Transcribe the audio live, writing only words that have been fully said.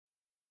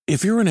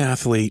If you're an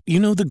athlete, you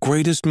know the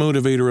greatest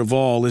motivator of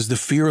all is the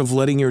fear of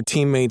letting your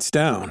teammates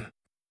down.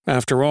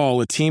 After all,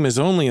 a team is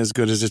only as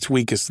good as its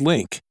weakest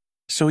link.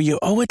 So you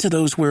owe it to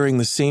those wearing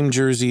the same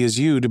jersey as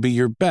you to be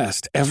your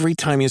best every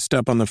time you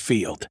step on the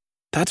field.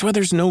 That's why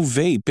there's no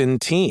vape in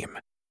team.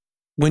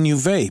 When you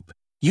vape,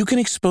 you can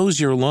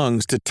expose your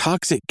lungs to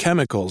toxic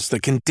chemicals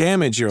that can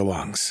damage your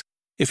lungs.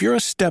 If you're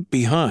a step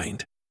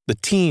behind, the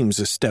team's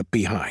a step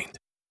behind.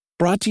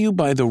 Brought to you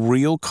by The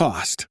Real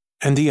Cost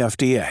and the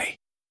FDA.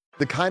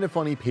 The Kind of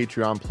Funny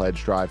Patreon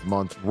Pledge Drive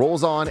month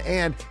rolls on,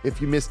 and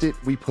if you missed it,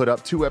 we put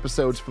up 2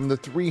 episodes from the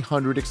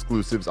 300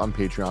 exclusives on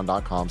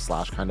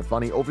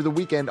patreon.com/kindoffunny over the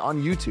weekend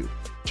on YouTube.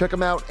 Check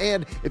them out,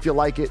 and if you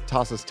like it,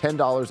 toss us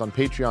 $10 on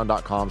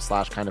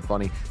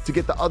patreon.com/kindoffunny to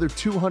get the other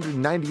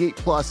 298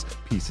 plus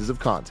pieces of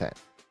content.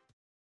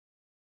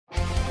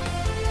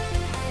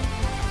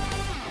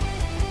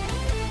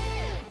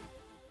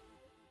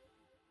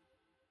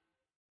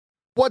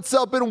 What's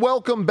up, and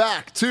welcome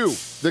back to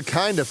the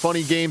Kind of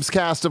Funny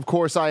Gamescast. Of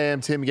course, I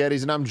am Tim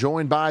Geddes, and I'm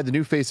joined by the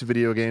new face of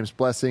video games,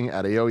 Blessing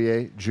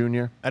Adeoye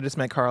Jr. I just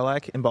met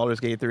Karlak in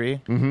Baldur's Gate 3.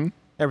 Mm-hmm.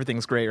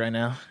 Everything's great right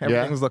now.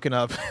 Everything's looking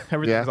up.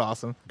 Everything's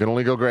awesome. Can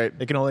only go great.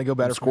 It can only go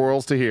better. From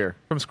squirrels to here.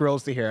 From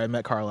squirrels to here. I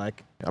met Karlak.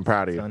 I'm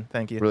proud of you. Son.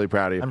 Thank you. Really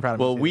proud of you. I'm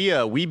proud of you.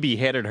 Well, we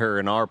beheaded her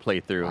in our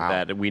playthrough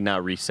that we now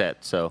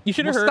reset. So you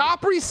should have heard.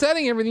 Stop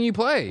resetting everything you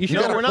play. You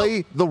gotta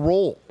play the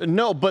role.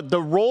 No, but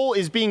the role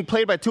is being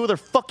played by 2 other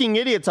fucking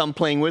idiots I'm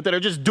playing with that are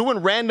just doing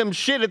random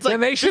shit. It's like, then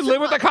they should live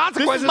with the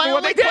consequences this is my of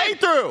what only they did.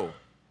 playthrough.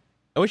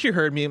 I wish you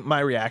heard my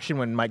reaction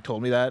when Mike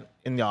told me that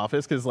in the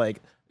office, because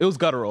like it was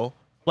guttural.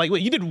 Like,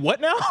 wait, you did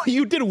what now?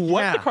 You did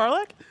what to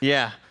Karlak?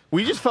 Yeah.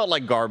 We just felt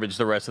like garbage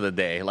the rest of the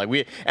day.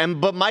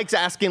 But Mike's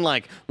asking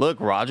like, look,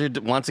 Roger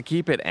wants to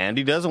keep it,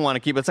 Andy doesn't want to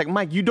keep it. It's like,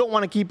 Mike, you don't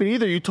want to keep it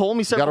either. You told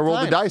me several times. We got to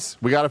roll the dice.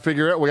 We got to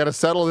figure it. We got to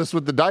settle this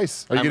with the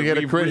dice. Are you going to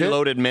get a crit hit? We've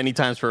reloaded many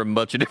times for a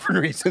bunch of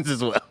different reasons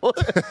as well.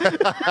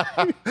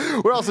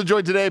 We're also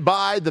joined today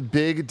by the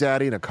big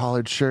daddy in a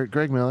collared shirt,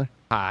 Greg Miller.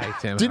 Hi,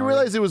 Tim. Didn't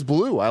realize it was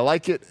blue. I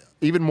like it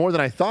even more than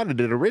I thought it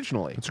did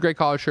originally. It's a great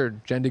collar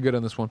shirt. Jen did good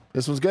on this one.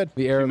 This one's good.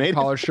 The Arab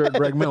collar shirt,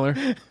 Greg Miller.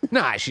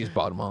 Nah, she's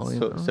bottom all.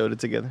 Sewed it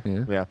together.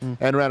 Yeah.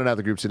 And rounding out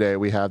the group today,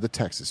 we have the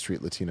Texas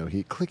Street Latino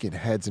Heat, clicking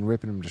heads and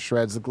ripping them to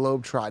shreds, the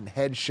globe-trotting,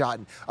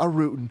 head-shotting, a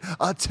rootin',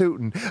 a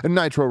tootin', a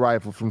nitro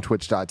rifle from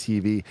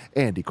Twitch.tv,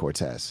 Andy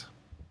Cortez.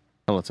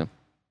 Hello, Tim.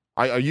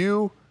 Are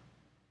you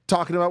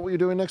talking about what you're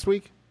doing next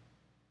week?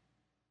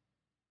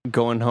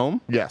 Going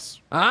home?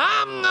 Yes.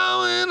 I'm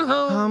going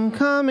home. I'm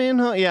coming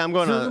home. Yeah, I'm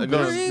going back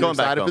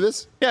excited home. for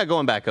this? Yeah,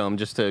 going back home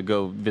just to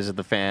go visit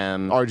the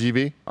fam.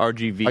 RGV?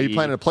 RGV. Are you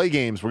planning to play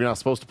games? We're not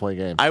supposed to play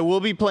games. I will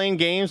be playing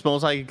games,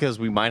 most likely because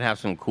we might have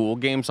some cool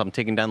games. So I'm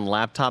taking down the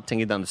laptop,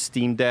 taking down the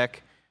Steam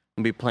Deck.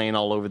 I'll be playing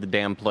all over the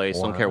damn place.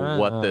 Wow. Don't care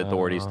what the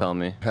authorities tell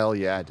me. Hell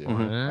yeah, dude.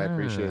 I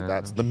appreciate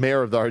that. So the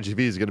mayor of the RGV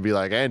is going to be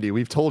like, Andy,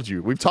 we've told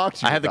you. We've talked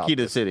to you. I have the key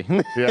to the city.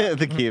 Yeah.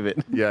 The key of it.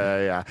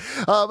 Yeah.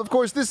 Of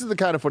course, this is the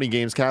Kind of Funny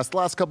Gamescast. The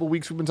last couple of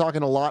weeks, we've been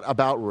talking a lot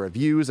about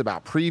reviews,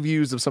 about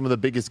previews of some of the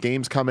biggest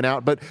games coming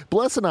out. But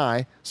Bless and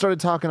I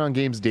started talking on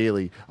Games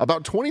Daily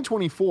about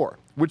 2024,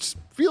 which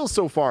feels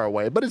so far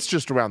away, but it's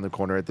just around the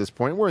corner at this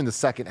point. We're in the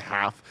second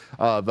half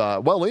of,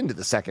 into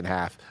the second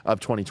half of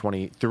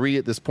 2023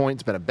 at this point.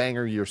 It's been a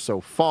banger year so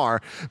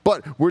far,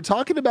 but we're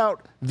talking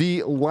about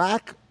the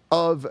lack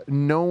of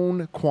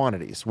known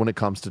quantities when it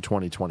comes to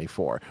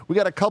 2024. We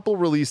got a couple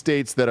release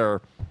dates that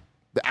are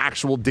the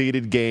actual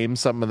dated games,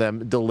 some of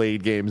them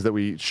delayed games that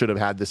we should have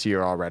had this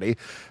year already.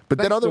 But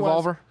then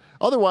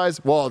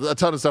otherwise, well, a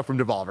ton of stuff from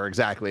Devolver,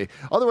 exactly.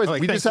 Otherwise,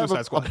 we just have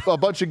a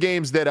bunch of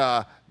games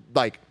that,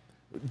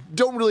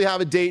 don't really have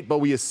a date, but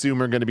we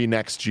assume are going to be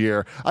next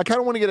year. I kind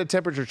of want to get a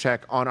temperature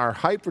check on our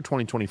hype for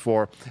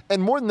 2024,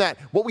 and more than that,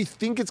 what we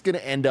think it's going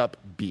to end up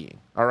being.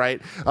 All right?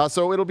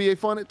 So it'll be a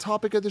fun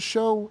topic of the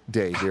show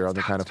day here on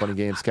the Kind of Funny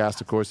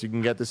Gamescast. Of course, you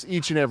can get this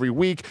each and every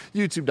week,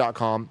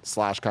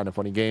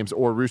 youtube.com/kindoffunnygames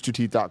or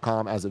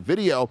roosterteeth.com as a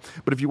video.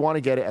 But if you want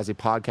to get it as a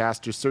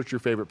podcast, just search your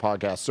favorite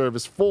podcast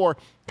service for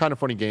Kind of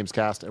Funny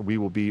Gamescast, and we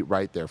will be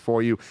right there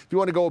for you. If you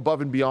want to go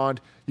above and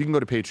beyond, you can go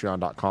to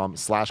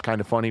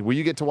patreon.com/kindoffunny, where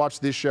you get to watch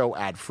this show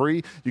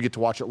ad-free. You get to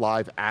watch it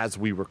live as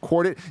we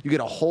record it. You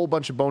get a whole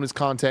bunch of bonus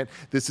content.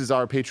 This is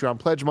our Patreon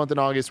pledge month in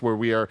August, where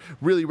we are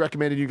really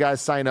recommending you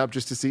guys sign up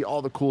just to see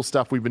all the cool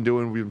stuff we've been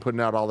doing. We've been putting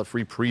out all the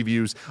free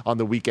previews on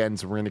the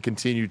weekends. We're going to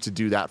continue to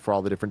do that for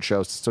all the different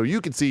shows so you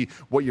can see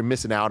what you're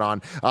missing out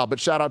on. But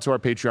shout out to our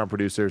Patreon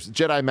producers,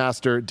 Jedi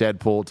Master,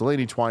 Deadpool,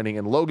 Delaney Twining,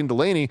 and Logan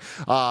Delaney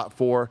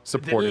for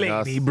supporting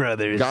us.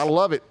 Brothers. Gotta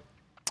love it.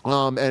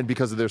 And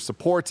because of their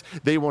support,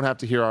 they won't have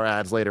to hear our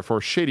ads later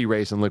for Shady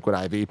Race and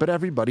Liquid IV, but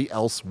everybody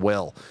else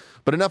will.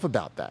 But enough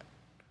about that.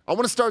 I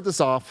want to start this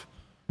off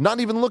not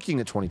even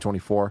looking at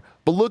 2024,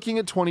 but looking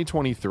at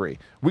 2023.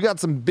 We got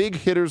some big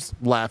hitters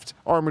left.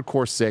 Armored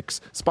Core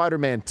 6,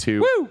 Spider-Man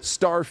 2, Woo!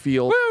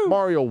 Starfield, Woo!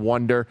 Mario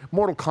Wonder,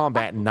 Mortal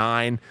Kombat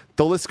 9.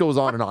 The list goes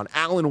on and on.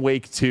 Alan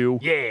Wake 2.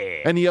 Yeah.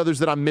 Any others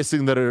that I'm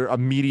missing that are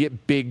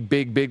immediate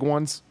big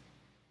ones?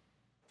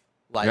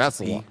 Lies That's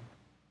of a P. lot.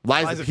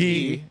 Lies of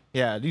P.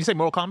 Yeah. Did you say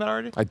Mortal Kombat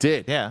already? I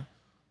did. Yeah.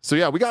 So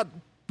yeah,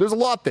 there's a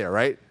lot there,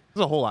 right?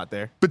 There's a whole lot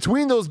there.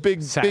 Between those big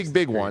Assassin's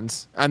Creed.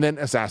 ones, and then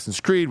Assassin's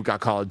Creed, we got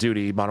Call of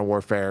Duty, Modern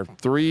Warfare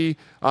 3.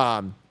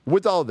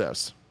 With all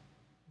this,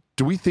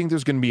 do we think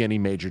there's going to be any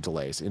major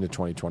delays into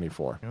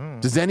 2024?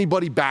 Does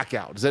anybody back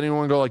out? Does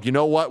anyone go like, you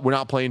know what? We're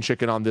not playing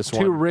chicken on this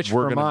one. Too rich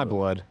We're for gonna my move."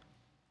 blood.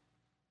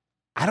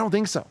 I don't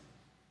think so.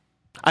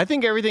 I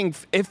think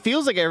it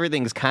feels like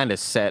everything's kind of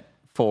set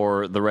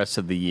for the rest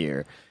of the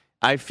year.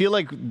 I feel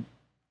like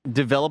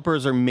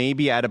developers are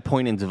maybe at a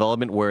point in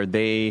development where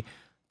they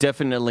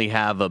definitely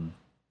have a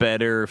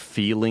better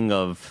feeling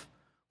of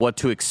what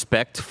to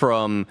expect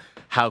from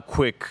how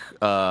quick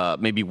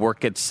maybe work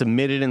gets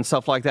submitted and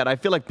stuff like that. I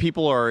feel like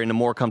people are in a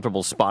more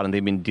comfortable spot and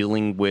they've been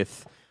dealing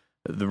with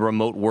the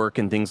remote work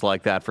and things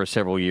like that for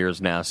several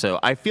years now. So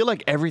I feel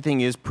like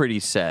everything is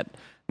pretty set.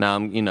 Now,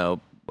 you're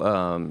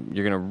going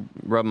to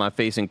rub my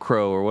face in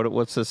crow, or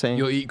what's the saying?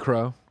 You'll eat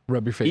crow.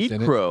 Rub your face Eat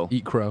in crow? it.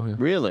 Eat crow. Yeah.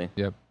 Really?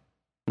 Yep.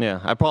 Yeah,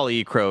 I probably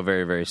eat crow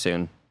very, very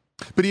soon.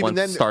 But even Once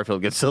then,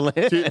 Starfield gets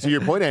delayed. to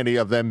your point, Andy,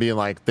 of them being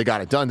like, they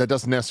got it done, that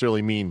doesn't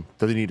necessarily mean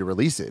that they need to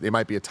release it. It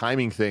might be a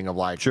timing thing of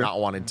like not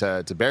wanting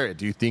to bury it.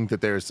 Do you think that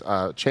there's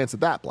a chance of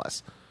that,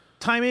 Bless?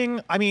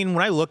 Timing, I mean,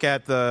 when I look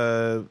at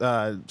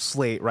the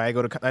slate, right, I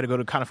go to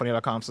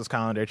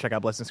kindoffunny.com/calendar, check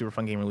out Blessed and Super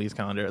Fun Game Release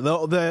Calendar.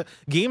 The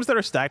games that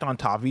are stacked on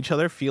top of each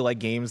other feel like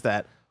games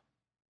that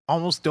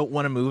almost don't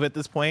want to move at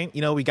this point.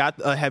 We got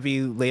a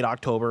heavy late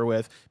October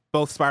with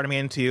both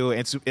Spider-Man 2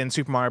 and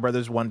Super Mario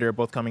Brothers Wonder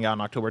both coming out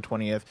on October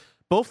 20th.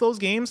 Both those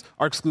games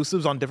are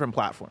exclusives on different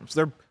platforms.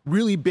 They're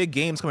really big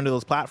games coming to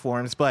those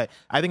platforms, but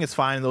I think it's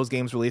fine those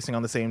games releasing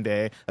on the same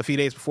day. A few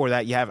days before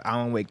that, you have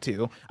Alan Wake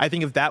 2. I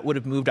think if that would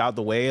have moved out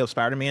the way of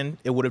Spider-Man,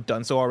 it would have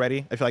done so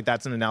already. I feel like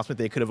that's an announcement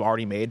they could have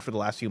already made for the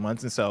last few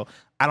months, and so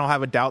I don't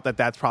have a doubt that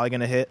that's probably going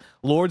to hit.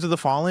 Lords of the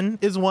Fallen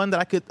is one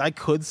that I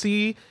could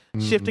see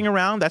shifting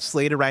around. That's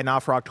slated right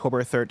now for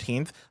October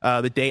 13th,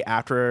 the day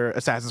after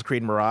Assassin's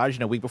Creed Mirage,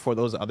 and a week before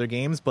those other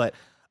games. But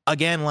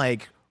again,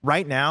 like,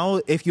 right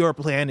now, if your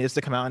plan is to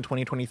come out in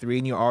 2023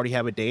 and you already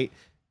have a date,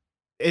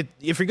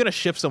 if you're going to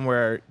shift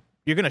somewhere,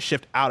 you're going to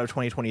shift out of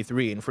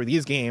 2023. And for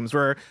these games,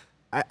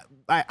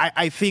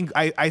 I think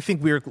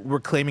we're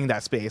claiming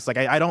that space. Like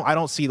I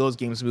don't see those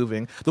games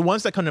moving. The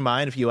ones that come to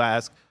mind, if you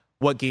ask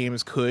what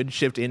games could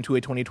shift into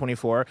a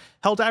 2024,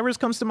 Helldivers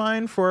comes to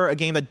mind for a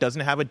game that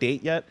doesn't have a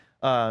date yet.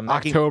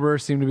 October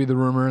seemed to be the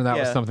rumor. That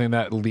was Yeah. something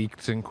that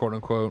leaked in quote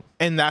unquote.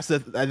 And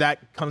that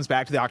comes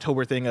back to the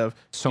October thing of,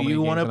 So do many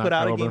you want to games in put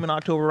out a October. game in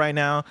October right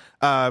now?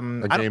 A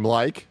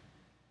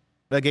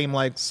game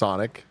like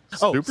Sonic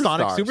Sonic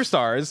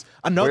Superstars.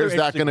 Another Where's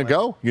that going to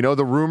go?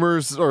 The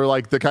rumors or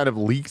like the kind of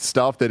leaked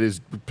stuff that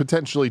is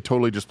potentially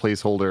totally just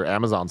placeholder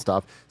Amazon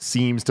stuff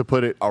seems to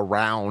put it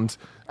around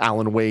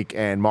Alan Wake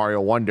and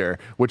Mario Wonder,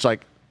 which,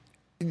 like,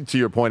 to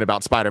your point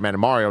about Spider-Man and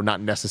Mario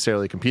not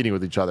necessarily competing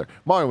with each other.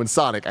 Mario and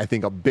Sonic, I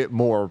think, a bit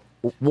more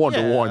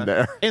one-to-one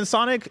there. And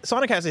Sonic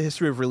has a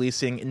history of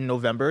releasing in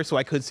November, so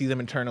I could see them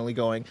internally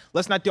going,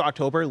 let's not do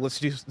October, let's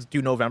just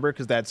do November,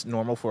 because that's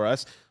normal for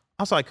us.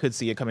 Also, I could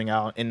see it coming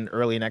out in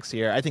early next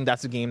year. I think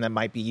that's a game that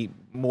might be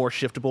more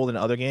shiftable than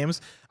other games.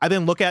 I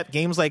then look at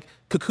games like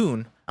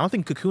Cocoon. I don't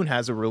think Cocoon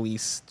has a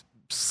release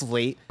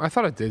slate. I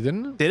thought it did,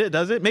 didn't it? Did it?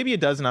 Does it? Maybe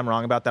it does, and I'm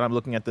wrong about that. I'm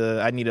looking at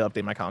I need to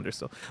update my calendar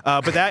still.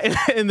 But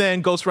that, and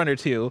then Ghost Runner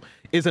 2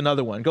 is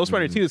another one. Ghost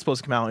Runner 2 is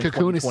supposed to come out in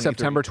Cocoon is 2023.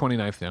 September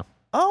 29th now.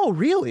 Oh,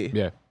 really?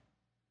 Yeah.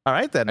 All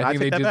right, then. I think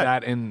they take did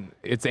back. that in,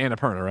 it's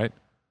Annapurna, right?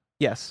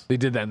 Yes. They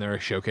did that in their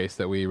showcase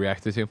that we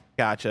reacted to.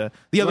 Gotcha.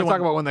 The You other want to one.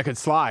 talk about one that could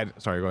slide?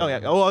 Sorry, go Oh,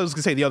 ahead. yeah. Oh, I was going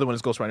to say the other one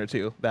is Ghost Runner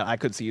 2 that I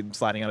could see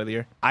sliding out of the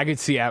year. I could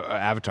see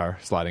Avatar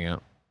sliding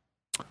out.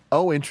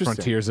 Oh, interesting.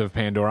 Frontiers of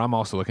Pandora. I'm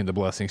also looking to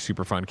Blessing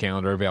Super Fun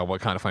Calendar, available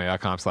at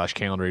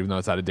kindoffunny.com/calendar, even though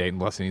it's out of date and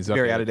Blessing needs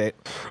Very out of date.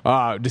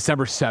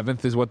 December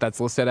 7th is what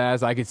that's listed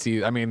as. I could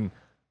see,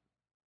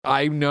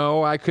 I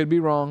know I could be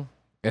wrong.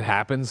 It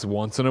happens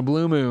once in a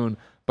blue moon,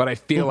 but I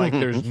feel like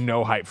there's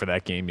no hype for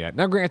that game yet.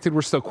 Now, granted,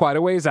 we're still quite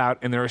a ways out,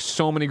 and there are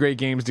so many great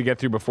games to get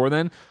through before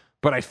then,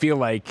 but I feel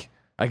like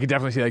I could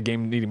definitely see that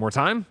game needing more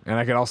time, and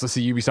I could also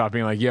see Ubisoft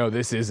being like, yo,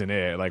 this isn't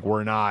it. Like,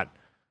 we're not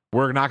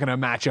going to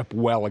match up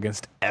well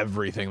against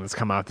everything that's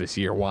come out this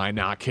year. Why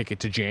not kick it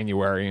to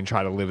January and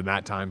try to live in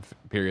that time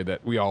period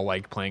that we all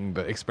like playing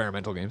the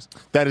experimental games?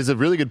 That is a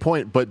really good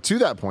point. But to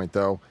that point,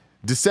 though,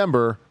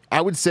 December,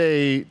 I would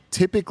say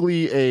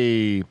typically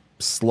a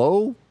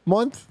slow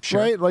month,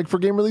 right? Like for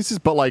game releases.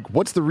 But like,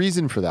 what's the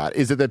reason for that?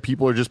 Is it that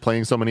people are just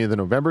playing so many of the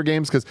November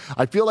games? Because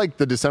I feel like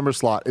the December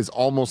slot is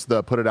almost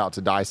the put it out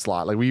to die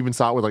slot. Like we even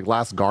saw it with like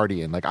Last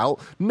Guardian. Like I'll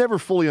never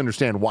fully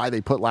understand why they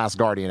put Last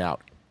Guardian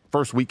out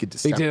first week of They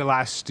December. did it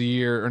last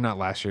year, or not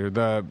last year.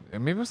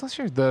 Maybe it was last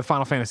year. The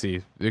Final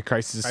Fantasy, the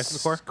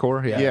Crisis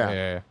Core.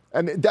 Yeah.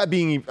 And that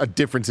being a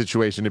different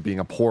situation, it being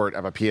a port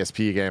of a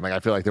PSP game, like I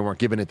feel like they weren't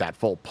giving it that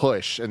full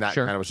push, and that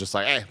kind of was just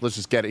like, hey, let's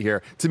just get it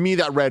here. To me,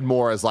 that read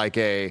more as like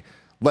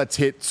let's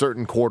hit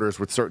certain quarters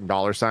with certain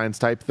dollar signs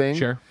type thing.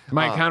 Sure.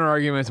 My counter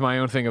argument to my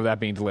own thing of that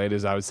being delayed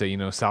is I would say,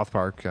 South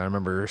Park. I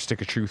remember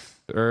Stick of Truth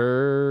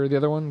or the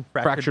other one,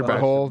 Fractured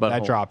Butthole.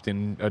 That dropped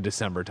in a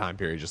December time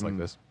period, just like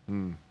this.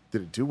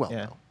 Did it do well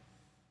though?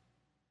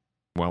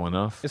 Well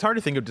enough. It's hard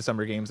to think of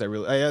December games that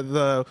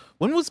really.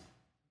 When was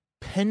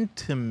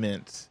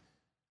Pentiment?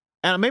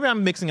 And maybe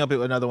I'm mixing up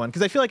another one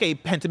because I feel like a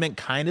Pentiment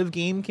kind of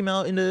game came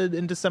out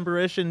in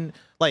December-ish and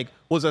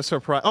was a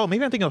surprise. Oh,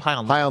 maybe I'm thinking of High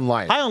on Life. High on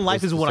Life. High on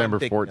Life is what I'm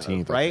thinking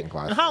 14th, of, right?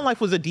 And High on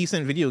Life was a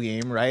decent video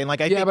game, right? And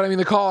but I mean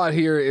the call out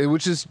here,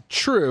 which is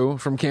true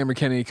from Cameron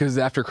Kennedy, because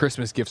after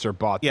Christmas gifts are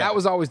bought, that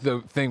was always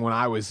the thing when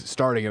I was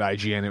starting at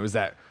IGN. It was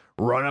that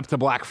run up to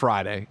Black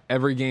Friday.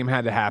 Every game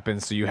had to happen,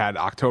 so you had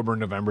October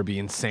and November be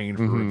insane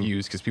for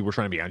reviews because people were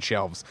trying to be on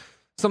shelves.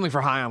 Something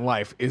for High on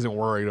Life isn't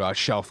worried about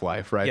shelf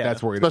life, right? Yeah.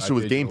 That's worried especially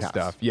about with Game Pass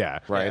stuff. Yeah.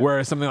 Right.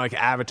 Whereas something like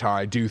Avatar,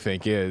 I do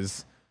think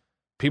is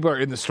people are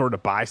in the store to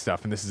buy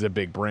stuff, and this is a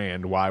big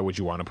brand. Why would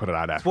you want to put it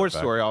out after Sports that?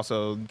 Story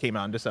also came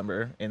out in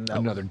December. And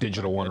Another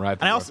digital one, right?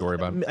 And I also, worry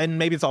about. And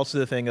maybe it's also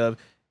the thing of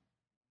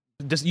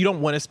just you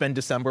don't want to spend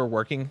December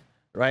working,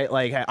 right?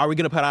 Are we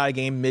going to put out a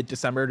game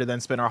mid-December to then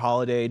spend our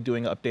holiday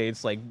doing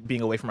updates,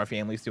 being away from our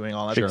families, doing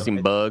all that,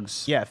 fixing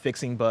bugs? Yeah,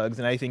 fixing bugs.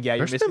 And I think you're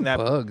missing that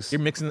bugs. You're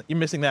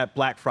missing that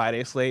Black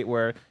Friday slate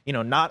where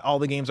not all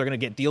the games are going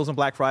to get deals on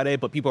Black Friday,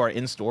 but people are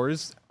in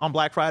stores on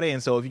Black Friday,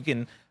 and so if you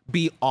can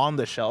be on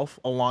the shelf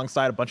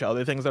alongside a bunch of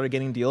other things that are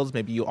getting deals,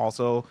 maybe you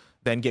also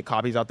then get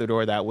copies out the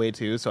door that way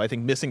too. So I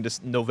think missing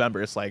this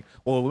November, it's I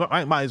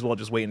might as well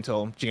just wait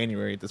until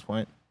January at this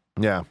point.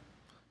 Yeah,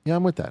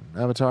 I'm with that.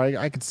 Avatar,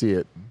 I can see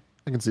it.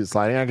 I can see it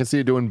sliding. I can see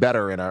it doing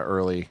better in our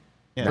early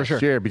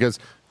next year. Because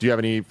do you have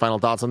any final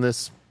thoughts on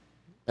this?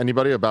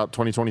 Anybody about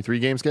 2023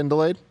 games getting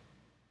delayed?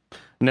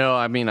 No,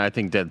 I mean, I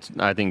think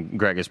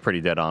Greg is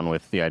pretty dead on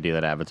with the idea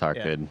that Avatar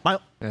could.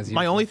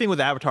 My only thing with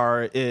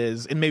Avatar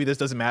is, and maybe this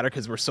doesn't matter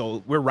because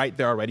we're right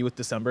there already with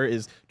December,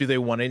 is do they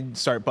want to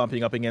start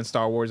bumping up against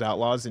Star Wars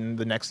Outlaws in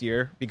the next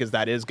year? Because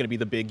that is going to be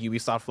the big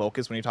Ubisoft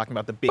focus when you're talking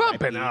about the big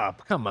bumping IP.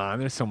 up. Come on,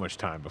 there's so much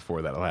time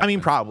before that'll happen. I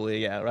mean,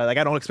 probably, yeah, right.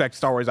 I don't expect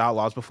Star Wars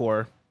Outlaws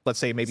before, let's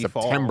say, maybe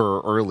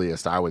September fall.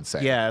 earliest, I would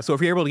say. Yeah, so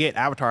if you're able to get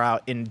Avatar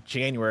out in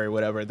January or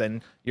whatever,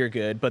 then you're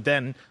good. But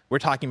then we're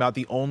talking about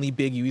the only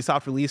big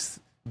Ubisoft release,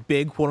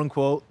 big quote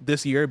unquote,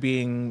 this year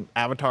being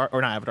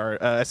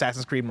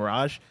Assassin's Creed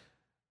Mirage.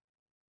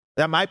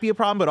 That might be a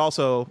problem, but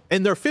also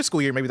in their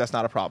fiscal year, maybe that's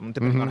not a problem,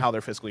 depending on how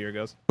their fiscal year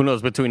goes. Who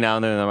knows? Between now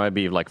and then, there might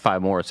be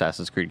 5 more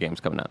Assassin's Creed games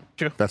coming out.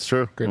 True. That's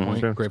true. Great point.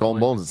 True. Great Skull and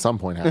point. Bones at some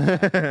point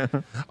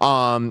happen.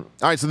 All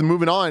right, so then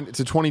moving on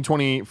to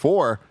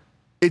 2024,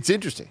 it's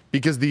interesting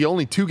because the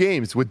only 2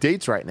 games with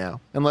dates right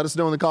now, and let us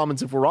know in the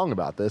comments if we're wrong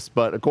about this,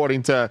 but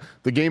according to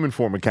the Game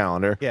Informer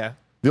calendar,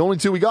 the only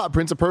 2 we got,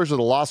 Prince of Persia: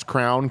 The Lost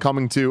Crown,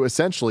 coming to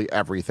essentially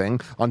everything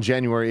on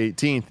January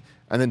 18th,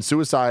 and then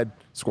Suicide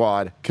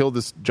Squad: Kill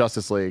This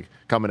Justice League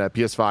coming at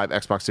PS5,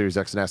 Xbox Series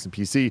X and S, and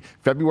PC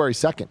February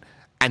 2nd.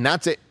 And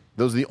that's it.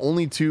 Those are the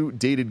only 2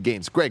 dated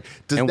games. Greg,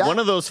 one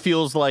of those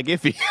feels like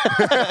iffy.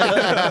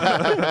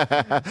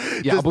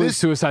 I'll believe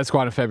Suicide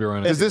Squad in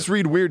February. Does this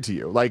read weird to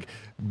you?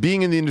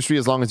 Being in the industry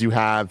as long as you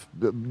have,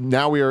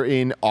 now we are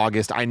in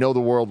August. I know the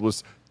world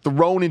was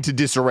thrown into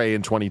disarray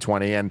in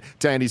 2020. And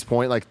to Andy's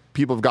point,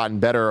 people have gotten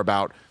better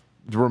about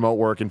the remote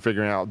work and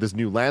figuring out this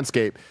new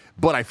landscape.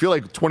 But I feel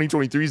like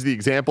 2023 is the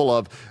example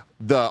of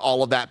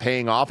all of that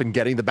paying off and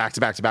getting the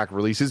back-to-back-to-back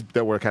releases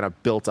that were kind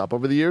of built up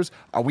over the years.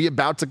 Are we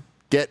about to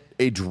get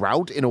a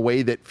drought in a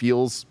way that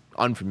feels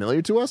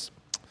unfamiliar to us?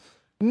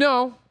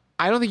 No,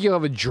 I don't think you'll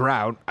have a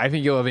drought. I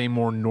think you'll have a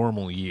more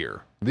normal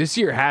year. This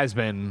year has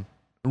been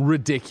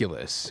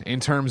ridiculous in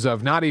terms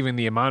of not even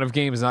the amount of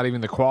games, not even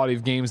the quality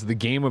of games, the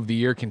game of the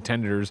year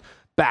contenders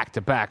back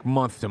to back,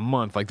 month to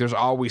month. There's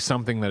always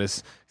something that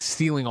is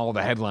stealing all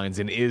the headlines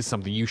and is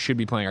something you should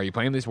be playing. Are you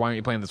playing this? Why aren't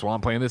you playing this? Well,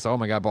 I'm playing this. Oh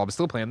my God, Bob, I'm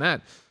still playing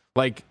that.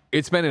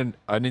 It's been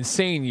an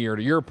insane year,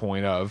 to your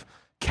point, of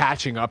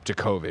catching up to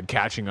COVID,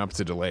 catching up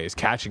to delays,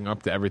 catching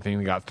up to everything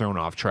that got thrown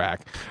off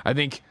track. I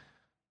think,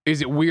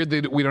 is it weird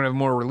that we don't have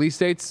more release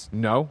dates?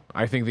 No.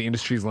 I think the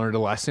industry's learned a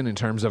lesson in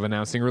terms of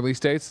announcing release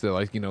dates. They're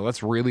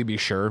let's really be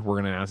sure we're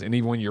going to announce. And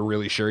even when you're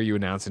really sure, you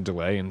announce and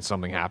delay and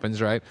something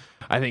happens, right?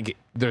 I think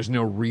there's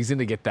no reason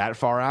to get that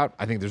far out.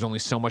 I think there's only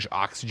so much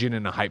oxygen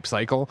in a hype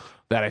cycle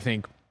that I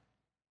think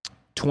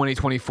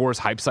 2024's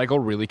hype cycle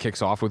really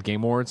kicks off with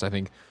Game Awards. I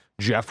think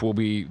Jeff will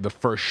be the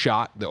first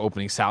shot, the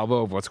opening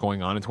salvo of what's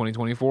going on in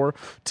 2024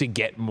 to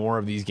get more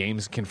of these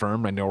games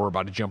confirmed. I know we're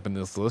about to jump in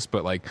this list,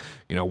 but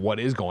what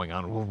is going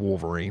on with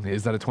Wolverine?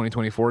 Is that a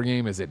 2024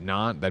 game? Is it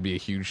not? That'd be a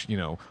huge,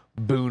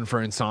 boon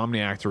for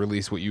Insomniac to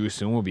release what you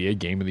assume will be a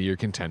Game of the Year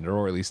contender,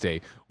 or at least a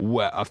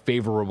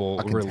favorable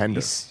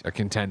release, a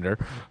contender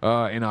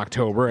in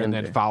October, and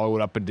then follow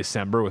it up in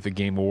December with the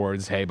Game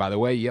Awards. Hey, by the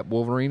way, yep,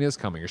 Wolverine is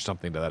coming, or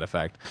something to that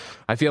effect.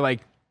 I feel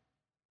like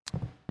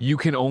you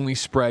can only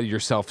spread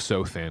yourself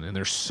so thin, and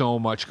there's so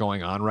much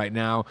going on right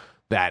now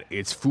that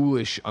it's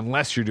foolish,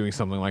 unless you're doing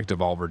something like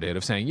Devolver did,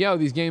 of saying,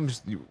 these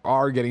games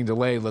are getting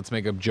delayed, let's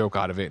make a joke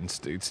out of it and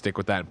stick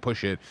with that and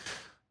push it.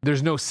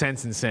 there's no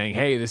sense in saying,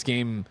 hey, this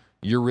game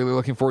you're really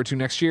looking forward to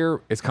next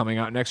year, it's coming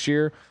out next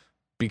year,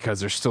 because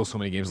there's still so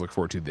many games to look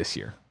forward to this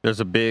year. There's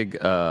a big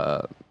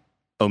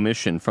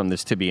omission from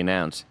this to be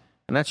announced,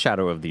 and that's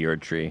Shadow of the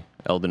Erdtree,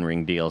 Elden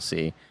Ring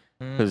DLC.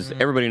 Because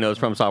everybody knows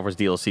From Software's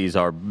DLCs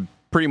are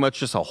pretty much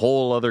just a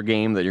whole other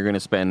game that you're going to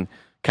spend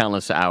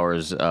countless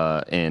hours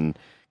in.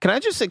 Can I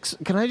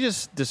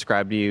just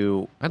describe to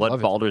you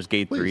what Baldur's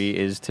Gate 3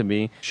 is to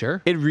me?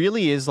 Sure. It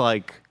really is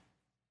like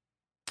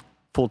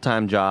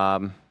full-time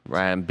job,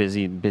 right? I'm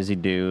busy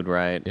dude,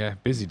 right? Yeah,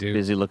 busy dude.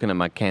 Busy looking at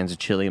my cans of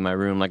chili in my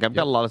room. Like, I've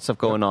got a lot of stuff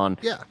going on.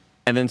 Yeah.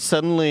 And then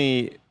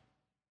suddenly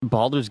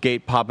Baldur's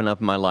Gate popping up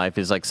in my life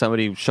is like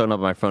somebody showing up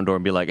at my front door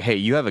and be like, hey,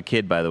 you have a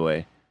kid, by the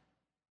way.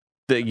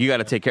 That you got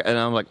to take care. And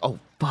I'm like, oh,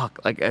 fuck.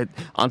 Like,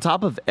 on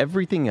top of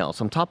everything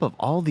else, on top of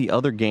all the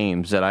other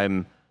games that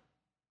I'm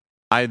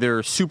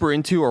either super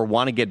into or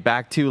want to get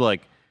back to,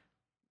 like,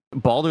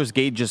 Baldur's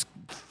Gate just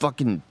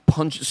fucking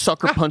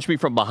sucker punch me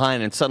from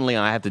behind, and suddenly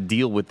I have to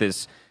deal with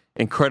this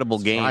incredible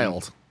game.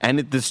 And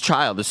this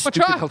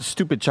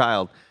stupid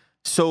child.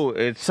 So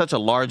it's such a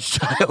large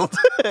child.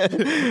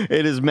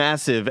 It is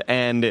massive,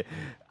 and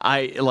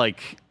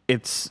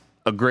it's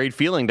a great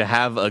feeling to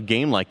have a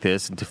game like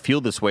this and to feel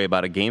this way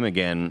about a game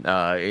again,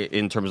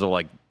 in terms of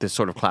like this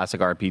sort of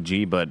classic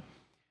RPG. But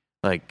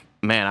like,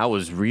 man, I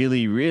was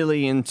really,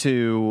 really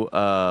into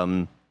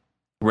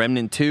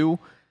Remnant 2,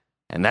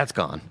 and that's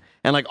gone.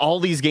 And like all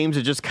these games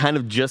that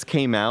just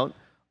came out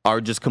are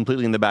just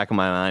completely in the back of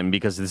my mind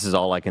because this is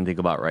all I can think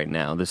about right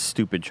now. This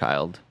stupid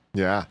child.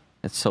 Yeah.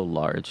 It's so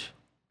large.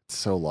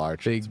 So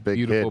large. Big, it's a big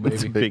beautiful kid. baby.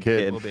 It's a big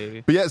kid.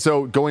 Baby. But yeah,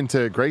 so going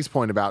to Greg's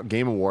point about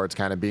Game Awards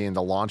kind of being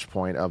the launch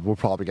point of, we'll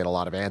probably get a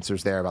lot of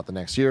answers there about the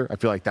next year. I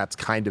feel like that's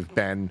kind of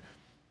been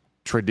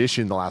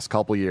tradition the last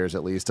couple years,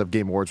 at least, of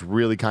Game Awards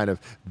really kind of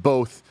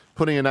both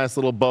putting a nice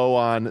little bow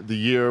on the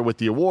year with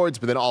the awards,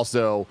 but then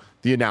also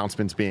the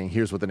announcements being,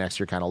 here's what the next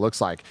year kind of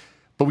looks like.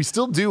 But we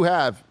still do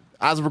have,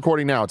 as of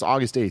recording now, it's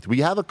August 8th, we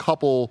have a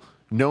couple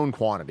known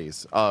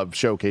quantities of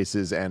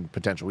showcases and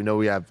potential. We know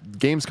we have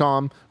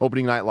Gamescom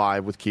opening night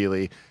live with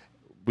Keighley.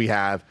 We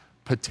have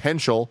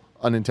potential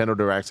a Nintendo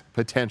Direct,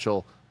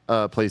 potential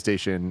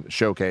PlayStation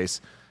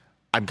showcase.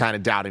 I'm kind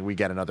of doubting we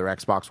get another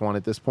Xbox One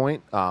at this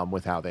point,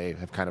 with how they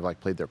have kind of like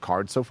played their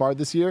cards so far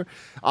this year.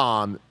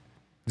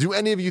 Do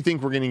any of you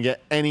think we're going to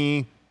get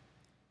any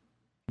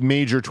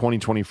major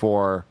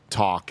 2024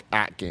 talk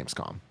at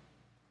Gamescom?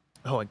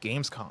 Oh, at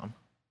Gamescom.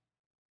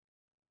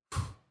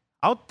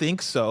 I would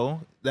think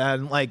so.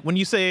 Then, like, when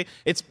you say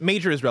it's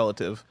major is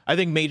relative. I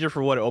think major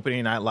for what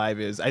opening night live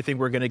is. I think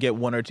we're gonna get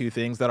one or two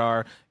things that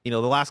are, the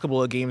last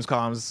couple of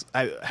Gamescoms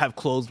I have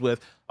closed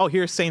with. Oh,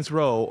 here's Saints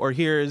Row, or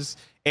here's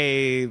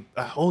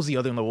what was the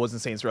other one that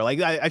wasn't Saints Row?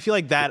 Like, I feel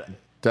like that.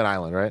 Dead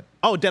Island, right?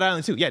 Oh, Dead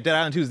Island 2. Yeah, Dead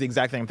Island 2 is the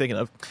exact thing I'm thinking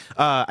of.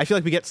 I feel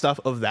like we get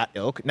stuff of that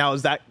ilk. Now,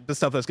 is that the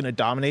stuff that's going to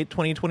dominate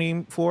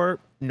 2024?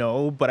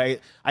 No, but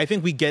I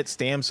think we get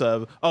stamps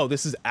of, oh,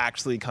 this is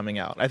actually coming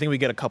out. I think we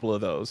get a couple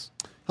of those.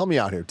 Help me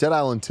out here. Dead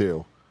Island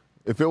 2.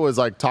 If it was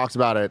like talked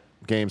about at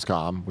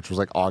Gamescom, which was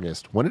like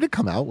August, when did it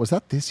come out? Was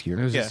that this year?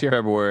 It was this year.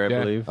 February, I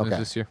believe. It was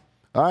this year.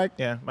 All right.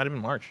 Yeah, might have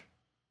been March.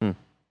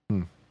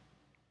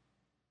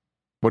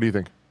 What do you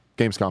think?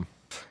 Gamescom.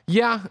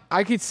 Yeah,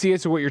 I could see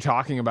it to what you're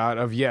talking about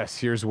of, yes,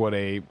 here's what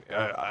a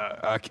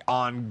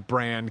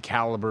on-brand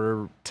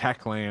caliber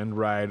Techland,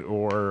 right,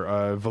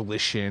 or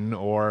Volition,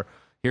 or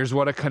here's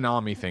what a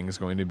Konami thing is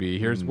going to be.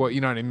 Here's what,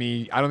 you know what I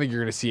mean? I don't think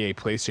you're going to see a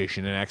PlayStation,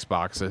 an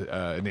Xbox,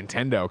 a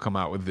Nintendo come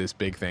out with this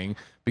big thing,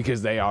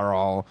 because they are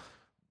all,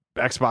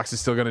 Xbox is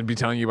still going to be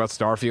telling you about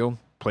Starfield,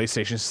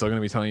 PlayStation is still going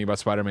to be telling you about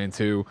Spider-Man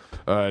 2,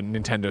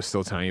 Nintendo's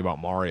still telling you about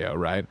Mario,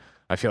 right?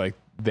 I feel like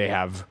they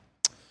have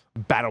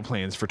battle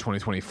plans for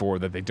 2024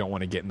 that they don't want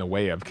to get in the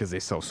way of because they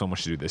still have so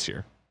much to do this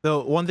year. The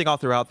one thing I'll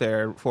throw out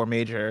there for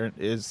major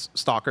is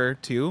Stalker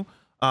 2.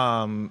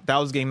 That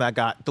was a game that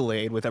got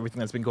delayed with everything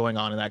that's been going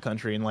on in that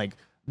country, and like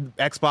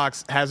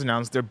Xbox has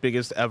announced their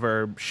biggest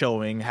ever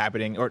showing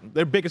happening, or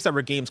their biggest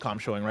ever Gamescom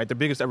showing, right? Their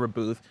biggest ever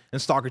booth, and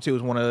Stalker 2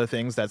 is one of the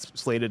things that's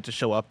slated to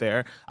show up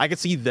there. I could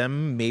see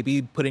them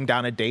maybe putting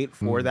down a date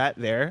for that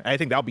there. I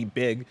think that'll be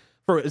big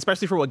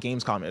especially for what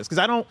Gamescom is, because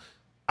I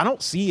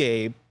don't see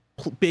a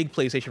big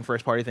PlayStation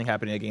first party thing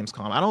happening at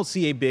Gamescom. I don't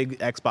see a big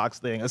Xbox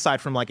thing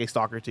aside from like a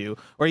Stalker 2,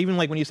 or even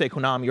like when you say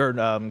Konami or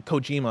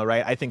Kojima,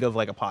 right? I think of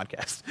like a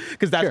podcast,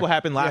 because that's what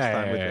happened last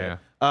time with it.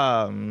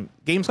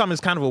 Gamescom is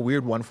kind of a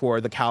weird one for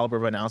the caliber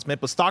of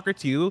announcement, but Stalker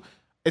 2,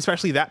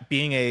 especially that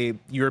being a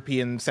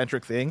European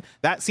centric thing,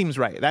 that seems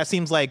right. That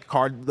seems like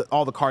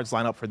all the cards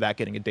line up for that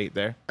getting a date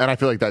there. And I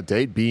feel like that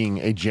date being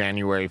a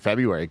January,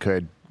 February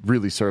could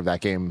really serve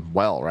that game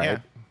well, right? Yeah.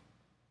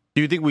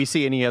 Do you think we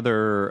see any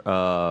other?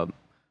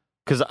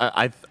 Because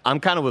I'm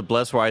kind of with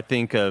Bless, where I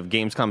think of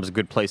Gamescom as a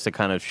good place to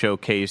kind of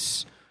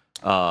showcase,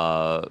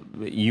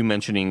 you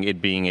mentioning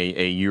it being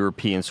a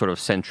European sort of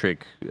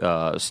centric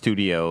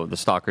studio, the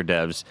Stalker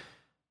devs.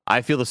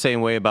 I feel the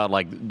same way about,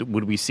 like,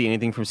 would we see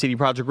anything from CD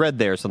Projekt Red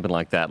there or something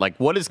like that? Like,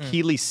 what does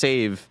Keighley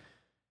save?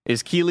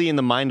 Is Keighley in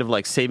the mind of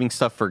like saving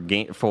stuff for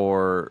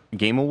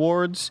Game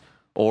Awards?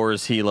 Or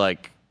is he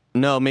like,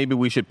 no, maybe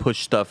we should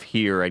push stuff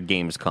here at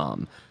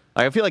Gamescom?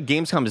 I feel like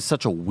Gamescom is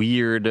such a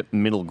weird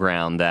middle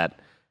ground that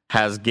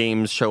has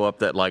games show up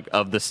that like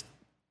of this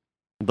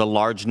the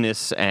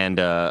largeness and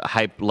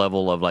hype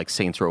level of like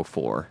Saints Row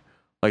 4.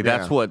 Like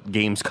that's what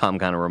Gamescom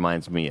kind of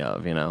reminds me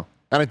of, you know?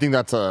 And I think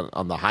that's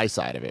on the high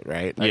side of it,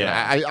 right? Like,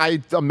 Yeah. I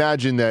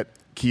imagine that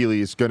Keighley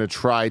is going to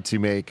try to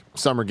make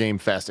Summer Game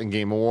Fest and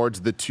Game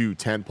Awards the two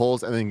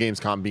tentpoles, and then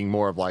Gamescom being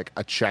more of like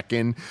a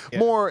check-in,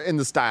 more in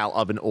the style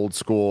of an old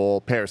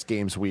school Paris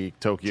Games Week,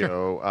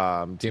 Tokyo,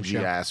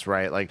 TGS,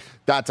 right? Like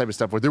that type of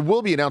stuff where there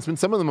will be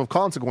announcements, some of them of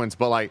consequence,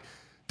 but like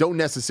don't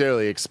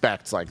necessarily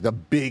expect like the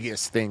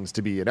biggest things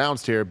to be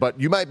announced here, but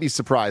you might be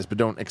surprised, but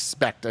don't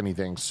expect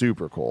anything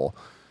super cool.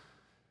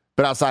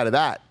 But outside of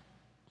that,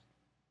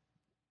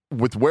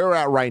 with where we're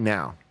at right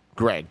now,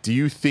 Greg, do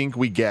you think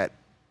we get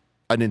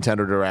a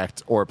Nintendo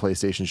Direct or a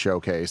PlayStation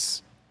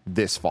Showcase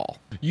this fall?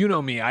 You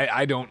know me,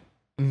 I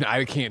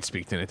can't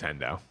speak to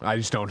Nintendo. I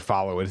just don't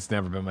follow it. It's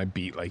never been my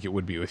beat like it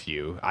would be with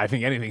you. I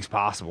think anything's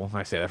possible.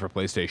 I say that for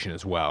PlayStation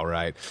as well,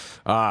 right?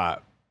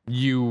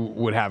 You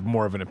would have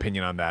more of an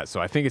opinion on that. So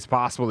I think it's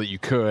possible that you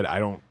could.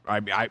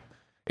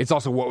 It's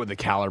also what would the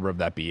caliber of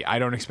that be? I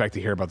don't expect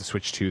to hear about the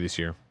Switch 2 this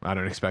year. I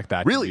don't expect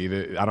that.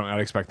 Really? I don't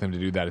expect them to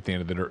do that at the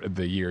end of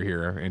the year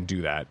here and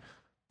do that.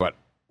 But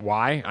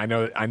why? I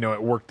know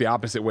it worked the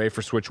opposite way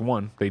for Switch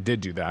 1. They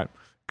did do that.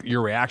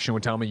 Your reaction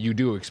would tell me you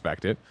do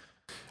expect it.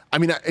 I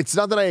mean, it's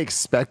not that I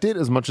expect it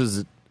as much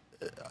as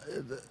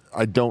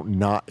I don't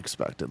not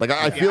expect it. Like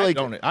I feel like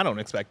I don't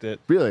expect it.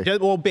 Really?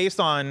 Well, based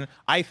on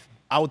I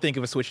would think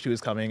if a Switch 2 is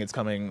coming, it's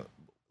coming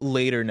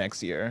later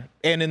next year.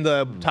 And in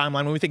the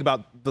timeline, when we think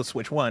about the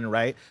Switch 1,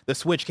 right? The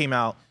Switch came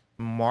out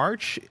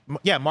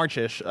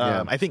March-ish,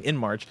 I think in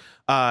March.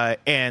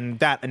 And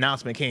that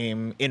announcement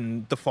came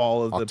in the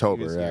fall of the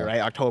previous year, right?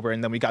 October.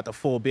 And then we got the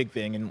full big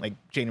thing in like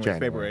January.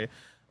 February.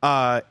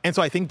 And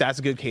so I think that's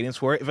a good cadence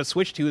for it. If a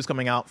Switch 2 is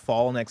coming out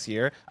fall next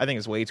year, I think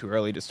it's way too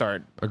early to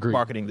start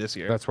marketing this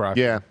year. That's where I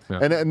yeah.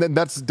 And then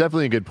that's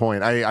definitely a good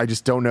point. I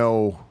just don't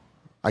know.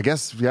 I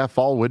guess,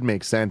 fall would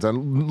make sense.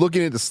 I'm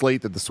looking at the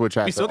slate that the Switch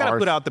has. We still got to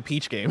put out the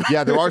Peach game.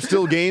 Yeah, there are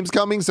still games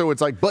coming, so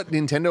it's like, but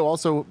Nintendo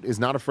also is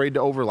not afraid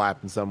to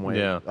overlap in some way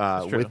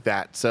with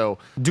that. So,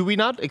 do we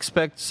not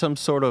expect some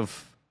sort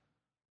of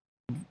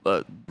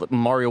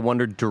Mario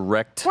Wonder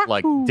Direct,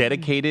 like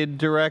dedicated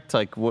Direct,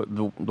 like what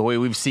the way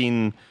we've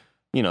seen,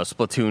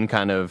 Splatoon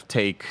kind of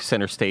take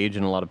center stage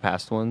in a lot of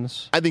past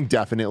ones? I think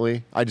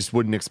definitely. I just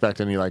wouldn't expect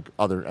any like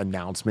other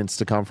announcements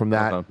to come from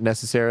that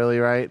necessarily,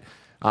 right?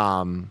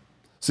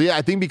 So yeah,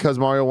 I think because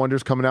Mario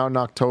Wonder's coming out in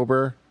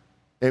October,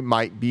 it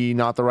might be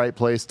not the right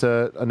place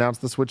to announce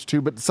the Switch 2.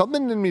 But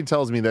something in me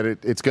tells me that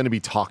it's going to be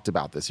talked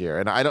about this year,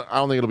 and I don't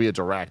think it'll be a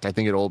direct. I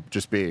think it'll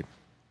just be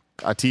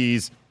a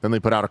tease. Then they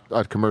put out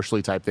a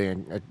commercially type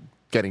thing,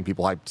 getting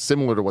people hyped,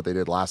 similar to what they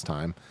did last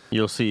time.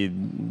 You'll see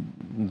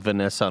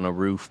Vanessa on a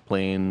roof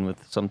playing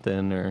with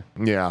something, or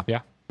yeah,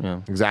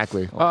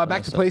 exactly.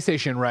 Back to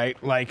PlayStation, right?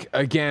 Like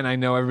again, I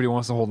know everybody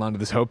wants to hold on to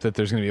this hope that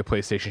there's going to be a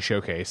PlayStation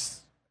Showcase.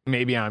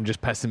 Maybe I'm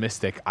just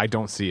pessimistic. I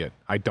don't see it.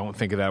 I don't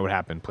think that would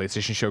happen.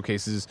 PlayStation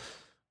Showcases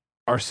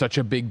are such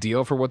a big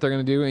deal for what they're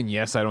going to do. And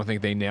yes, I don't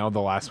think they nailed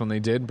the last one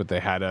they did, but they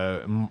had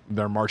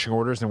their marching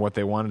orders and what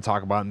they wanted to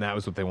talk about, and that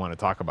was what they want to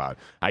talk about.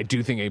 I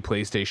do think a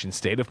PlayStation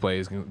State of Play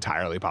is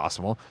entirely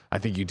possible. I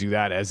think you do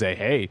that as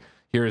hey,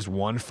 here is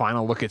one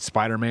final look at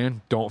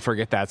Spider-Man. Don't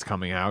forget that's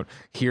coming out.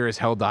 Here is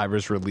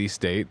Helldivers release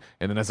date.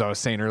 And then as I was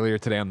saying earlier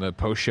today on the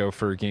post show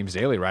for Games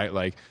Daily, right?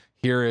 Like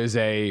here is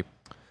a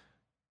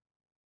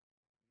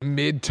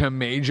mid to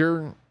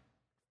major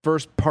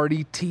first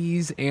party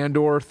tease and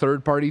or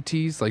third party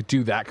tease, like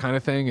do that kind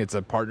of thing. It's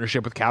a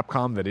partnership with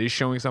Capcom that is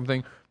showing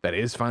something, that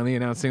is finally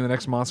announcing the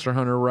next Monster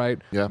Hunter, right?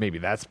 Yeah. Maybe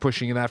that's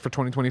pushing that for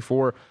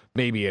 2024.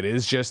 Maybe it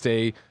is just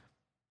a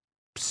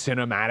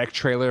cinematic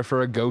trailer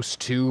for a Ghost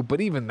 2, but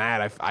even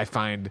that I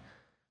find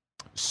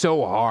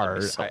so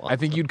hard. I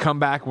think you'd come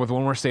back with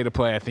one more State of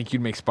Play. I think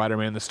you'd make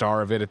Spider-Man the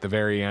star of it at the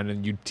very end,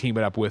 and you'd team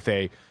it up with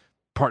a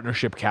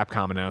partnership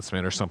Capcom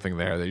announcement or something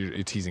there that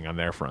you're teasing on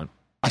their front.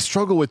 I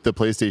struggle with the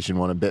PlayStation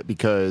one a bit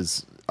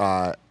because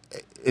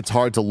it's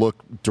hard to look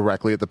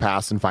directly at the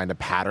past and find a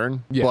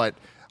pattern. Yeah. But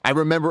I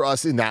remember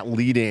us in that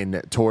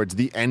lead-in towards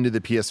the end of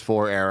the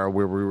PS4 era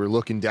where we were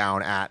looking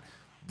down at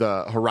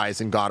the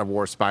Horizon, God of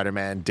War,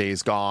 Spider-Man,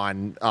 Days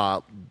Gone,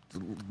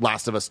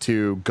 Last of Us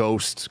 2,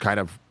 Ghost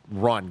kind of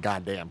run.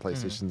 Goddamn,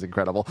 PlayStation's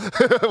incredible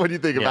when you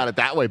think about it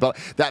that way. But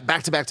that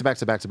back to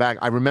back,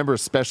 I remember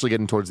especially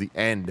getting towards the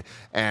end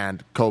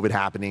and COVID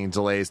happening,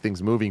 delays,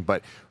 things moving.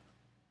 But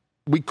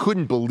we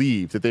couldn't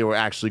believe that they were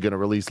actually going to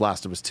release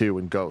Last of Us 2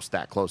 and Ghost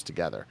that close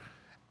together.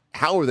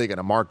 How are they going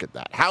to market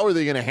that? How are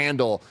they going to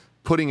handle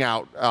putting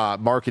out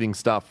marketing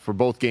stuff for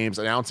both games,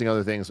 announcing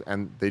other things?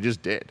 And they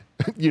just did.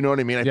 You know what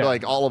I mean? I feel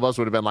like all of us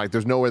would have been like,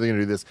 there's no way they're going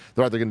to do this.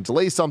 They're either going to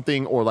delay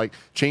something or like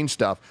change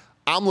stuff.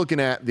 I'm looking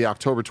at the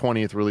October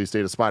 20th release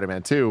date of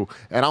Spider-Man 2,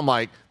 and I'm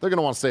like, they're going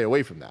to want to stay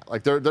away from that.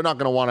 Like, they're not going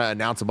to want to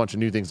announce a bunch of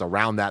new things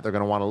around that. They're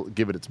going to want to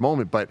give it its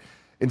moment. But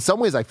in some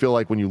ways, I feel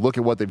like when you look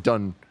at what they've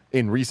done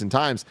in recent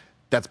times,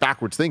 that's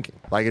backwards thinking.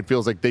 Like, it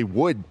feels like they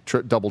would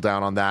double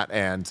down on that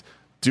and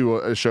do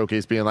a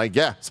showcase being like,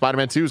 yeah,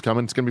 Spider-Man 2 is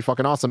coming. It's going to be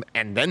fucking awesome.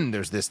 And then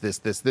there's this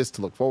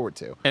to look forward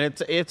to. And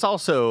it's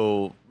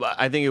also,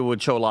 I think it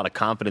would show a lot of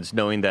confidence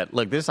knowing that,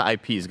 look, this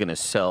IP is going to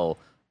sell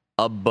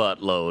a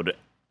buttload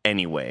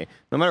anyway.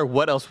 No matter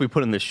what else we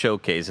put in this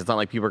showcase, it's not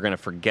like people are going to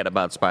forget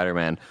about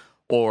Spider-Man.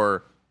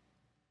 Or,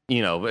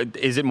 you know,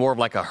 is it more of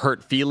like a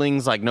hurt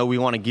feelings? Like, no, we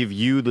want to give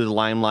you the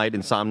limelight,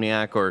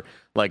 Insomniac, or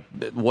like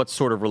what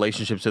sort of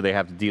relationships do they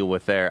have to deal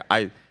with there?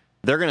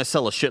 They're going to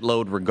sell a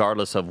shitload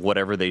regardless of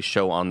whatever they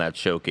show on that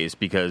showcase,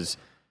 because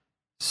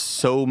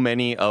so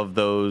many of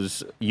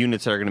those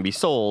units that are going to be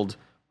sold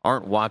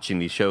aren't watching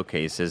these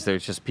showcases.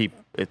 There's just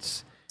people.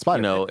 It's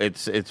Spider-Man. You know,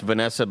 it's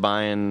Vanessa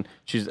buying.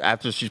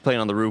 After she's playing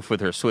on the roof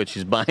with her Switch,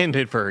 she's buying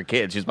it for her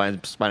kids. She's buying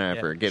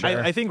Spider-Man for her kids.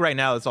 I think right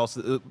now it's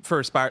also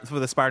for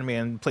the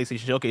Spider-Man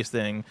PlayStation Showcase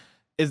thing.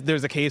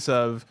 There's a case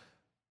of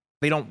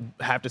they don't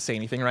have to say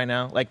anything right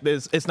now. Like,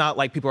 it's not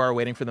like people are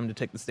waiting for them to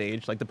take the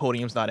stage. Like, the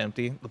podium's not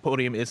empty. The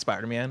podium is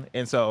Spider-Man.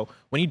 And so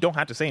when you don't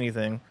have to say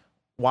anything,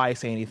 why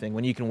say anything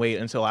when you can wait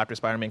until after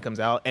Spider-Man comes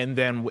out and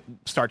then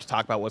start to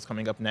talk about what's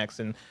coming up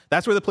next? And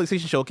that's where the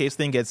PlayStation Showcase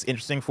thing gets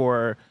interesting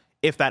for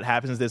if that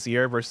happens this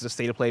year versus a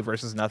state of play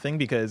versus nothing,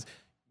 because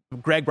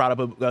Greg brought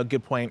up a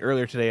good point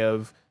earlier today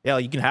of, yeah,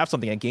 you can have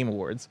something at Game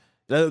Awards.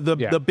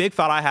 The big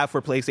thought I have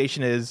for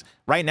PlayStation is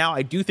right now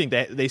I do think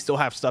that they still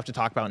have stuff to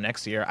talk about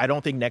next year. I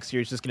don't think next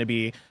year is just going to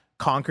be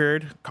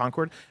Concord,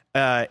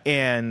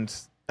 and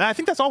I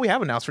think that's all we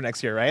have announced for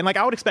next year, right? And like,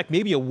 I would expect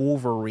maybe a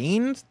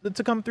Wolverine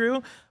to come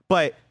through,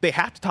 but they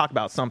have to talk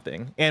about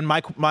something. And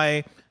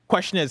my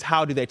question is,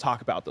 how do they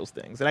talk about those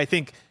things? And I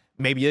think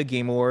maybe a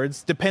Game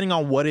Awards, depending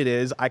on what it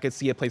is, I could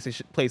see a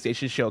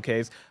PlayStation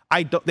Showcase.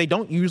 They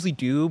don't usually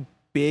do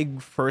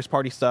big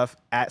first-party stuff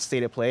at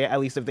State of Play, at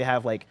least if they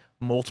have like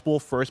multiple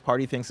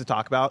first-party things to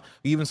talk about.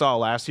 We even saw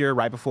last year,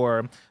 right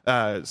before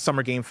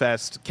Summer Game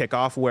Fest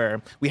kickoff,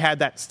 where we had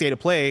that State of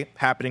Play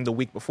happening the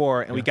week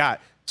before, and we got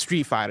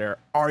Street Fighter,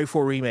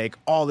 RE4 Remake,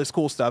 all this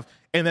cool stuff,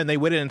 and then they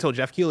waited until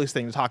Jeff Keighley's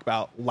thing to talk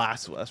about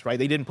Last of Us, right?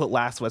 They didn't put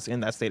Last of Us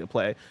in that State of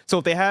Play. So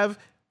if they have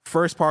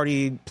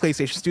first-party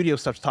PlayStation Studio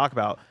stuff to talk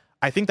about,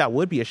 I think that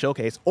would be a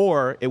showcase,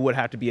 or it would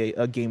have to be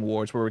a Game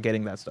Awards where we're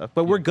getting that stuff.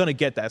 But we're going to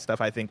get that stuff,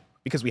 I think,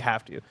 because we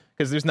have to,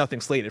 because there's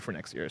nothing slated for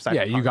next year.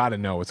 Yeah, you got to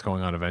know what's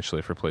going on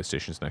eventually for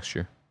PlayStations next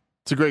year.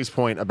 To Greg's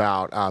point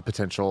about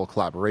potential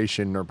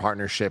collaboration or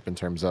partnership in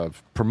terms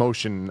of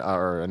promotion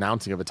or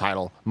announcing of a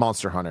title,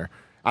 Monster Hunter.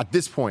 At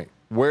this point,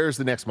 where's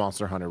the next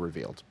Monster Hunter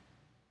revealed?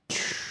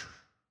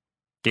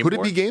 Could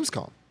it be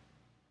Gamescom?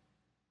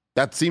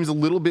 That seems a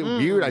little bit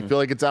weird. I feel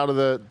like it's out of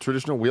the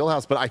traditional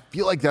wheelhouse, but I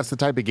feel like that's the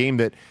type of game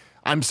that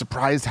I'm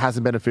surprised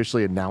hasn't been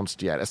officially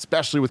announced yet,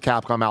 especially with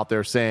Capcom out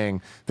there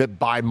saying that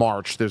by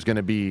March there's going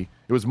to be,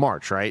 it was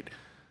March, right?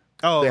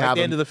 Oh, at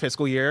the end of the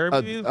fiscal year?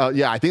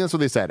 Yeah, I think that's what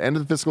they said. End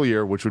of the fiscal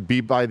year, which would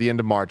be by the end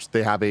of March,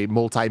 they have a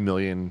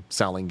multi-million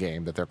selling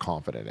game that they're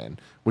confident in,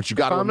 which you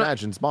got to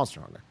imagine is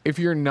Monster Hunter. If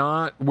you're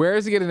not, where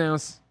does it get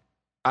announced?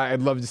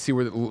 I'd love to see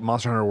where the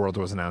Monster Hunter World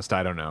was announced.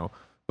 I don't know.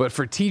 But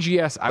for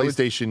TGS,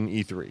 PlayStation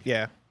E3.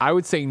 Yeah. I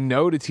would say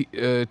no to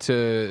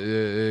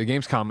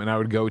Gamescom, and I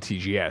would go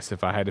TGS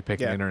if I had to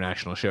pick an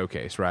international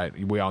showcase, right?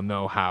 We all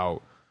know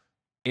how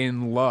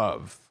in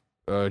love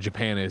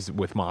Japan is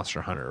with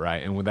Monster Hunter,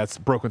 right? And when that's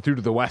broken through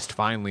to the West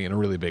finally in a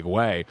really big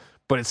way,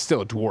 but it's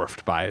still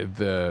dwarfed by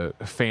the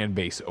fan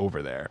base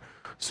over there.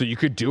 So you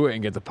could do it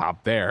and get the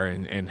pop there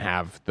and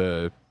have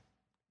the,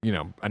 you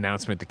know,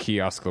 announcement, the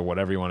kiosk or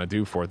whatever you want to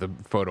do for the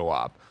photo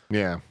op.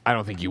 Yeah. I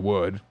don't think you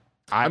would.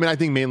 I mean, I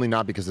think mainly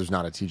not because there's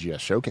not a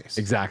TGS showcase.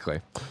 Exactly.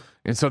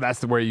 And so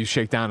that's where you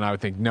shake down, and I would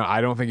think, no,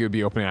 I don't think it would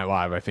be Opening Night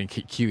Live. I think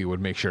Keighley would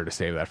make sure to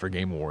save that for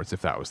Game Awards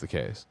if that was the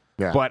case.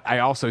 Yeah. But I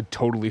also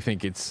totally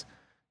think it's,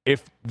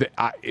 if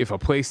a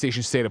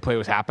PlayStation State of Play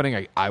was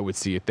happening, I would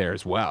see it there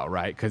as well,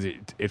 right? Because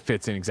it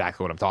fits in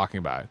exactly what I'm talking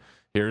about.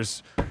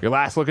 Here's your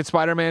last look at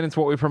Spider-Man. It's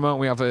what we promote.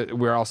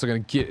 We're also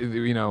going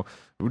to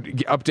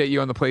update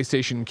you on the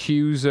PlayStation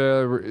Q's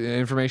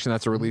information.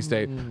 That's a release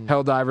date.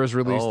 Helldivers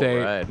release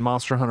date. Right.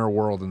 Monster Hunter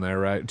World in there,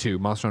 right?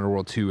 Monster Hunter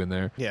World 2 in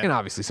there. Yeah. And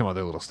obviously some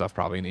other little stuff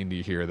probably in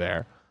indie here or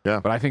there.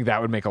 Yeah. But I think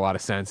that would make a lot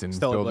of sense and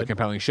build a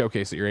compelling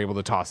showcase that you're able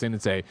to toss in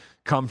and say,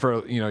 come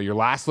for, you know, your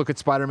last look at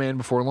Spider-Man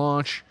before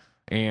launch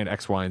and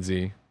X, Y, and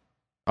Z.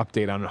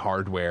 Update on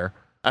hardware.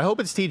 I hope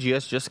it's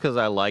TGS just because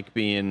I like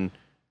being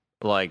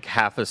like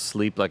half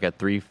asleep, like at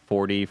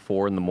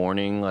 3:44 in the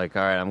morning. Like,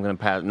 all right, I'm going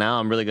to pass. Now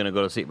I'm really going to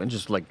go to sleep and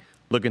just like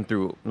looking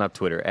through, not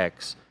Twitter,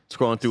 X,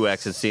 scrolling through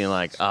X and seeing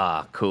like,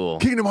 cool.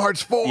 Kingdom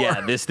Hearts 4.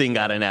 Yeah, this thing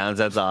got announced.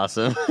 That's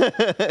awesome.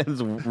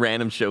 It's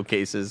random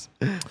showcases.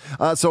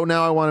 So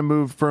now I want to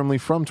move firmly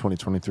from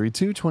 2023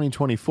 to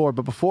 2024.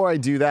 But before I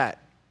do that,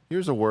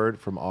 here's a word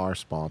from our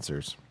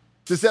sponsors.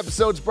 This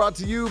episode's brought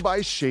to you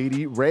by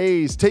Shady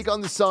Rays. Take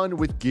on the sun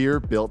with gear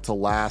built to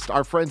last.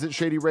 Our friends at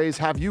Shady Rays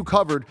have you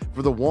covered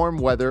for the warm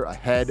weather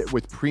ahead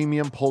with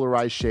premium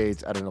polarized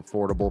shades at an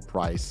affordable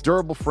price.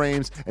 Durable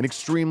frames and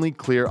extremely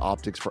clear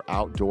optics for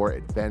outdoor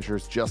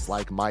adventures, just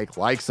like Mike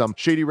likes them.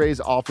 Shady Rays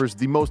offers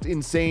the most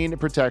insane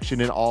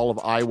protection in all of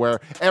eyewear.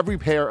 Every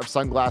pair of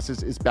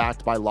sunglasses is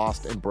backed by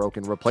lost and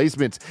broken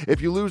replacements.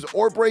 If you lose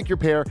or break your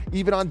pair,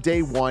 even on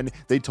day one,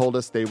 they told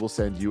us they will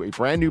send you a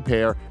brand new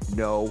pair,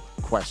 no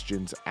questions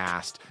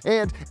asked.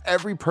 And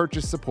every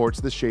purchase supports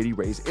the Shady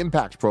Rays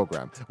Impact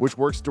Program, which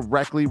works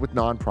directly with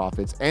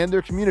nonprofits and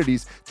their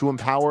communities to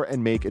empower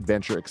and make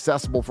adventure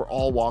accessible for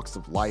all walks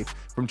of life,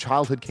 from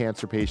childhood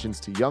cancer patients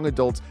to young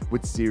adults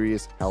with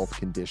serious health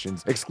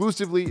conditions.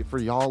 Exclusively for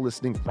y'all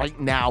listening right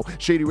now,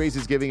 Shady Rays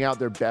is giving out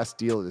their best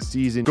deal of the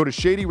season. Go to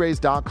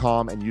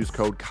shadyrays.com and use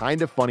code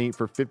KINDAFUNNY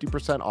for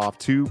 50% off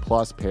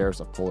 2+ pairs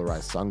of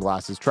polarized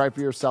sunglasses. Try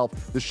for yourself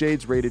the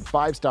shades rated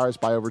 5 stars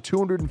by over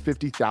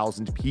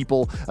 250,000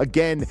 people.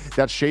 Again,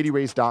 that's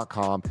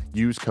shadyrays.com.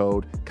 Use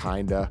code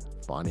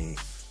KINDAFUNNY.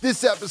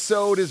 This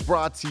episode is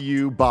brought to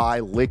you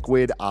by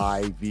Liquid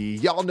IV.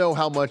 Y'all know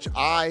how much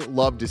I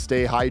love to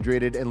stay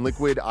hydrated, and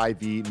Liquid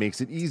IV makes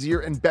it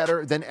easier and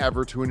better than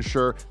ever to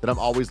ensure that I'm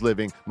always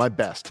living my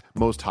best,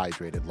 most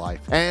hydrated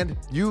life. And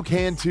you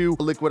can too.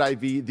 Liquid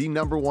IV, the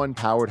 #1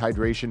 powered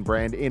hydration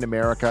brand in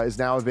America, is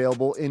now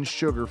available in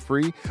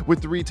sugar-free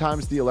with 3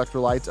 times the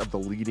electrolytes of the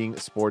leading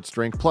sports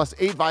drink, plus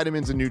 8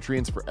 vitamins and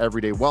nutrients for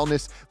everyday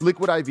wellness.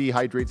 Liquid IV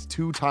hydrates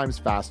 2 times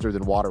faster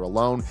than water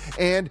alone,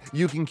 and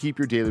you can keep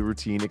your daily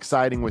routine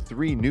exciting with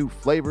 3 new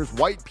flavors: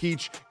 white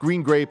peach,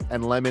 green grape,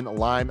 and lemon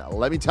lime.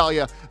 Let me tell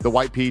you, the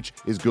white peach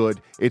is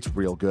good. It's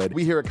real good.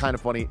 We here at Kinda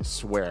Funny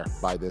swear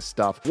by this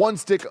stuff. 1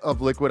 stick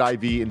of Liquid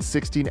IV in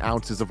 16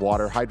 ounces of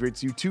water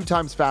hydrates you 2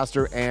 times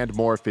faster and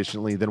more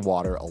efficiently than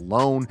water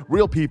alone.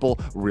 Real people,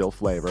 real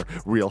flavor,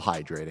 real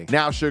hydrating.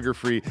 Now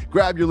sugar-free.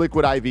 Grab your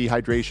Liquid IV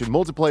hydration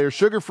multiplayer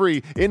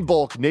sugar-free in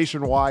bulk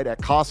nationwide at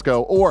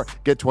Costco, or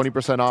get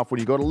 20% off when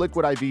you go to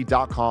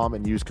liquidiv.com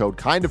and use code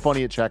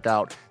KINDAFUNNY at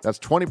checkout. That's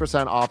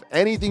 20% off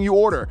anything you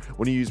order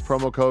when you use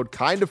promo code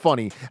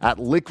KINDAFUNNY at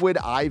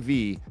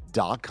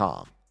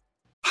liquidiv.com.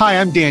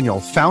 Hi, I'm Daniel,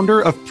 founder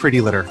of Pretty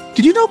Litter.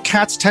 Did you know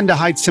cats tend to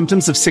hide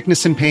symptoms of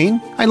sickness and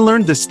pain? I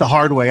learned this the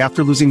hard way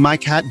after losing my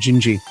cat,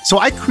 Gingy. So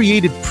I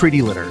created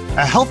Pretty Litter,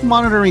 a health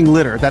monitoring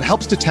litter that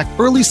helps detect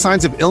early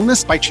signs of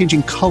illness by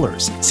changing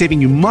colors, saving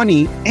you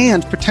money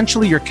and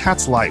potentially your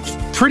cat's life.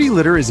 Pretty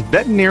Litter is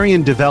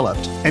veterinarian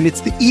developed, and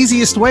it's the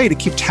easiest way to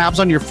keep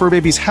tabs on your fur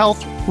baby's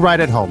health right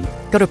at home.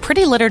 Go to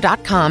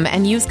prettylitter.com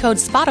and use code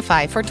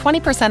SPOTIFY for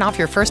 20% off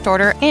your first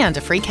order and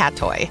a free cat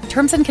toy.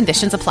 Terms and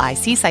conditions apply.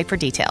 See site for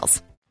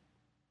details.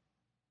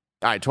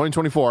 All right,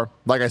 2024,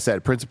 like I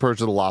said, Prince of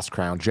Persia: The Lost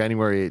Crown,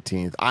 January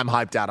 18th. I'm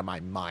hyped out of my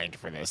mind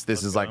for this.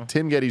 This is like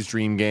Tim Getty's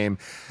dream game.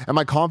 Am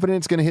I confident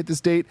it's going to hit this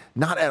date?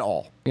 Not at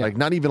all. Yeah. Like,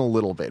 not even a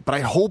little bit. But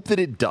I hope that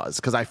it does,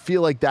 because I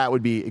feel like that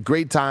would be a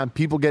great time.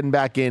 People getting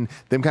back in,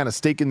 them kind of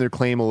staking their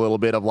claim a little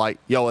bit of like,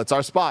 yo, it's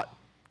our spot.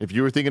 If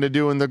you were thinking of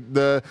doing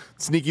the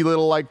sneaky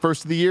little like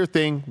first of the year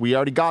thing, we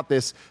already got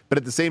this. But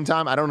at the same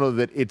time, I don't know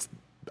that it's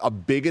a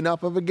big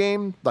enough of a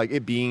game. Like,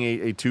 it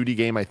being a 2D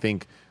game, I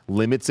think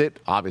limits it.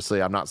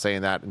 Obviously, I'm not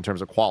saying that in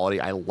terms of quality.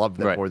 I love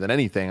them more than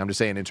anything. I'm just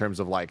saying in terms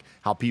of like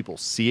how people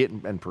see it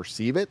and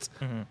perceive it.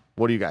 Mm-hmm.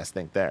 What do you guys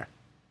think there?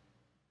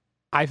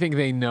 I think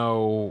they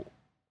know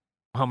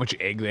how much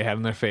egg they had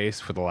in their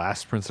face for the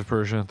last Prince of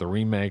Persia, the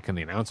remake, and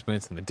the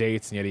announcements and the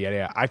dates and yada yada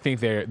yada. I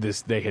think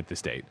they hit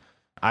this date.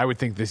 I would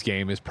think this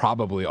game is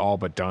probably all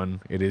but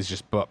done. It is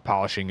just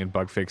polishing and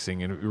bug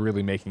fixing and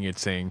really making it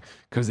sing,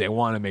 because they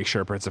want to make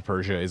sure Prince of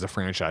Persia is a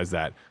franchise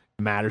that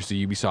matters to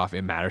Ubisoft,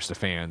 it matters to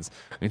fans.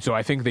 And so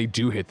I think they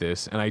do hit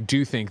this, and I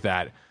do think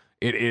that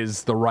it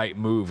is the right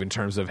move in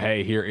terms of,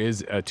 hey, here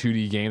is a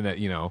 2D game that,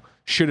 you know,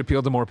 should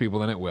appeal to more people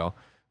than it will.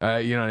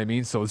 You know what I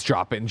mean? So let's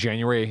drop it in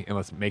January and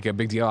let's make a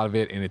big deal out of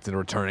it, and it's a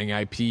returning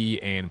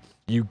IP, and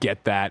you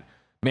get that,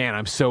 man,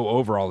 I'm so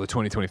over all the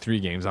 2023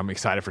 games. I'm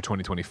excited for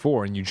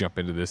 2024, and you jump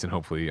into this and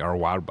hopefully are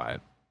wowed by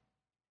it.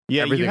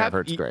 Yeah, everything I've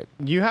heard's great.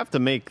 You have to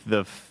make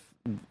the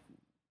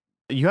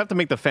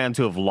fans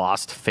who have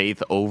lost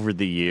faith over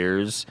the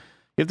years,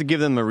 you have to give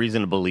them a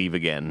reason to believe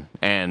again.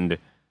 And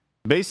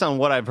based on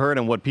what I've heard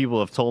and what people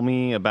have told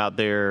me about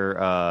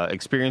their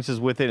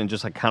experiences with it, and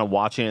just like kind of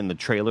watching it in the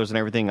trailers and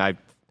everything,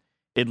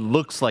 it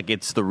looks like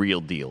it's the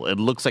real deal. It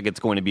looks like it's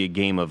going to be a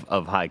game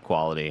of high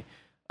quality.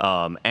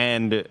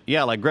 And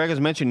yeah, like Greg has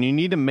mentioned, you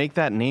need to make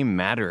that name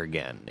matter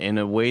again in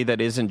a way that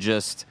isn't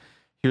just,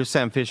 here's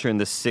Sam Fisher in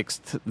the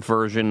 6th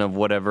version of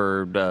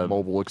whatever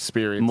mobile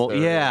experience.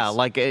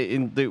 Like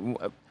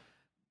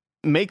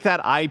make that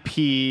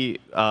IP,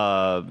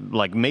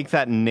 like make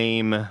that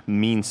name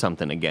mean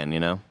something again, you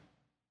know?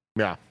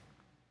 Yeah.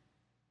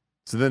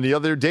 So then the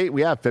other date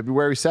we have,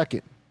 February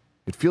 2nd.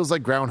 It feels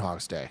like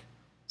Groundhog's Day.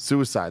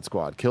 Suicide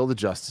Squad, Kill the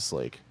Justice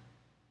League.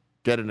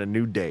 Getting a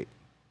new date.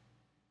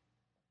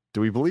 Do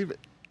we believe it?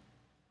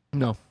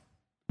 No.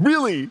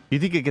 Really? You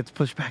think it gets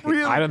pushed back?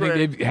 Really? I don't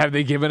think have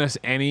they given us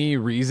any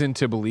reason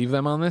to believe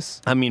them on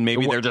this. I mean,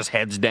 maybe they're just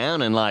heads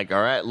down and like,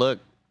 all right, look.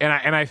 And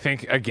I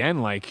think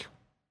again, like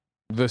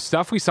the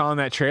stuff we saw in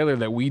that trailer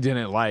that we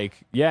didn't like.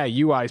 Yeah,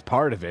 UI is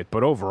part of it,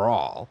 but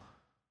overall,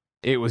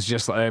 it was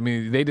just. I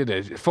mean, they did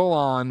a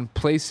full-on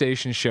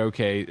PlayStation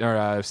showcase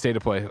or state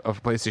of play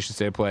of PlayStation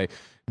State of Play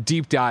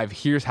deep dive.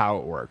 Here's how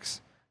it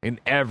works, and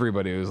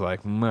everybody was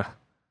like, meh.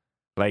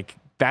 Like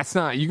that's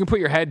not. You can put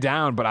your head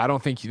down, but I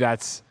don't think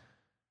that's.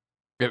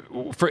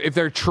 If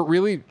they're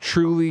really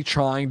truly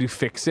trying to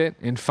fix it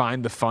and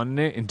find the fun in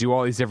it and do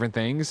all these different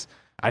things,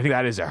 I think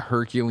that is a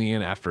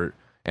Herculean effort.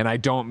 And I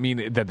don't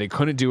mean that they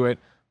couldn't do it,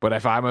 but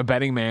if I'm a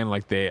betting man,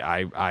 like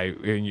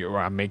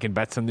I'm making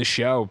bets on this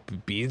show,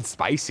 being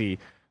spicy.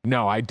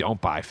 No, I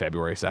don't buy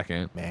February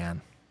 2nd.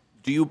 Man,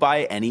 do you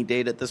buy any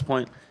date at this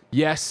point?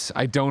 Yes,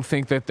 I do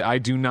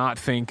not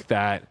think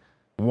that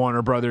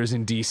Warner Brothers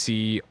and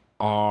DC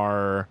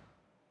are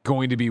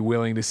going to be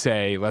willing to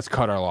say, let's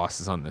cut our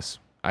losses on this.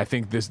 I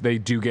think they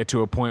do get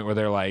to a point where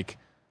they're like,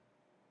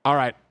 all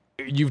right,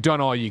 you've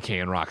done all you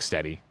can,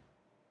 Rocksteady.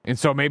 And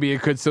so maybe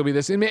it could still be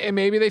this, and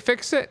maybe they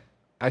fix it.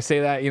 I say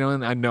that,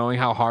 and knowing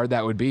how hard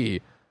that would be.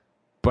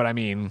 But I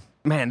mean,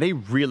 man, they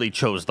really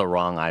chose the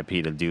wrong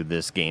IP to do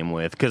this game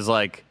with, because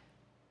like,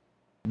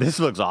 this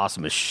looks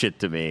awesome as shit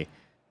to me.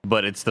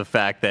 But it's the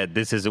fact that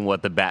this isn't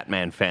what the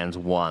Batman fans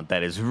want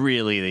that is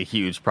really the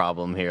huge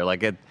problem here.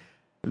 Like,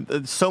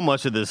 so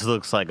much of this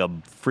looks like a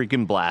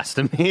freaking blast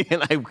to me,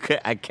 and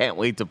I can't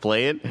wait to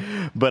play it.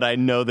 But I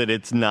know that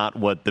it's not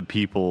what the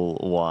people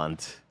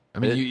want. I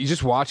mean, you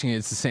just watching it,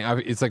 it's the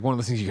same. It's like one of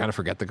those things you kind of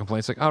forget the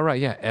complaints. Like, oh,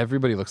 right, yeah,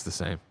 everybody looks the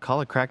same.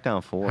 Call it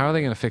Crackdown 4. How are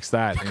they going to fix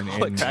that?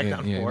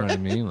 Crackdown 4. You know what I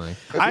mean? Like,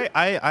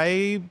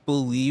 I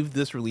believe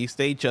this release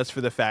date just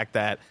for the fact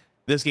that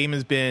this game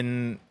has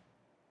been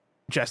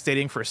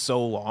gestating for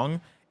so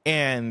long,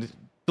 and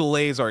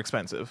delays are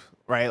expensive,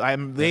 right?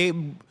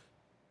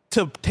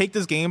 To take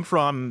this game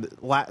from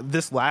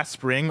this last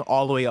spring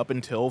all the way up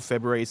until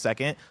February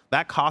 2nd,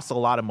 that costs a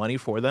lot of money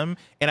for them.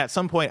 And at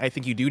some point, I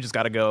think you do just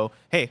got to go,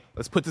 hey,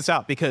 let's put this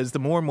out, because the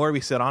more and more we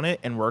sit on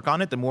it and work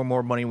on it, the more and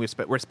more money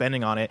we're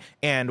spending on it.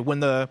 And when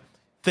the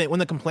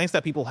complaints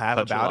that people have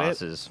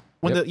about it,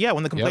 when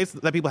the complaints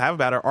that people have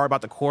about it are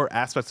about the core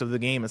aspects of the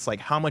game, it's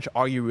like, how much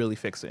are you really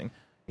fixing?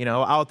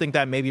 I would think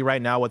that maybe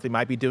right now what they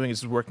might be doing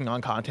is working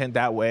on content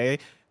that way.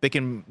 They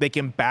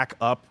can back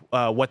up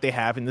what they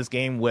have in this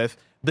game with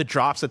the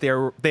drops that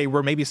they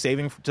were maybe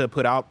saving to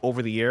put out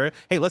over the year.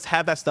 Hey, let's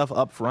have that stuff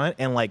up front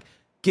and like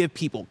give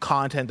people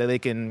content that they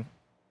can,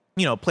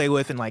 play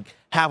with and like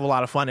have a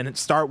lot of fun and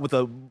start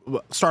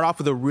off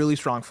with a really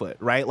strong foot,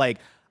 right? Like,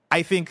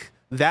 I think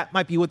that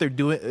might be what they're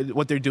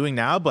doing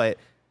now, but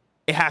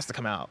it has to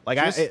come out. Like,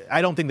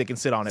 I don't think they can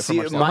sit on it for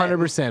much longer.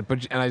 100%.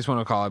 But I just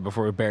want to call it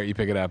before Barrett, you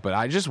pick it up.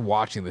 But just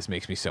watching this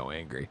makes me so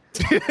angry,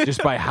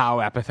 just by how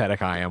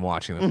apathetic I am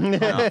watching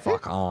this. Oh,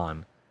 fuck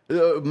on.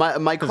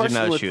 My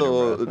question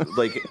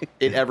with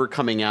it ever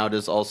coming out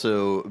is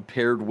also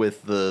paired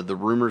with the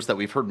rumors that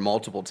we've heard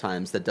multiple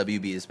times that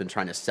WB has been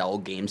trying to sell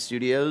game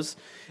studios,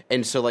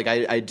 and so like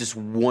I just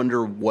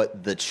wonder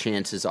what the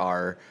chances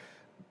are,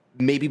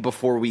 maybe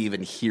before we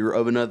even hear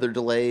of another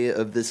delay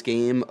of this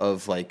game,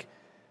 of like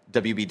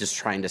WB just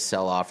trying to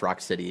sell off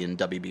Rocksteady and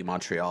WB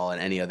Montreal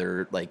and any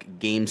other like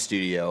game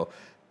studio,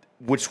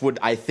 which would,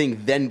 I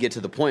think, then get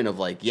to the point of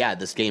like, yeah,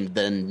 this game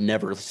then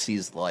never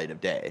sees the light of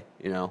day,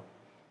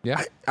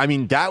 Yeah, I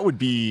mean, that would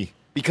be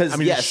because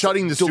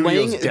shutting the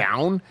studios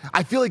down.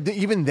 I feel like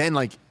even then,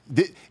 like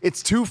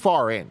it's too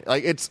far in.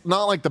 Like, it's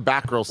not like the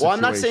Batgirl situation. Well,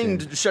 I'm not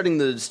saying shutting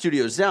the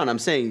studios down. I'm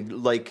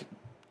saying like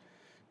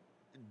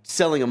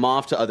selling them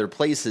off to other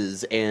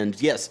places. And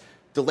yes,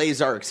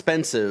 delays are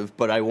expensive,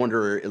 but I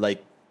wonder,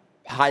 like,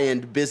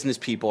 high-end business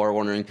people are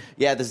wondering,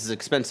 yeah, this is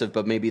expensive,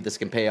 but maybe this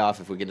can pay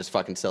off if we can just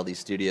fucking sell these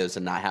studios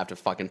and not have to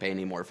fucking pay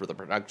any more for the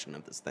production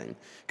of this thing.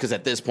 Because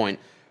at this point,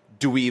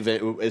 do we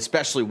even,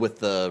 especially with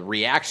the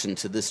reaction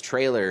to this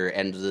trailer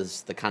and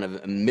the kind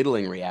of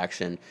middling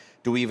reaction,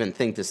 do we even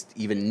think this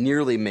even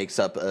nearly makes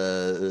up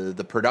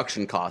the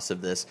production costs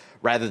of this,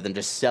 rather than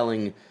just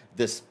selling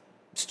this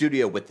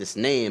studio with this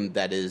name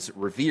that is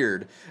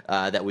revered,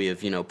 that we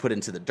have, put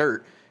into the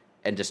dirt,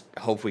 and just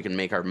hope we can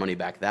make our money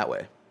back that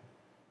way?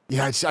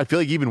 Yeah, I feel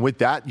like even with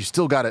that, you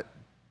still got to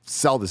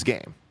sell this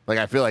game. Like,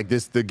 I feel like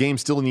the game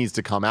still needs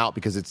to come out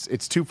because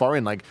it's too far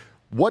in. Like,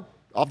 what,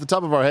 off the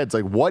top of our heads,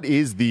 like, what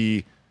is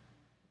the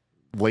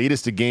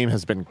latest a game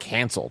has been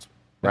canceled,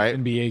 right?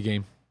 NBA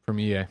game from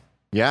EA.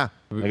 Yeah.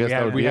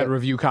 We had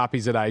review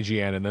copies at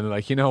IGN, and then they're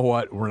like, you know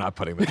what? We're not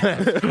putting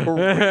that out.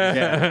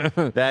 Yeah,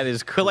 that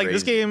is crazy. But like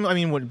this game, I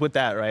mean, with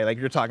that, right? Like,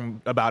 you're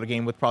talking about a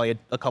game with probably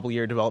a couple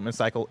year development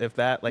cycle, if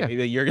that. Like,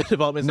 maybe a year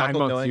development 9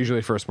 cycle. months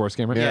usually for a sports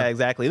game. Right? Yeah,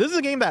 exactly. This is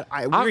a game that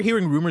we're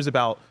hearing rumors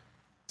about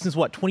since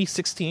what,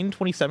 2016,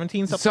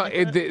 2017, something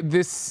like that?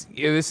 This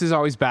is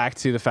always back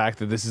to the fact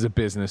that this is a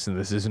business and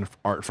this isn't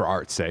art for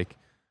art's sake.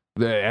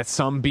 At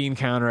some bean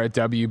counter at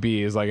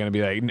WB is like going to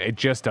be like, it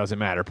just doesn't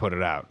matter, put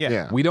it out.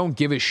 Yeah. We don't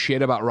give a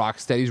shit about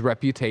Rocksteady's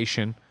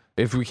reputation.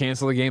 If we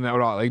cancel the game, that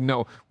would all like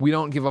no. We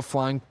don't give a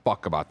flying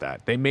fuck about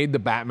that. They made the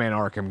Batman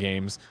Arkham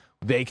games.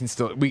 They can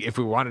still, if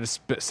we wanted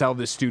to sell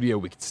this studio,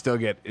 we could still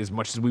get as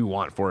much as we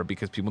want for it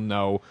because people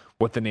know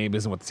what the name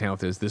is and what the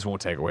talent is. This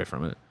won't take away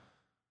from it.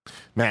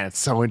 Man, it's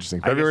so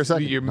interesting. February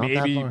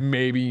 2nd.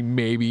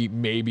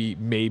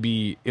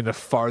 Maybe in the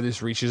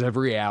farthest reaches of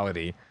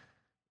reality,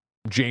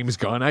 James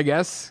Gunn, I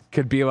guess,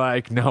 could be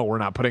like, no, we're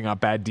not putting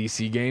out bad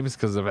DC games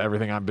because of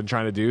everything I've been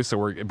trying to do.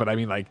 But I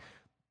mean, like,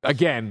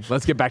 again,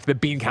 let's get back to the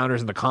bean counters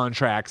and the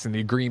contracts and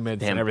the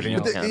agreements and everything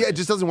else. It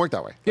just doesn't work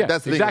that way. Yeah,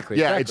 that's the exactly.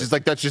 thing. Yeah, exactly. it's just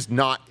like that's just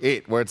not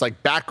it. Where it's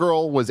like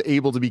Batgirl was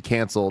able to be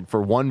canceled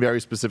for one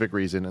very specific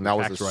reason, and that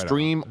was a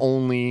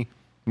stream-only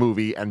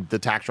movie, and the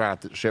tax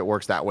write-off shit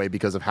works that way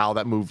because of how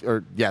that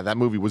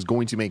movie was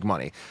going to make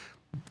money.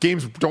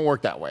 Games don't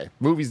work that way.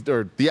 Movies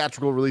or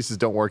theatrical releases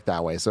don't work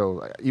that way.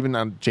 So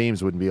even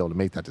James wouldn't be able to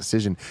make that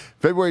decision.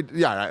 February,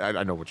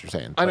 I know what you're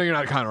saying. I know you're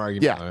not counter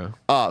arguing. Yeah.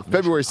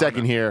 February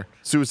 2nd here,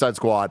 Suicide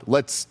Squad.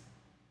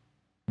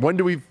 When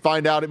do we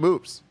find out it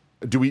moves?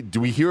 Do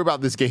we hear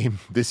about this game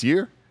this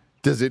year?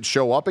 Does it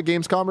show up at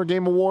Gamescom or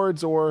Game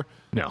Awards or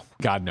no?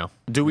 God, no.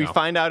 Do we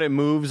find out it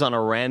moves on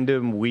a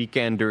random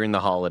weekend during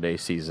the holiday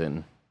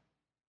season?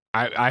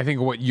 I think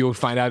what you'll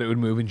find out, it would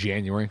move in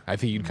January. I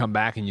think you'd come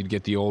back and you'd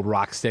get the old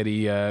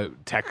Rocksteady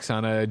text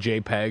on a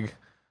JPEG.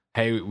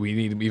 Hey, we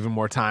need even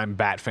more time,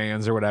 Bat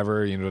fans or whatever.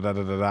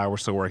 We're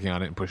still working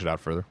on it and push it out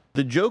further.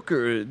 The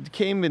Joker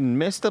came and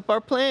messed up our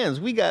plans.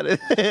 We got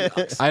it.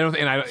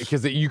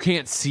 Because you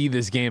can't see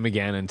this game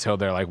again until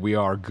they're like, we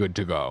are good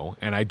to go.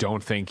 And I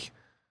don't think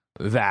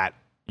that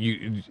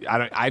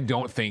I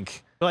don't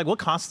think. But like, what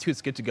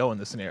constitutes good to go in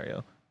this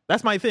scenario?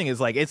 That's my thing. Is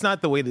like, it's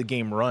not the way the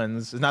game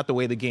runs. It's not the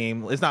way the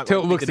game. It's not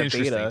till it looks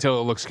interesting. Till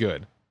it looks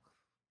good.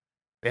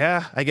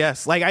 Yeah, I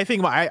guess. Like, I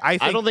think I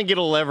don't think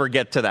it'll ever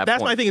get to that.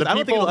 That's point. my thing. I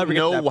don't think it'll ever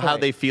know how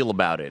they feel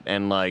about it,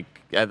 and like,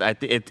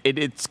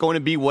 it's going to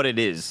be what it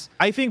is.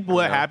 I think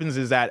what happens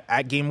is that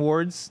at Game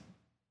Awards,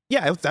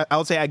 I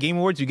would say at Game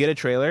Awards, you get a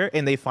trailer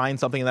and they find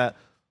something that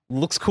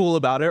looks cool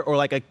about it, or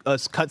like a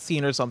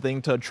cutscene or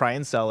something to try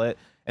and sell it.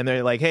 And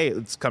they're like, hey,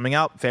 it's coming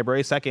out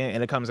February 2nd,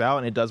 and it comes out,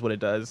 and it does what it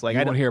does. Like,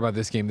 I don't hear about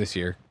this game this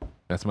year.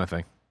 That's my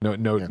thing.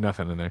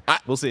 Nothing in there.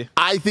 We'll see.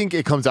 I think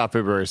it comes out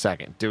February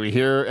 2nd. Do we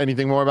hear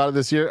anything more about it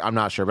this year? I'm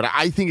not sure, but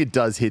I think it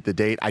does hit the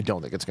date. I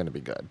don't think it's going to be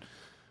good.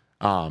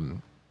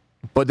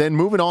 But then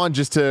moving on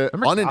just to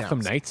unannounced. Gotham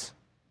Knights?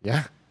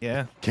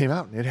 Yeah. Came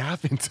out. It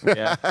happened.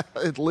 Yeah.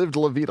 It lived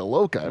La Vida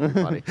Loca,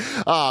 everybody.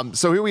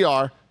 So here we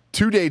are.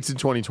 2 dates in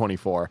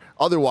 2024.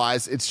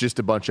 Otherwise, it's just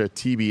a bunch of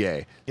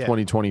TBA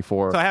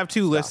 2024. So I have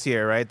two lists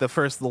here, right?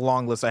 The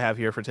long list I have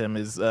here for Tim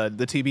is the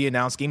TBA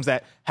announced games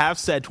that have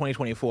said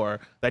 2024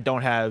 that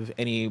don't have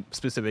any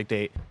specific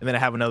date. And then I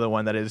have another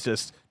one that is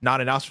just not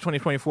announced for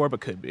 2024,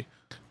 but could be.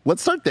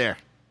 Let's start there.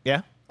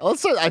 Yeah? Let's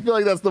start. I feel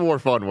like that's the more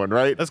fun one,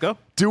 right? Let's go.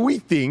 Do we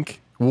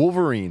think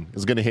Wolverine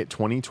is going to hit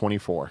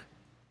 2024?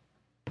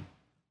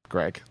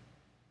 Greg?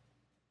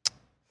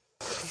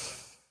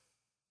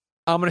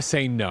 I'm going to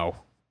say no.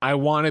 I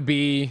don't want to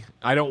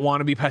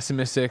be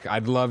pessimistic.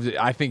 I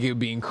think it would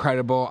be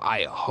incredible.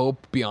 I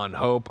hope beyond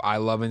hope. I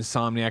love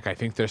Insomniac. I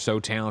think they're so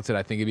talented.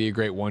 I think it'd be a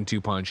great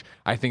 1-2 punch.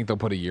 I think they'll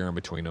put a year in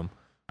between them.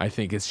 I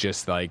think it's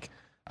just like,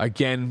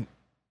 again,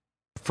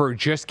 for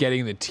just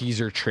getting the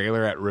teaser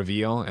trailer at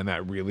reveal and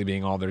that really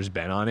being all there's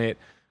been on it,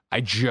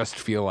 I just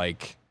feel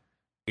like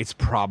it's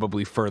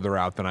probably further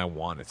out than I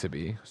want it to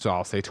be. So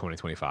I'll say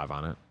 2025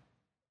 on it.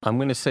 I'm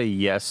going to say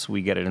yes,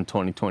 we get it in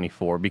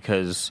 2024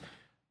 because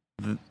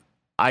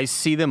I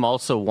see them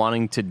also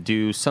wanting to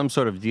do some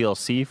sort of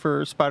DLC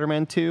for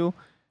Spider-Man 2,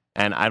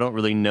 and I don't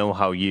really know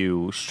how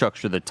you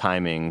structure the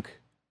timing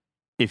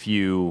if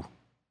you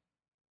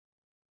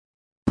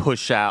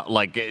push out,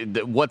 like,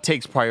 what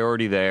takes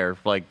priority there.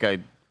 Like, I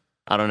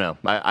don't know.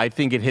 I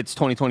think it hits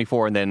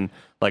 2024, and then,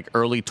 like,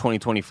 early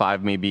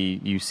 2025, maybe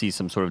you see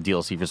some sort of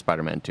DLC for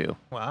Spider-Man 2.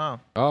 Wow.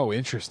 Oh,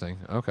 interesting.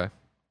 Okay.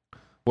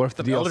 What if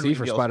the DLC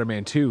for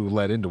Spider-Man 2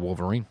 led into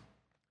Wolverine?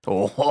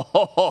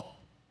 Oh,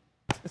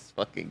 this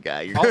fucking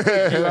guy. Your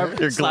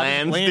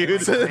glands,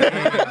 dude.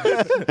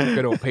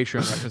 Good old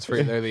Patreon reference for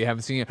you there that you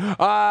haven't seen yet.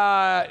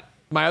 My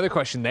other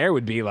question there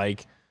would be,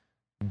 like,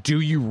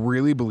 do you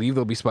really believe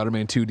there'll be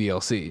Spider-Man 2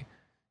 DLC?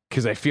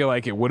 Because I feel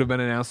like it would have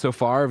been announced so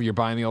far. If you're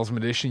buying the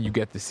Ultimate Edition, you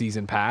get the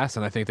season pass.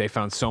 And I think they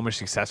found so much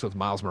success with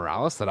Miles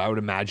Morales that I would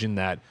imagine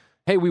that,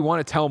 hey, we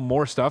want to tell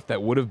more stuff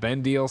that would have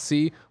been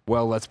DLC.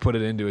 Well, let's put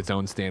it into its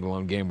own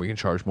standalone game we can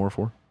charge more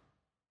for.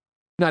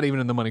 Not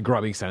even in the money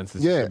grubbing sense.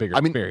 It's just a bigger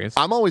experience.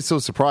 I'm always so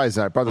surprised,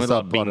 and I brought this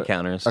up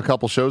a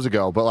couple shows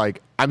ago, but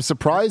like, I'm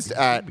surprised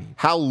at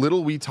how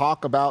little we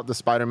talk about the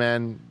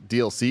Spider-Man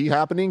DLC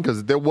happening,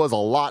 because there was a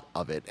lot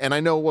of it. And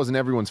I know it wasn't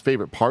everyone's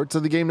favorite parts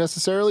of the game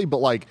necessarily, but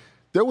like,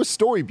 there was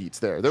story beats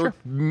there. There were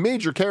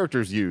major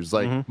characters used.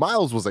 Like,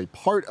 Miles was a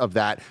part of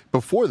that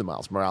before the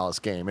Miles Morales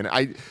game.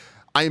 And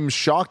I'm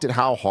shocked at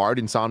how hard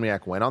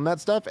Insomniac went on that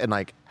stuff, and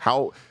like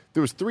how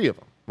there was 3 of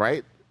them,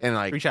 right? and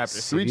like 3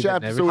 chapters. Three See,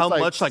 that chapters. never- So How it's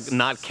much like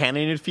not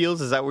canon it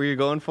feels? Is that where you're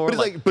going for?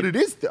 But it's but it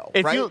is though,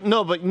 it right?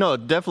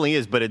 it definitely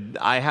is. But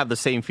I have the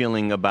same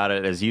feeling about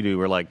it as you do.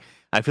 Where like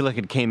I feel like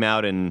it came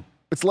out and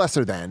It's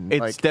lesser than.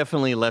 it's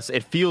definitely less.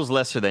 It feels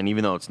lesser than,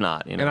 even though it's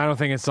not. You know? And I don't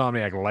think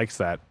Insomniac likes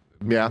that.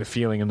 Yeah. The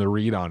feeling and the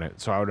read on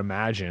it. So I would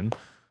imagine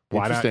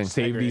why not Interesting.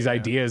 save agree, these yeah.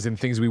 ideas and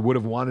things we would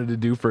have wanted to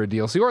do for a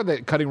DLC or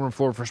the cutting room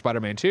floor for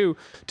Spider-Man 2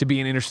 to be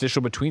an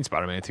interstitial between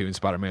Spider-Man 2 and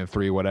Spider-Man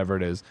 3, whatever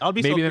it is. I'll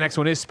be Maybe so the next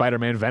one is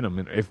Spider-Man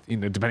Venom, if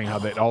depending how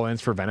that all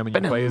ends for Venom and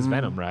you play as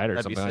Venom, right? Or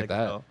That'd be something like sick,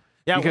 that. though.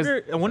 Yeah, Because-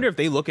 I wonder if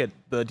they look at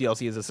the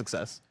DLC as a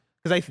success.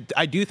 Because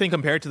I do think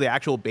compared to the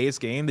actual base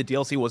game, the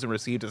DLC wasn't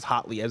received as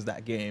hotly as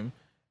that game.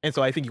 And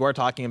so I think you are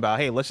talking about,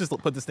 hey, let's just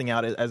put this thing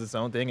out as its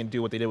own thing and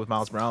do what they did with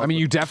Miles Morales. I mean,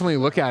 you definitely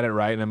look at it,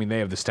 right? And I mean, they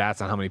have the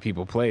stats on how many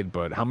people played,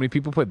 but how many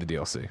people played the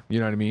DLC? You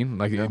know what I mean?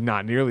 Like,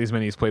 not nearly as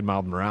many as played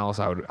Miles Morales,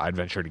 I'd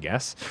venture to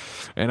guess.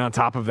 And on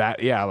top of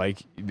that, yeah,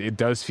 like, it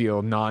does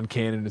feel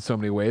non-canon in so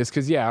many ways.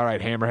 Because, yeah, all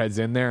right, Hammerhead's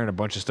in there, and a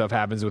bunch of stuff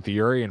happens with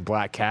Yuri and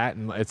Black Cat,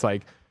 and it's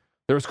like,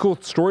 there was cool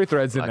story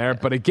threads in there,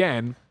 but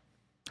again,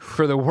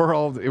 for the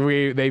world,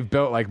 they've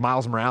built, like,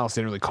 Miles Morales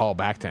didn't really call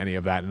back to any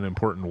of that in an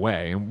important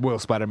way. And will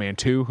Spider-Man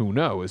 2? Who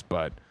knows?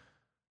 But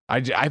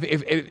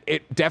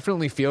it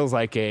definitely feels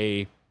like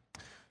a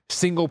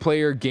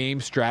single-player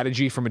game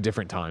strategy from a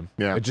different time.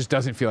 Yeah. It just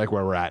doesn't feel like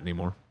where we're at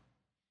anymore.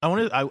 I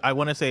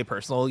want to say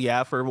personal,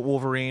 for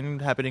Wolverine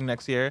happening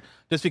next year.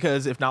 Just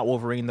because if not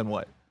Wolverine, then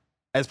what?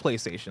 As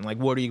PlayStation, like,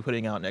 what are you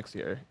putting out next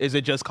year? Is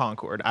it just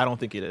Concord? I don't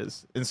think it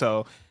is. And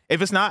so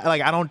if it's not,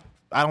 like, I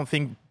don't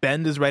think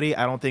Bend is ready.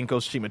 I don't think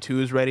Ghost of Tsushima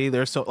 2 is ready.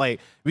 There's so, like,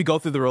 we go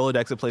through the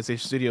Rolodex of PlayStation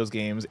Studios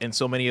games, and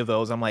so many of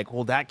those, I'm like,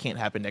 well, that can't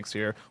happen next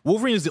year.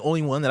 Wolverine is the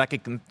only one that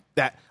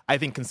I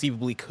think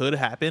conceivably could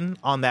happen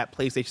on that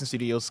PlayStation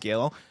Studios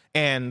scale.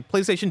 And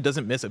PlayStation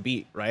doesn't miss a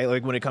beat, right?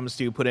 Like, when it comes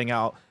to putting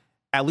out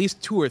at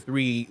least 2 or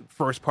 3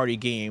 first-party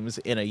games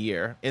in a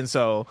year. And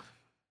so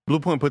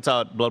Bluepoint puts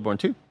out Bloodborne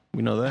 2.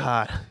 We know that.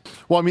 God,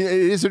 Well, I mean, it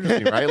is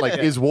interesting, right? Like,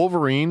 is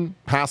Wolverine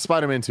past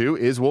Spider-Man 2?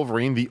 Is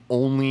Wolverine the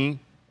only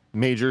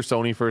major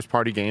Sony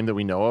first-party game that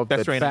we know of?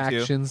 Death Stranding 2.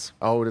 Factions.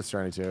 Oh, Death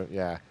Stranding 2.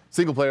 Yeah,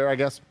 single player, I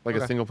guess, like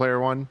a single player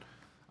one.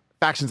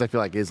 Factions, I feel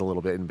like, is a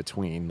little bit in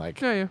between, like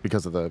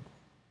because of the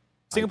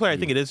Single player, I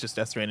think it is just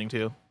Death Stranding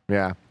 2.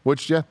 yeah.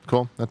 Which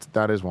cool.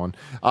 That is one.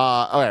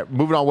 All right,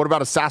 moving on. What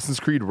about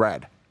Assassin's Creed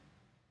Red?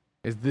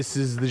 This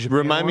is the Japan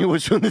Remind me one?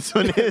 which one this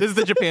one is. This is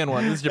the Japan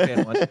one. This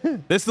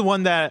is the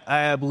one that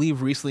I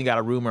believe recently got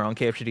a rumor on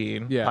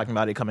KFGD talking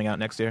about it coming out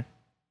next year.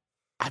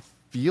 I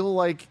feel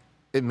like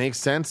it makes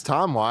sense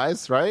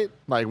time-wise, right?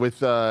 Like with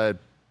not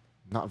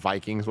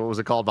Vikings. What was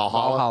it called?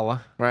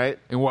 Valhalla. Right?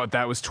 And what,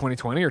 that was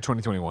 2020 or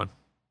 2021?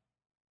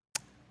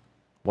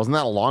 Wasn't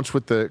that a launch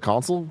with the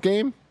console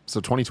game? So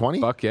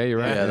 2020? Fuck yeah, you're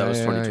right. Yeah, that was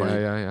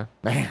 2020. Yeah.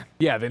 Man.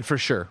 Yeah, then for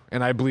sure.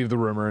 And I believe the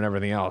rumor and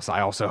everything else.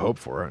 I also hope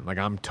for it. Like,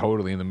 I'm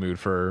totally in the mood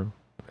for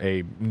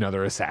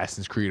another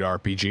Assassin's Creed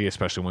RPG,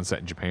 especially one set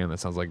in Japan. That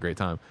sounds like a great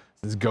time.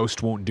 Since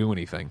Ghost won't do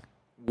anything.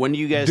 When do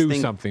you guys Do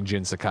think something,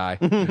 Jin Sakai.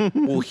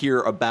 we'll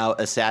hear about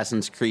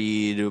Assassin's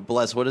Creed?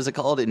 Bless, what is it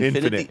called?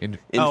 Infinite.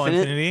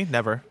 Infinity?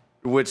 Never.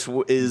 Which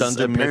is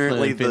Dunder Mifflin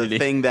apparently the Infinity.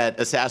 thing that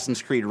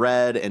Assassin's Creed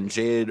Red and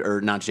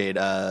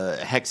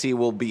Hexy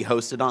will be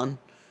hosted on.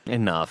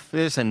 Enough.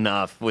 There's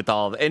enough with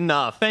all.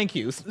 Enough. Thank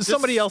you. Just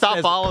Somebody else stop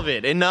says all of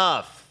it.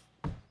 Enough.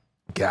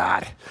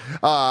 God.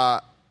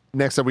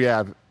 Next up, we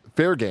have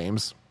Fair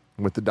Games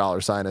with the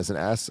 $sign as an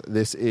S.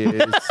 This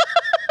is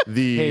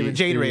the Haven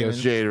Jade Studios. Raymond.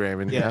 Jade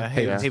Raymond. Yeah,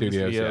 Haven Studios,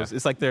 Studios. yeah.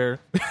 It's like they're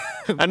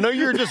I know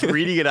you're just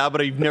reading it out,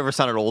 but you've never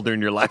sounded older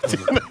in your life.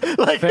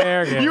 Like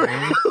Fair game.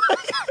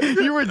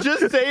 you were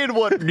just saying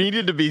what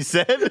needed to be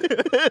said.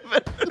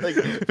 Like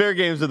fair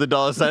games with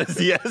the $sign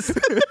is yes.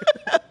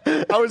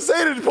 I was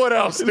saying it to point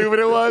out how stupid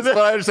it was, but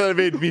I just thought it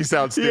made me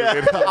sound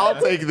stupid. Yeah. I'll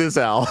take this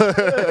out.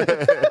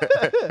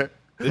 this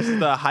is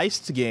the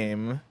heist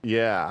game.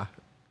 Yeah.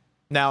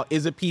 Now,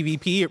 is it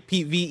PvP or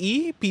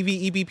PvE?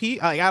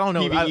 PvEBP? Like, I don't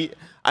know. PvE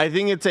I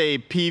think it's a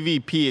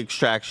PvP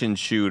extraction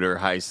shooter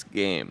heist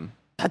game.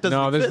 That doesn't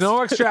No, there's exist.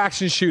 no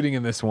extraction shooting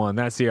in this one.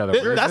 That's the other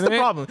one. That's the Isn't it?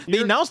 problem. They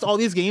announced all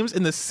these games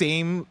in the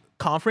same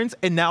conference,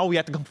 and now we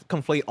have to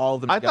conflate all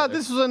of them I together. thought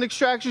this was an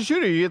extraction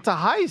shooter. It's a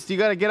heist. You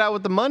got to get out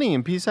with the money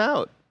and peace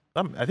out.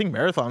 I think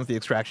Marathon's the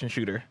extraction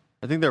shooter.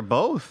 I think they're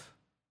both.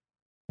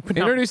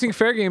 Introducing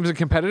Fair Games, a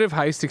competitive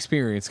heist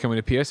experience coming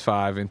to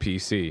PS5 and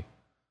PC.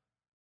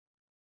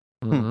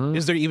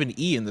 Is there even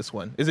E in this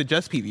one? Is it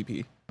just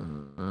PvP?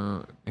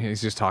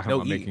 He's just talking No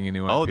about E. making a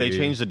new Oh, IP. they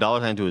changed the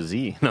 $sign to a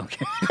Z. No,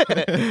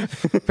 okay.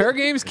 Fair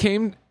Games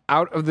came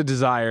out of the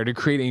desire to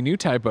create a new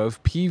type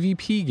of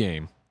PvP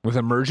game with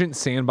emergent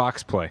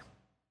sandbox play.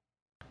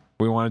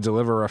 We want to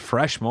deliver a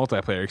fresh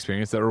multiplayer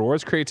experience that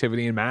rewards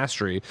creativity and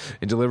mastery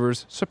and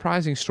delivers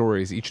surprising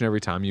stories each and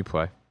every time you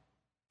play.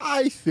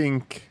 I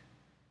think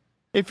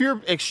If you're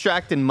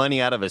extracting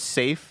money out of a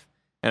safe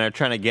and are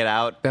trying to get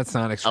out, That's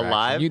not extraction.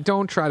 Alive? You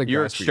don't try to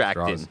you're grasp at straws.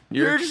 extracting.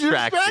 You're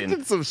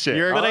extracting some shit.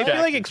 You're But I feel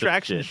like extracting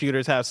extraction some shit.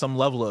 shooters have some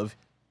level of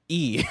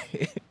E.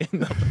 in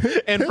them.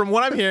 And from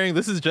what I'm hearing,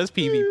 this is just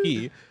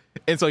PvP.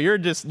 And so you're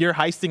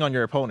heisting on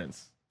your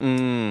opponents.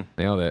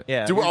 Nailed it.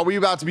 Yeah. Are we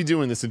about to be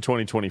doing this in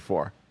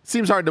 2024?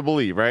 Seems hard to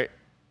believe, right?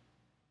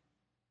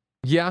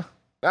 Yeah.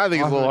 I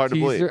think it's a little hard to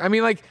believe. I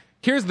mean, like,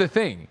 here's the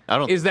thing. I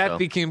don't is think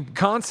that so. the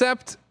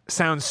concept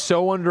sounds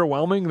so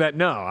underwhelming that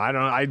no, I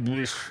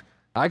don't.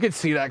 I could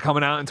see that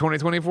coming out in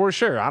 2024.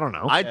 Sure, I don't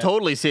know. I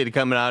totally see it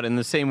coming out in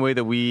the same way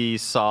that we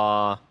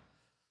saw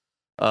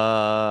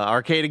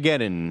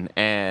Arcadegeddon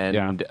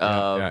and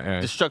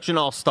Destruction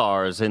All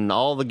Stars and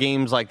all the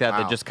games like that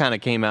that just kind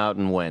of came out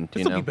and went.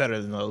 This will be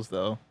better than those,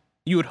 though.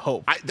 You would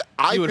hope.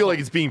 I feel like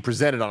it's being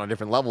presented on a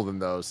different level than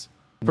those.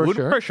 For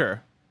sure. For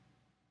sure.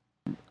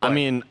 I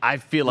mean, I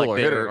feel like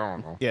they're. I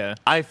don't know. Yeah.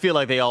 I feel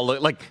like they all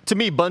look like, to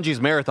me, Bungie's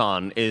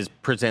Marathon is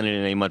presented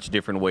in a much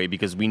different way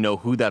because we know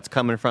who that's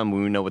coming from.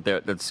 We know what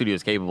that studio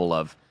is capable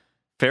of.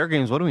 Fair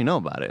Games, what do we know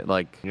about it?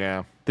 Like,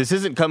 Yeah. this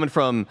isn't coming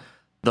from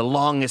the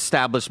long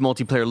established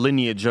multiplayer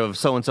lineage of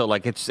so and so.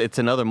 Like, it's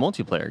another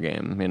multiplayer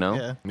game, you know?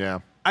 Yeah. Yeah.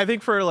 I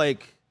think for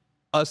like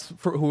us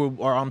who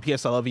are on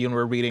PSLV and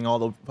we're reading all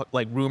the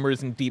like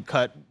rumors and deep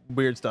cut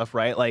weird stuff,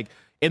 right? Like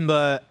in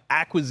the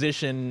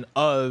acquisition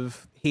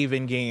of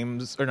Haven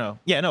Games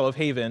of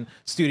Haven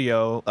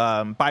Studio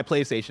by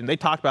PlayStation, they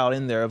talked about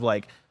in there of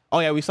like, oh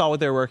yeah, we saw what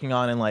they're working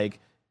on and like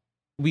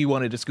we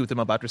wanted to scoop them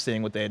up after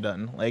seeing what they had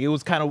done. Like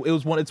it's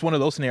one of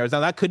those scenarios.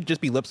 Now that could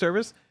just be lip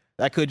service.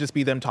 That could just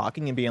be them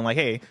talking and being like,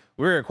 hey,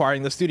 we're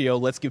acquiring the studio.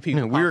 Let's give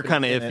people. We were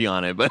kind of iffy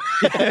on it, but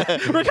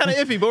we're kind of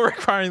iffy, but we're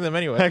acquiring them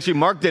anyway. actually,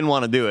 Mark didn't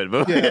want to do it.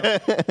 But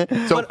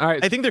So, But all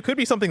right. I think there could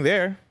be something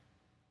there.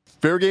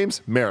 Fair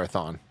Games,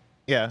 Marathon.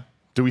 Yeah.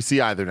 Do we see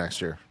either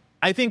next year?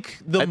 I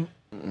think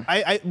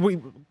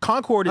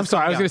Concord is. I'm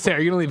sorry. I was going to say, are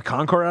you going to leave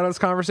Concord out of this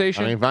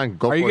conversation? I mean, fine,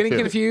 go Are you for it, getting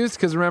too. confused?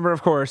 Because remember,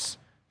 of course,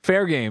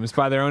 Fair Games,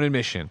 by their own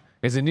admission,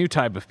 is a new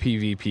type of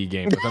PvP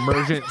game with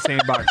emergent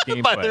sandbox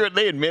gameplay.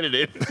 they admitted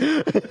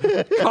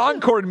it.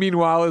 Concord,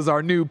 meanwhile, is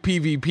our new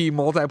PvP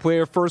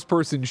multiplayer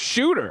first-person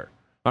shooter.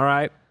 All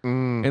right?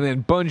 And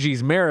then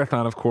Bungie's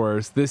Marathon, of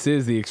course, this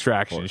is the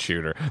extraction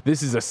shooter.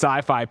 This is a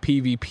sci-fi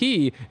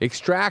PvP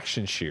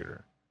extraction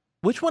shooter.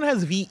 Which one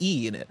has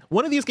VE in it?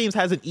 One of these games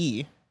has an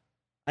E.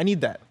 I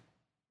need that.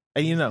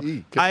 I need to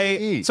know.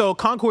 E. So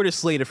Concord is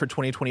slated for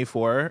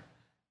 2024.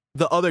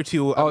 The other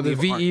two. I Oh, the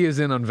believe, VE is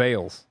in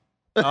Unveils.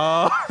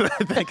 Oh,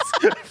 thanks.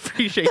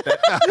 Appreciate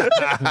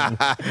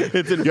that.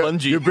 It's in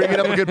Bungie. You're bringing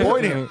up a good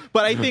point here.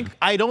 But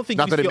I don't think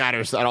Not we that it see-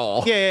 matters at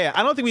all. Yeah.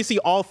 I don't think we see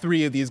all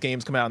three of these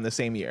games come out in the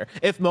same year.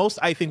 If most,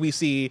 I think we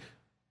see.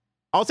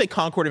 I'll say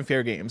Concord and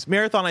Fair Games.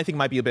 Marathon, I think,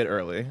 might be a bit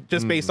early,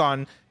 just based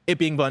on it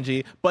being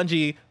Bungie.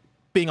 Bungie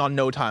being on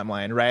no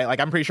timeline, right? Like,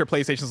 I'm pretty sure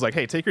PlayStation's like,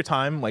 hey, take your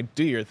time, like,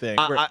 do your thing.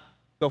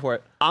 Go for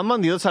it. I'm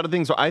on the other side of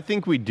things. So I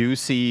think we do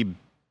see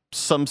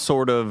some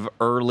sort of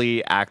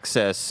early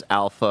access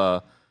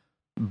alpha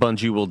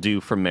Bungie will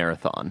do for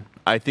Marathon.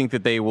 I think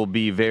that they will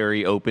be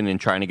very open in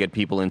trying to get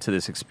people into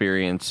this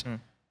experience.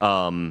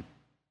 The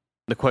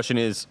question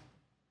is,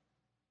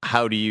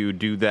 how do you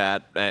do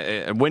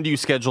that? When do you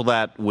schedule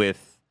that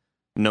with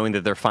knowing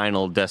that their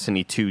final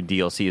Destiny 2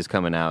 DLC is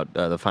coming out,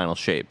 the final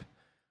shape?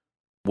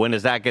 When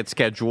does that get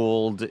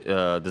scheduled?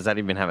 Does that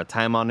even have a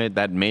time on it?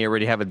 That may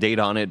already have a date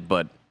on it,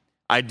 but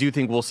I do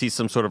think we'll see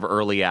some sort of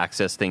early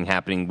access thing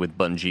happening with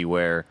Bungie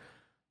where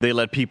they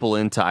let people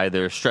into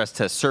either stress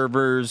test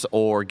servers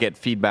or get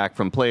feedback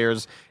from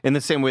players in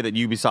the same way that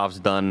Ubisoft's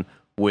done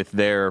with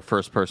their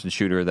first-person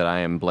shooter that I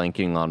am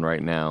blanking on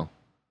right now.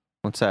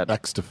 What's that?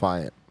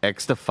 X-Defiant.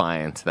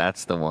 X-Defiant.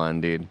 That's the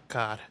one, dude.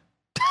 God.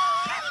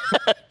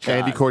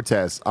 Andy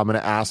Cortez, I'm going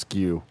to ask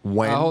you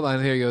when. Hold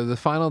on, here you go. The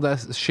final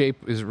shape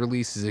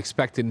release is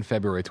expected in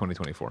February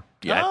 2024.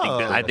 Yeah,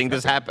 I think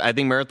this I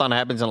think Marathon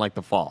happens in like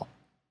the fall.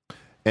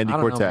 Andy I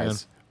don't know,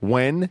 Cortez,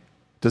 when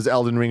does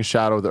Elden Ring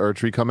Shadow of the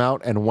Erdtree come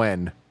out, and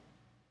when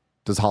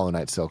does Hollow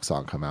Knight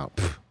Silksong come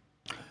out?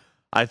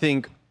 I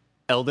think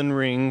Elden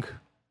Ring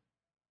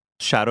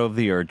Shadow of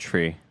the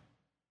Erdtree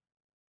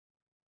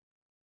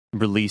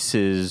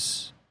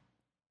releases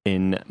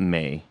in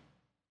May.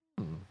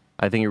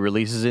 I think it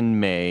releases in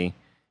May.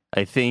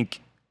 I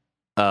think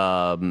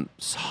Hollow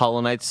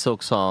Knight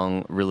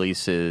Silksong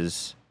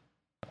releases.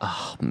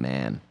 Oh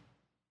man,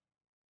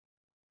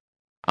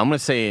 I'm gonna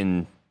say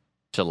in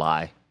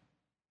July.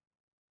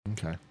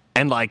 Okay.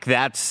 And like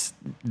that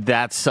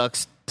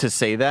sucks to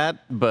say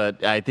that,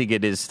 but I think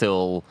it is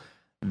still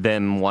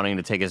them wanting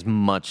to take as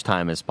much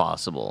time as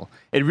possible.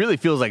 It really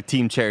feels like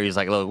Team Cherry is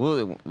like,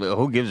 look,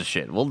 who gives a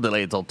shit? We'll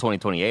delay it until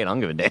 2028. I don't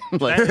give a damn.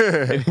 Like,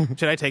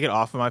 Should I take it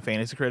off of my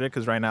Fantasy Critic?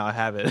 Because right now I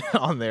have it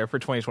on there for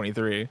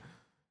 2023.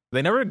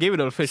 They never gave it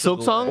an official.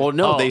 Silksong? Well,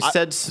 no, they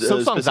said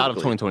Silksong's out of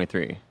specifically.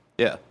 2023.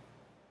 Yeah.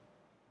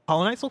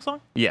 Hollow Knight Silksong?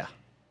 Yeah.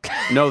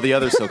 No, the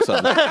other Silksong.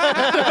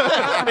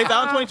 It's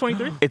out in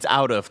 2023? It's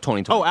out of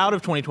 2023. Oh, out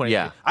of 2023.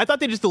 Yeah. I thought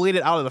they just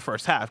deleted it out of the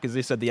first half because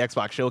they said the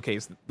Xbox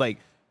showcase. Like,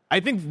 I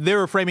think they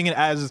were framing it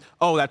as,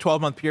 oh, that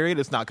 12-month period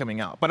is not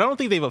coming out. But I don't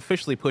think they've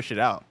officially pushed it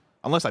out,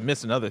 unless I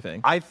missed another thing.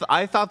 I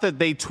thought that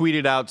they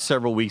tweeted out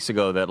several weeks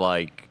ago that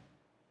like,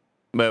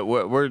 but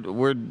we're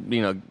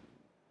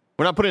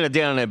We're not putting a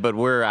date on it, but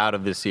we're out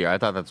of this year. I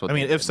thought that's what. I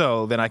mean, they if did.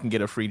 so, then I can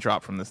get a free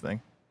drop from this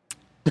thing.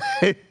 But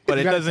You it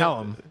gotta doesn't tell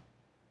them,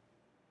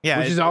 Yeah,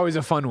 which is always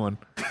a fun one.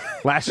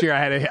 Last year, I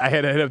had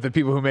to hit up the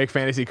people who make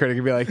Fantasy Critic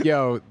and be like,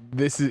 "Yo,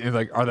 this is and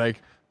like, are they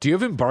like, do you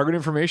have embargoed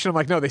information?" I'm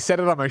like, "No, they said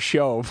it on my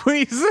show.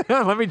 Please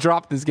let me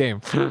drop this game."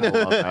 I love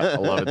that. I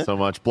love it so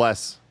much.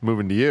 Bless.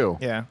 Moving to you.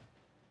 yeah.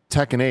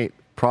 Tekken 8,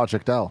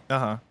 Project L.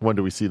 Uh-huh. When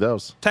do we see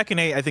those? Tekken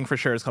 8, I think for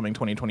sure is coming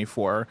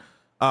 2024.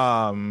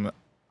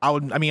 I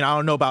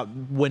don't know about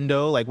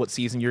window, like what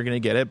season you're going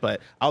to get it,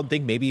 but I would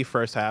think maybe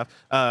first half.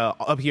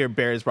 Up here,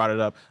 Bears brought it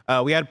up.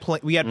 We had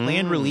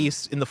planned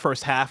release in the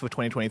first half of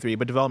 2023,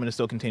 but development is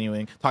still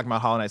continuing. Talking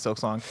about Hollow Knight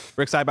Silksong.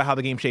 We're excited about how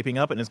the game's shaping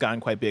up, and it's gotten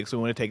quite big, so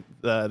we want to take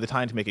the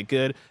time to make it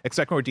good.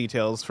 Expect more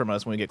details from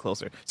us when we get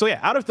closer. So yeah,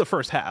 out of the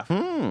first half.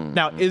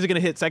 Now, is it going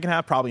to hit second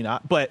half? Probably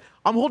not, but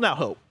I'm holding out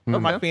hope.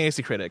 I'm my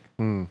fantasy critic.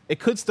 It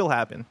could still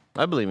happen.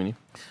 I believe in you.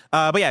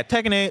 But yeah,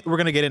 Tekken 8, we're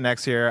gonna get it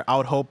next year. I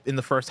would hope in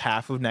the first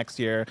half of next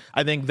year.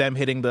 I think them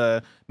hitting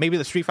maybe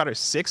the Street Fighter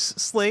 6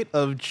 slate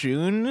of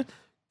June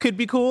could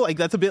be cool. Like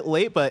that's a bit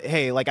late, but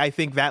hey, like I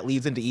think that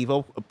leads into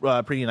Evo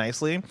pretty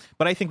nicely.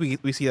 But I think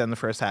we see that in the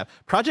first half.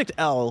 Project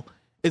L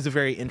is a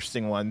very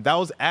interesting one. That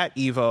was at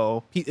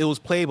Evo. It was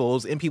playable. It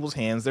was in people's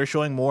hands. They're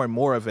showing more and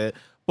more of it,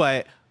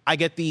 but I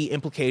get the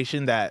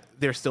implication that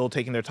they're still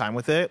taking their time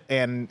with it,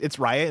 and it's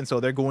Riot, and so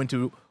they're going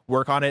to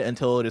work on it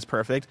until it is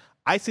perfect.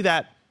 I see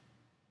that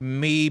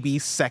maybe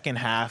second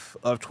half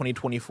of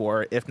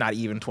 2024, if not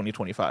even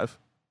 2025.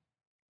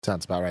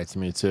 Sounds about right to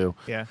me too.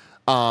 Yeah.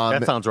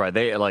 That sounds right.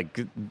 They like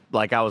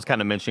I was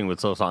kind of mentioning with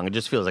Silksong. It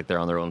just feels like they're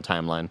on their own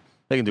timeline.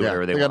 They can do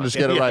whatever they gotta want. just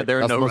get it right. They're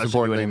That's no the most rush to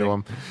important do thing to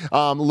anything.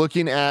 them.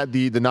 Looking at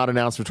the not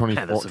announced for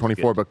this looks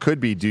 24, good. but could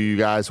be. Do you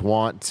guys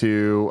want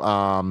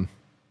to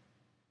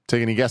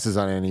take any guesses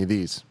on any of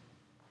these?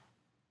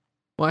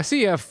 Well, I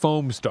see you have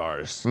foam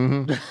stars.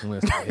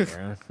 List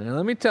here. Now,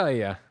 let me tell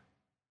you.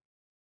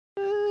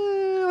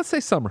 Let's say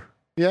summer.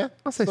 Yeah,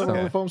 I'll say Some so.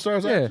 of the foam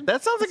stars. Yeah.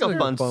 That sounds like a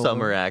fun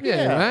summer act.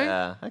 Yeah, right?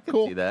 Yeah, I can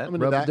Cool. see that. I'm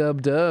into Rub that.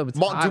 dub dub. It's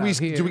hot out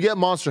here. Do we get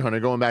Monster Hunter?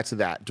 Going back to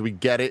that, do we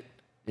get it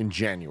in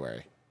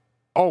January?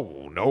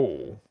 Oh no!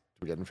 Do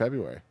we get it in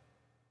February?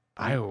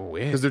 I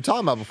wish. Because they're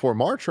talking about before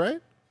March, right?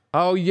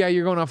 Oh yeah,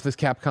 you're going off this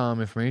Capcom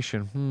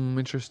information.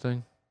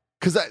 Interesting.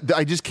 Because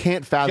I just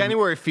can't fathom.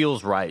 January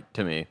feels right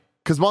to me.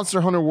 Because Monster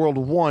Hunter World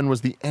 1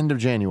 was the end of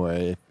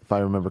January, if I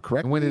remember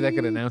correctly. And when did that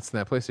get announced in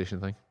that PlayStation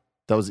thing?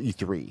 That was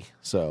E3.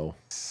 So,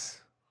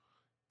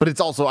 but it's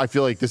also, I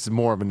feel like this is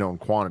more of a known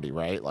quantity,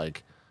 right?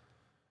 Like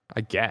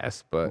I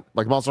guess, but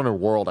Monster Hunter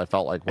World, I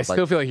felt like I was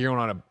still feel like you're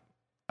going on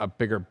a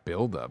bigger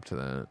build up to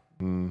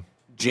that.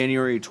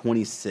 January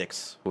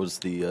 26th was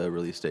the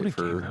release date What a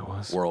game for that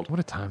was. World. What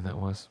a time that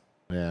was.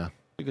 yeah,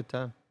 A good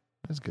time.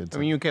 that's good. I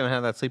mean, you came and had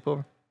that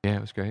sleepover. Yeah,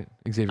 it was great.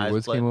 Xavier Eyes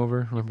Woods blood- came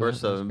over. Remember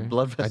Burst that? That was of great.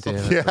 blood I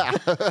vessels. did.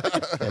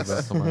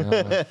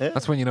 yeah.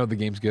 That's when you know the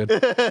game's good. You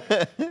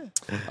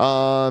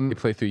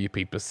play through your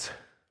peepers.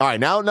 All right,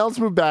 now let's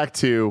move back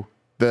to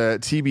the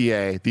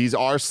TBA. These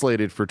are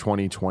slated for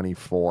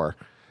 2024.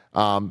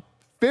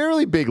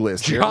 Fairly big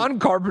list here. John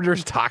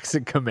Carpenter's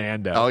Toxic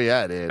Commando. Oh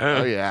yeah, it is.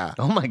 Oh yeah.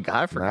 Oh my god,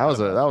 I forgot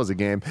That was a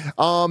game.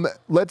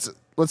 Let's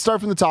start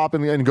from the top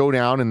and go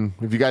down. And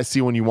if you guys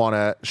see one you want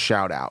to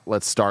shout out,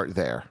 let's start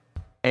there.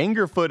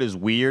 Angerfoot is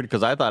weird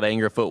because I thought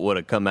Angerfoot would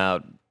have come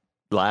out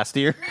last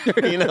year.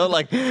 You know,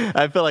 like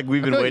I feel like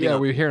we've been waiting. Yeah,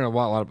 we're hearing a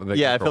lot of that.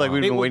 Yeah, I feel like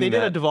we've been They waiting.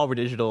 did a that- Devolver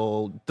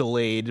Digital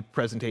delayed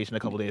presentation a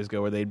couple days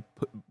ago where they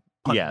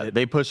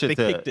they pushed it They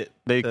to kicked it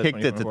they to kicked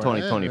it to 2024.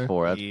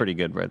 2024. That's pretty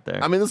good right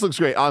there. I mean, this looks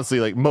great. Honestly,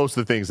 like most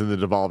of the things in the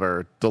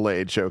Devolver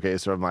delayed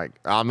showcase, so I'm like,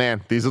 oh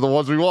man, these are the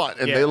ones we want,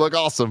 and they look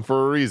awesome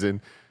for a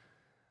reason.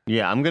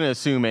 Yeah, I'm gonna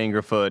assume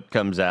Angerfoot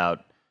comes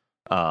out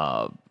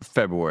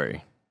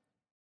February.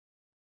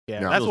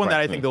 Yeah, Yeah, that's feels one that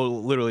right I to think me.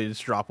 they'll literally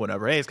just drop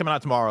whenever. Hey, it's coming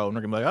out tomorrow, and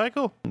we're gonna be like, all right,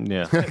 cool.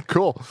 Yeah.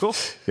 Cool.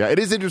 Yeah, it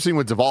is interesting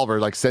with Devolver,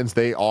 like since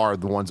they are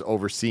the ones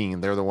overseeing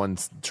and they're the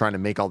ones trying to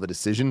make all the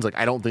decisions, like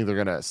I don't think they're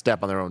gonna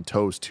step on their own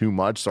toes too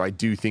much. So I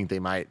do think they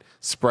might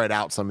spread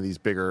out some of these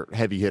bigger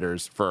heavy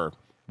hitters for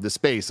the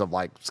space of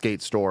like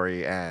Skate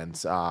Story and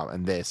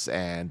this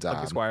and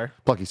Plucky Squire.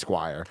 Plucky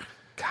Squire.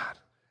 God,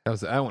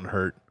 that one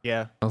hurt.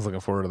 Yeah. I was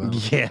looking forward to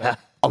that. Yeah.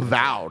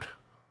 Avowed.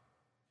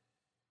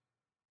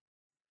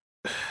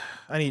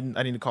 I need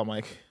to call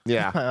Mike.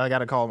 Yeah. I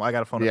gotta call him. I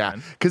gotta phone him. Yeah,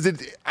 because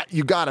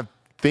you gotta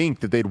think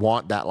that they'd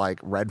want that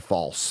like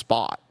Redfall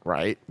spot,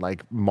 right?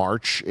 Like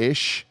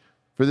March-ish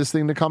for this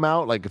thing to come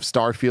out. Like if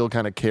Starfield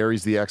kind of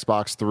carries the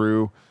Xbox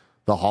through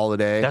the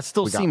holiday. That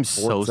still We got seems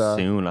so Forza.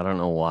 soon. I don't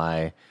know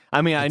why.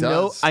 I mean,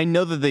 does. I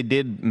know that they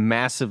did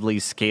massively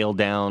scale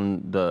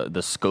down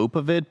the scope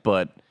of it,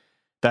 but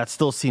that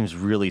still seems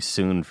really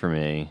soon for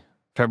me.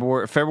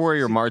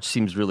 February or March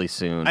seems really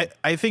soon.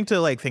 I think to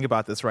like think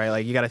about this, right?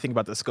 Like you got to think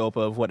about the scope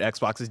of what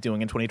Xbox is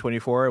doing in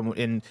 2024,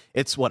 and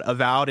it's what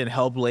Avowed and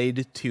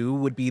Hellblade 2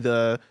 would be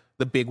the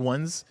big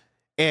ones,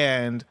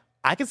 and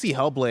I can see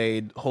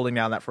Hellblade holding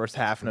down that first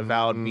half and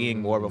Avowed being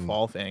more of a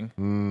fall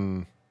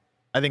thing.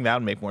 I think that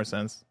would make more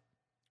sense.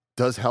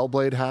 Does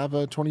Hellblade have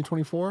a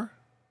 2024?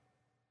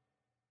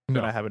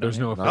 No, I have it there's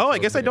down no here. official Oh, I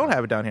guess I date don't on it.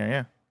 have it down here.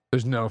 Yeah,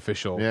 There's no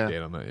official Yeah. date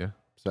on that, yeah.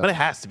 So, but it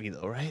has to be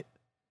though, right?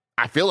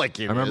 I feel like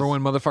it I remember is.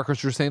 when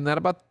motherfuckers were saying that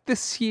about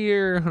this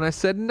year, and I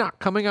said, not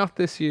coming out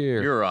this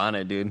year. You're on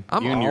it, dude.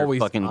 I'm you and your always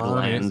fucking on it.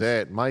 glands.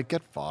 That's it. Mike,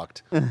 get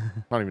fucked. I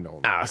don't even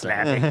know. Oh,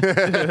 snapping.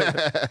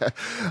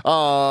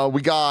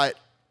 We got.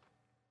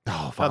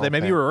 Oh, Final then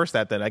maybe Fan- reverse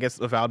that then. I guess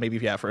Avowed maybe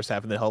if you have first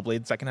half and then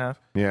Hellblade second half.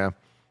 Yeah,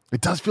 it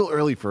does feel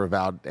early for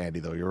Avowed, Andy.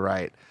 Though you're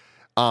right.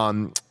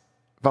 Final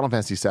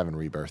Fantasy VII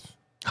Rebirth.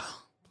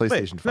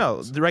 PlayStation 5.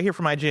 No, right here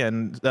from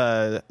IGN,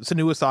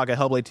 Senua Saga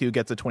Hellblade 2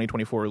 gets a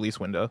 2024 release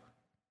window.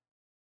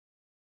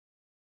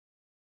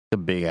 The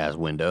big ass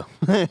window.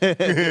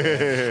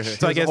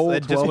 So I guess whole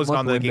it just was 12-month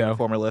on the Game window.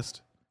 Informer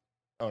list.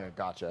 Oh yeah,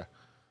 gotcha.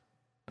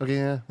 Okay,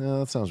 yeah,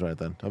 that sounds right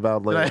then.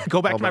 Avowed But later. I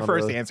go back to my Hellbound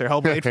first early. answer.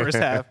 Hellblade first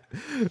half.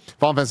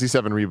 Final Fantasy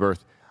VII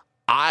Rebirth.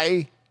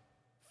 I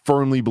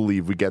firmly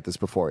believe we get this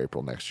before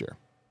April next year.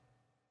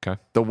 Okay.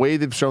 The way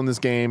they've shown this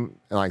game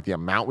and like the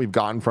amount we've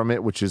gotten from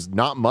it, which is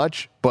not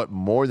much, but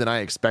more than I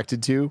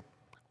expected to.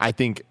 I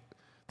think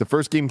the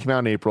first game came out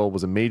in April,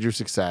 was a major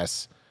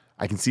success.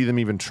 I can see them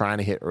even trying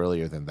to hit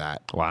earlier than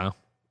that. Wow.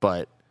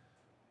 But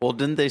Well,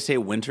 didn't they say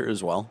winter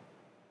as well?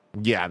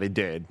 yeah, they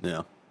did.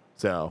 Yeah.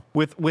 So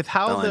With That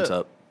how lines the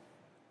up.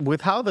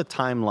 with how the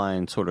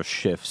timeline sort of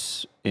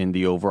shifts in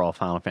the overall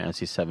Final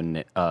Fantasy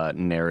VII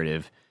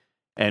narrative,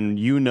 and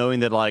you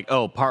knowing that like,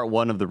 oh, part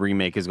one of the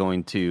remake is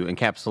going to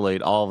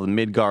encapsulate all of the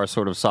Midgar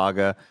sort of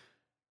saga.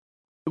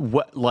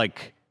 What,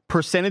 like,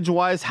 percentage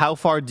wise, how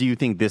far do you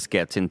think this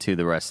gets into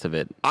the rest of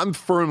it? I'm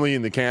firmly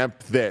in the camp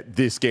that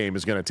this game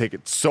is going to take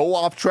it so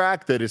off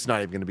track that it's not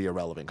even going to be a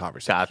relevant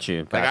conversation. Got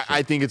you. Like,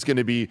 I think it's going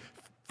to be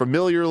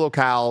familiar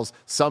locales.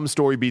 Some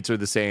story beats are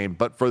the same,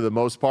 but for the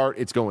most part,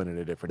 it's going in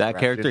a different that direction.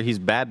 character, he's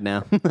bad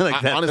now. like that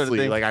sort of Honestly,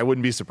 thing. like I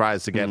wouldn't be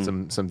surprised to get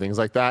some things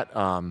like that.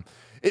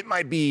 It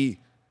might be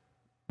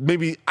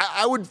maybe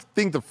I would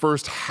think the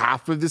first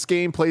half of this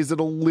game plays it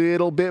a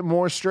little bit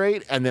more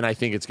straight, and then I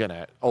think it's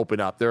gonna open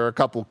up. There are a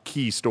couple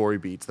key story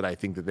beats that I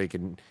think that they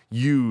can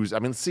use. I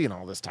mean, seeing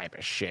all this type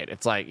of shit,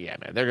 it's like, yeah,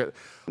 man,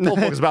 the whole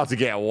book's about to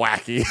get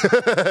wacky.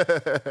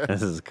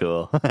 This is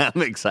cool. I'm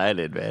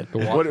excited, man.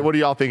 What do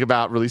y'all think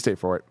about release date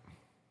for it?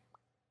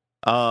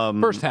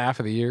 First half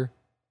of the year.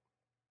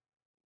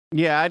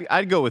 Yeah,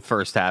 I'd go with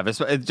first half.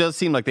 It does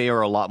seem like they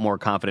are a lot more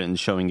confident in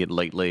showing it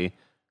lately.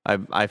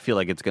 I feel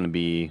like it's going to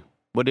be.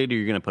 What date are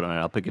you going to put on it?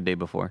 I'll pick a day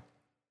before.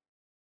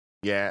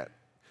 Yeah.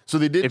 So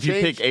they did If you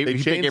change, pick A- they if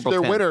you pick changed April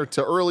their 10th. winter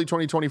to early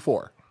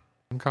 2024.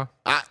 Okay.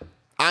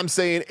 I'm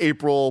saying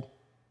April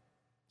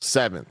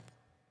 7th.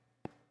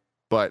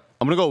 But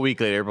I'm going to go a week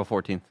later, April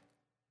 14th.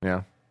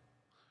 yeah.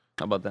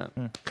 How about that?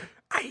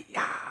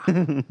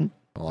 I'm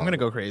going to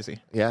go crazy.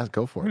 Yeah,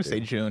 go for I'm going it. to say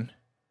dude. June.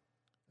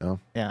 Oh.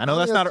 Yeah, I know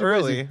that's not too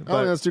early, crazy. I don't but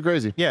think that's too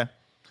crazy. yeah.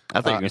 I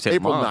thought you were going to say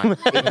April tomorrow.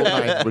 9th. April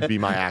 9th would be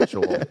my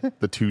actual,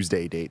 the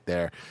Tuesday date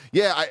there.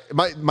 Yeah,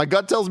 my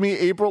gut tells me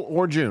April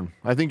or June.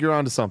 I think you're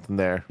onto something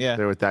there. Yeah.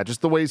 There with that.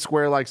 Just the way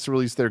Square likes to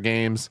release their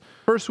games.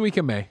 First week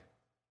of May.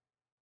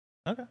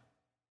 Okay.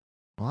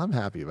 Well, I'm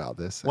happy about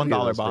this. $1 Any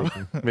of those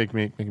Bob. make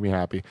me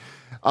happy.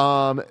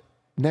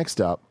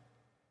 Next up,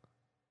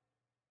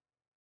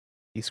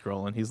 He's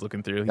scrolling. He's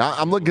looking through.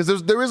 I'm looking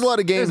because there is a lot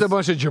of games. There's a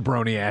bunch of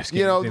jabroni ass games.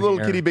 You know, in Little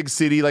here. Kitty Big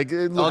City. Like,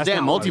 Oh,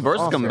 damn.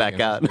 Multiverse is coming back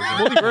out.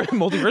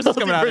 Multiverse is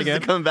coming out Multiverse is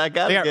again. coming back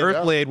out They got again.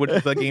 Earthblade, which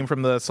is the game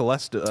from the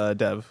Celeste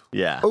dev.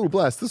 Yeah. Oh,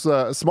 bless. This is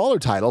a smaller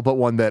title, but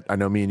one that I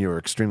know me and you are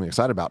extremely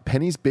excited about.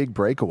 Penny's Big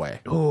Breakaway.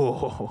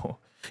 Oh,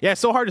 yeah. It's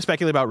so hard to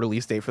speculate about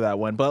release date for that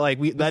one, but like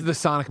That's the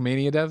Sonic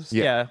Mania devs?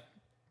 yeah.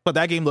 But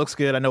that game looks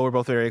good. I know we're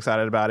both very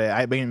excited about it.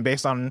 I mean,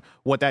 based on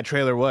what that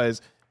trailer was,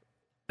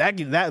 that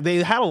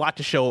they had a lot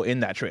to show in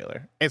that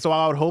trailer, and so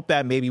I would hope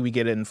that maybe we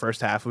get it in first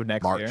half of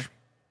next March. year.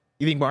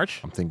 You think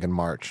March? I'm thinking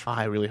March.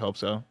 I really hope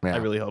so. Yeah. I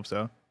really hope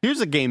so.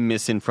 Here's a game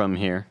missing from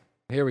here.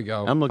 Here we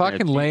go. I'm looking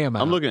Fucking at you. lay 'em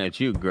out. I'm looking at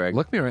you, Greg.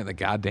 Look me right in the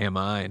goddamn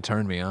eye and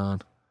turn me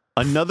on.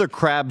 Another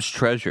Crab's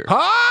Treasure,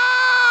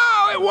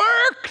 Oh, it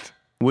worked!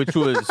 which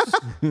was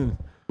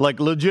like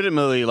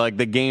legitimately like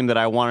the game that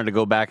I wanted to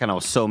go back, and I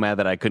was so mad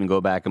that I couldn't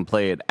go back and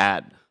play it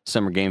at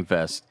Summer Game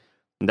Fest.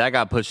 And that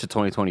got pushed to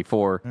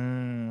 2024.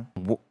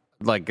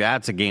 Like,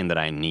 that's a game that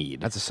I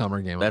need. That's a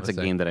summer game. That's a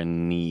game that I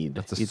need.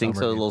 That's a You think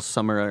so? summer A game. little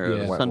summer,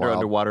 Yeah. thunder Wild.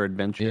 underwater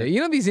adventure. Yeah, you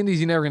know these indies,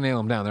 you never gonna nail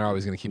them down. They're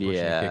always gonna keep pushing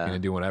and Yeah. kicking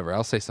and doing whatever.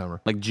 I'll say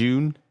summer. Like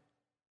June.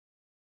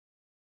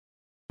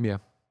 Yeah,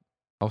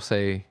 I'll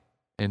say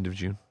end of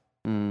June.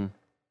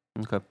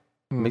 Okay,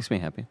 makes me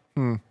happy.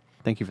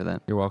 Thank you for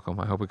that. You're welcome.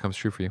 I hope it comes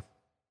true for you.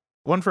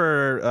 One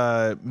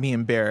for me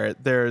and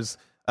Barrett. There's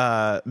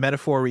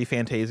Metaphor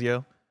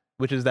Refantasio,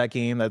 which is that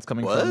game that's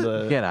coming from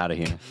the Get out of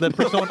here.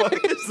 Persona. What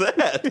is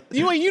that?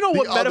 You know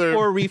what other-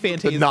 Metaphor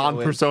Refantasio The is?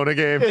 non-Persona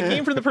game. It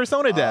came from the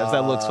Persona devs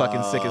that looks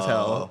fucking sick as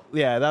hell.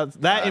 Yeah, that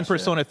and Gotcha.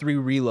 Persona 3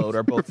 Reload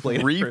are both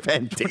slated. for-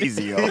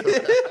 Refantasio.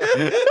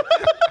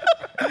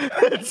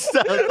 It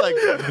sounds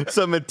like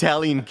some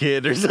Italian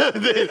kid or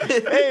something.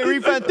 Hey,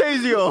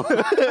 Refantasio.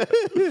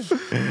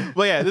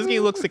 But yeah, this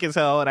game looks sick as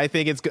hell, and I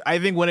think it's. I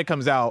think when it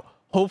comes out,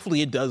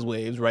 hopefully it does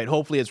waves, right?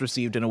 Hopefully it's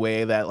received in a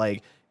way that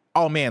like,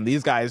 oh man,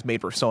 these guys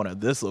made Persona.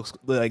 This looks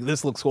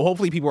cool.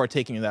 Hopefully people are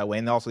taking it that way.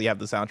 And also you have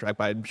the soundtrack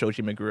by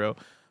Shoji Meguro.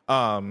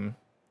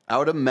 I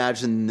would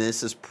imagine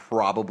this is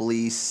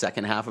probably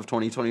second half of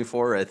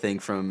 2024. I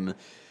think from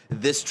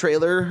this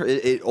trailer,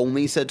 it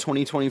only said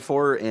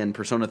 2024, and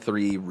Persona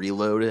 3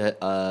 Reload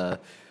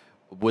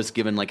was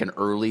given like an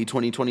early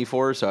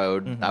 2024.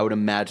 So I would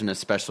imagine,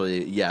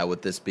 especially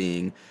with this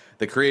being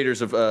the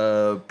creators of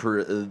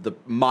the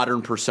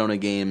modern Persona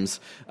games,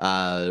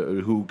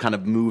 who kind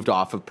of moved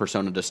off of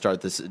Persona to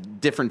start this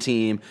different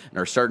team and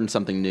are starting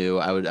something new.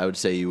 I would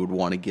say you would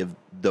want to give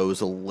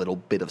those a little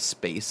bit of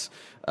space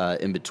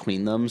in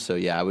between them. So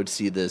I would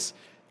see this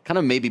kind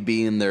of maybe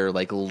being their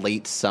like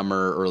late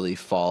summer, early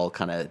fall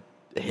kind of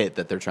hit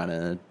that they're trying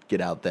to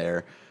get out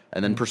there.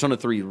 And then Persona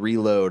 3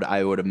 Reload,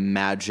 I would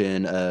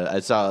imagine, I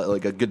saw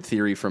like a good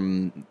theory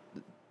from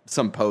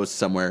some post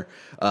somewhere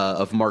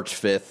of March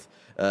 5th.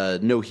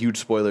 No huge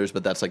spoilers,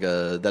 but that's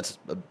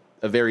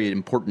a very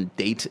important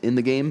date in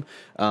the game,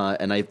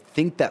 and I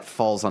think that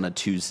falls on a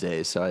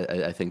Tuesday, so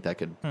I think that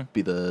could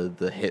be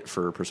the hit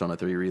for Persona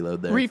 3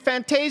 Reload there.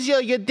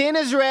 Fantasia, your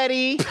dinner's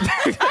ready.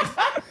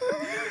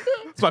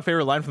 It's my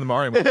favorite line from the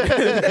Mario movie.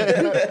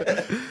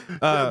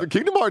 The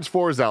Kingdom Hearts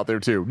 4 is out there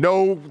too.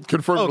 No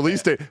confirmed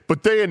release date,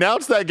 but they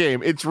announced that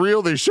game. It's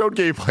real. They showed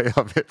gameplay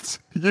of it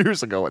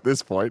years ago at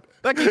this point.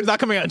 That game's not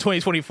coming out in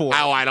 2024.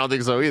 Oh, I don't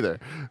think so either.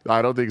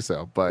 I don't think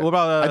so. But what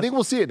about, I think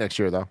we'll see it next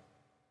year though.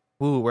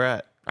 Ooh, where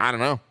at? I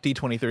don't know.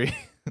 D23.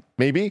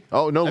 Maybe.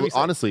 Oh no,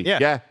 honestly.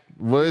 Yeah.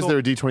 Well, is there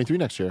a D23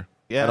 next year?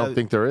 Yeah. I don't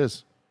think there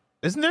is.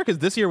 Isn't there? Because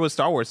this year was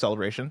Star Wars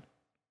Celebration.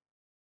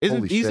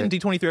 Isn't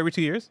D23 every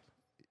 2 years?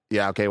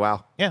 Yeah, okay,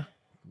 wow. Yeah.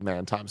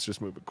 Man, time's just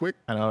moving quick.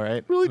 I know,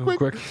 right? Really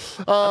quick.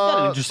 I've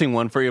got an interesting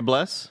one for you,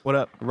 Bless. What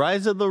up?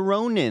 Rise of the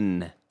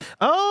Ronin.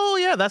 Oh,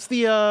 yeah, that's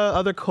the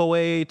other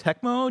Koei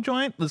Tecmo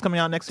joint that's coming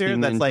out next year. Team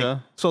That's Ninja. like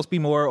supposed to be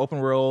more open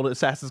world,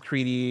 Assassin's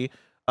Creed-y.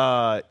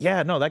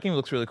 That game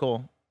looks really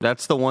cool.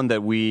 That's the one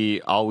that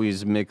we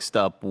always mixed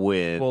up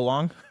with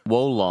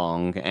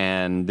Wolong,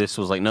 and this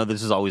was like, no,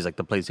 this is always like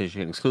the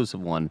PlayStation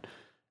exclusive one.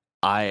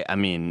 I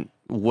mean,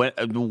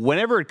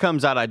 whenever it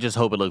comes out, I just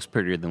hope it looks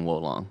prettier than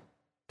Wolong.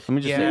 Let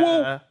me just say.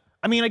 Yeah.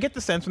 I mean, I get the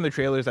sense from the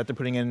trailers that they're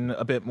putting in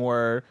a bit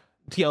more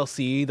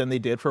TLC than they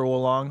did for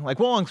Wolong. Like,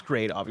 Wolong's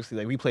great, obviously.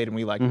 Like, we played and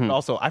we liked it. But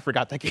also, I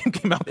forgot that game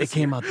came out this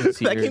year. It came out this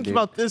year. That game came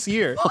out this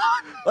year.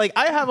 Like,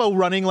 I have a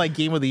running, like,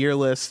 Game of the Year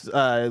list,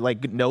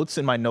 like, notes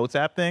in my notes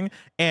app thing.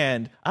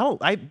 And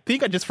I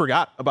think I just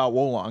forgot about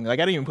Wolong. Like,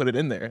 I didn't even put it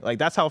in there. Like,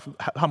 that's how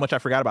much I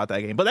forgot about that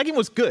game. But that game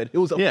was good. It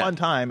was a fun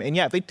time. And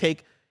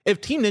if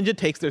Team Ninja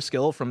takes their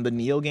skill from the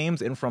Neo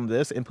games and from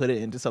this and put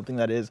it into something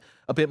that is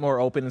a bit more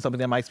open and something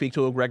that might speak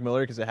to a Greg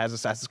Miller because it has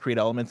Assassin's Creed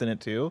elements in it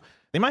too,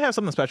 they might have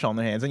something special on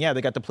their hands. And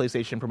they got the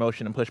PlayStation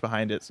promotion and push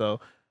behind it. So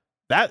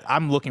that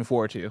I'm looking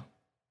forward to.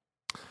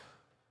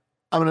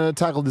 I'm going to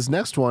tackle this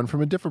next one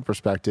from a different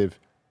perspective.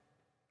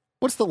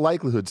 What's the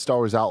likelihood Star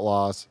Wars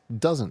Outlaws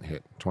doesn't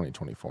hit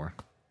 2024?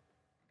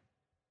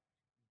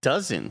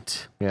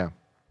 Doesn't? Yeah.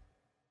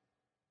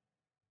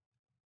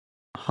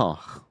 Huh.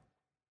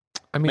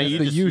 I mean, it's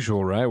the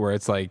usual, right? Where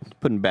it's like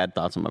putting bad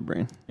thoughts in my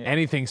brain.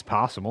 Anything's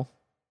possible.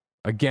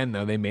 Again,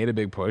 though, they made a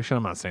big push, and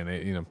I'm not saying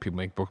that people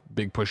make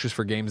big pushes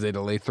for games they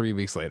delay 3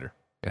 weeks later.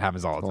 It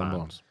happens all the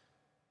time.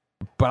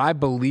 But I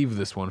believe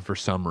this one for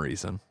some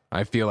reason.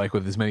 I feel like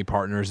with as many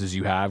partners as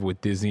you have,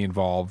 with Disney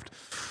involved,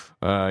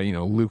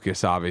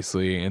 Lucas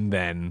obviously, and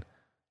then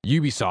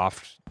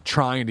Ubisoft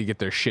trying to get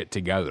their shit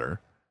together,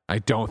 I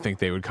don't think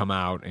they would come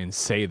out and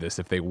say this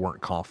if they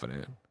weren't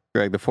confident.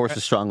 Greg, the force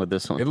is strong with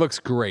this one. It looks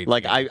great.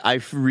 Like, I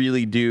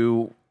really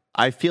do.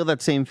 I feel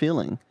that same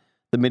feeling.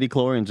 The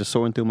midi-chlorians just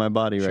soaring through my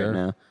body right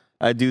now.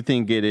 I do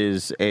think it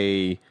is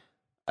I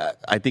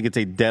think it's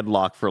a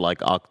deadlock for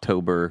like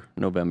October,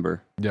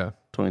 November. Yeah.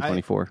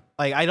 2024.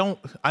 I don't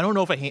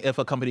know if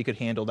a company could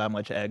handle that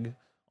much egg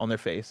on their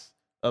face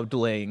of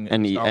delaying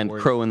and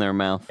crow in their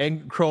mouth.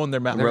 And crow in their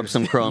mouth. Rub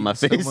some crow on my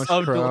face. Because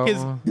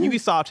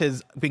Ubisoft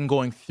has been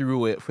going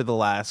through it for the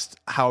last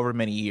however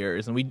many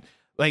years, and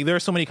there are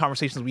so many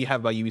conversations we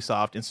have about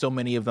Ubisoft, and so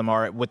many of them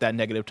are with that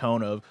negative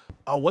tone of,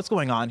 oh, what's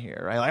going on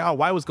here? Right? Like, oh,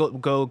 why was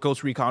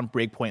Ghost Recon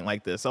Breakpoint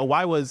like this? Oh,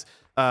 why was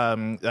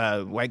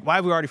why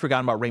have we already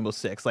forgotten about Rainbow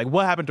Six? Like,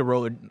 what happened to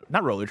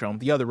Rollerdrome,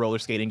 the other roller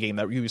skating game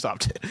that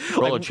Ubisoft did?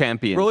 Roller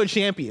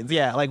Champions,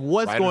 yeah. Like,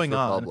 what's going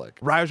on?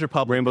 Riders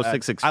Republic, Rainbow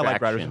Six Extraction. I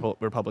like Riders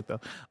Republic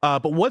though.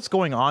 But what's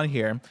going on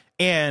here?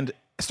 And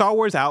Star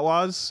Wars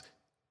Outlaws,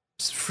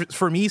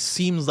 for me,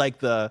 seems like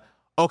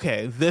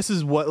this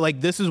is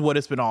what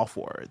it's been all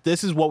for.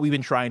 This is what we've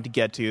been trying to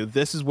get to.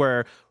 This is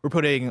where we're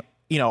putting,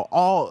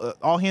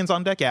 all hands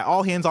on deck. Yeah,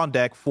 all hands on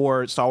deck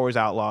for Star Wars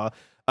Outlaws.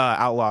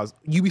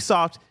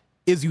 Ubisoft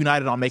is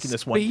united on making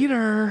this one.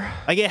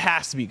 Like, it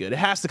has to be good. It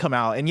has to come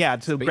out. And yeah,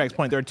 to Greg's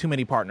point, there are too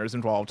many partners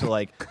involved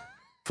to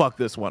fuck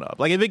this one up.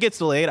 Like, if it gets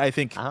delayed, I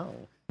think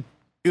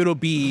it'll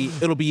be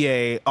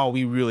a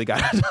we really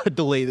got to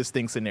delay this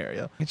thing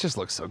scenario. It just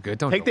looks so good.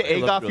 Don't Take the delay it.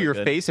 egg looks off really your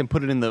good. face and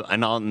put it in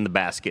the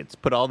baskets.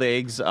 Put all the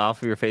eggs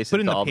off of your face Put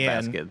it in into the all the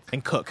pan baskets.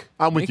 and cook.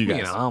 I'm with Make you me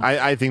guys. an omelet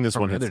I think this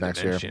from one hits another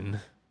next year. dimension.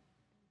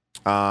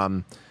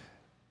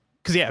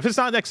 Because if it's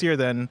not next year,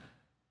 then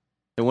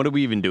what are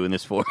we even doing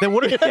this for? then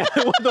what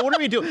are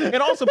we doing?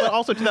 And also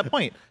to that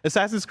point,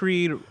 Assassin's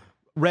Creed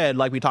Red,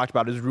 like we talked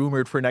about, is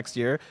rumored for next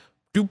year.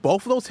 Do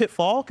both of those hit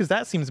fall? Because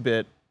that seems a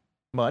bit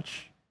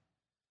much.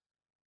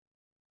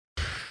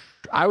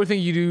 I would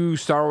think you do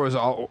Star Wars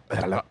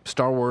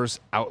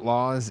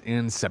Outlaws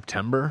in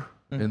September,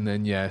 and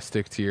then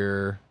stick to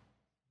your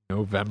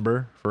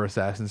November for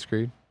Assassin's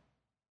Creed.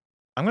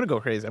 I'm gonna go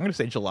crazy. I'm gonna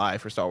say July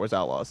for Star Wars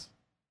Outlaws.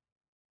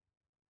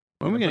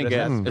 When are we going to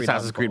get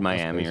Assassin's Creed on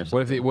Miami or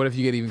something? What if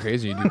you get even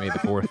crazier? You do May the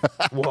 4th.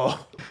 Whoa,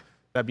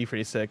 that'd be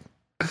pretty sick.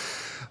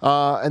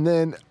 And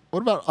then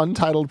what about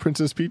Untitled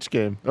Princess Peach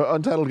game?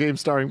 Untitled game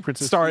starring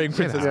Princess Starring Peach.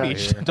 Princess outta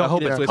Peach. here. Don't I hope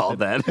get it it's called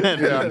twisted. that.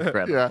 Yeah,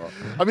 Incredible. yeah.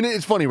 I mean,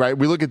 it's funny, right?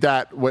 We look at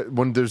that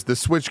when there's the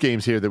Switch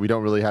games here that we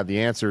don't really have the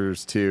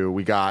answers to.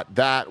 We got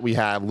that. We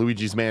have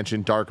Luigi's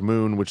Mansion Dark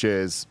Moon, which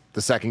is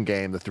the second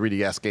game, the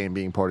 3DS game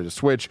being ported to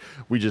Switch.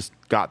 We just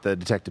got the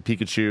Detective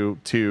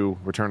Pikachu 2,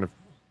 Return of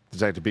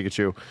Detective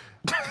Pikachu.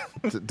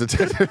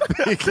 Detective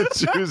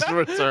Pikachu's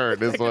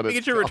Return is what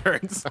it's Pikachu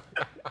returns.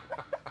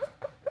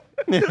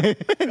 I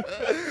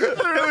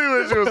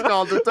really wish it was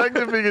called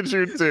Detective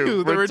Pikachu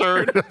 2. The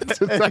Return of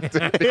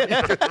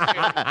Detective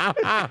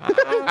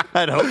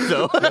I'd hope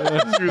so.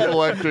 Pikachu's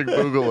Electric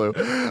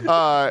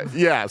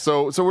Boogaloo.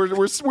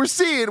 So we're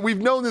seeing,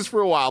 we've known this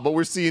for a while, but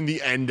we're seeing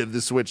the end of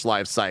the Switch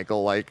life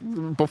cycle, like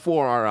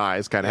before our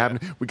eyes kind of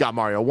happening. We got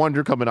Mario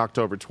Wonder coming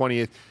October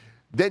 20th.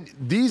 Then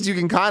these you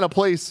can kind of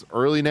place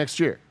early next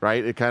year,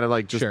 right? It kind of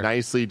like just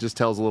nicely just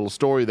tells a little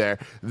story there.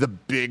 The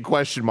big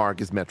question mark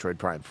is Metroid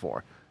Prime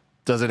 4.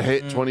 Does it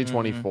hit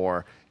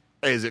 2024?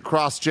 Is it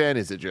cross-gen?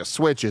 Is it just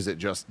Switch? Is it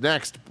just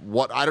next?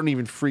 What? I don't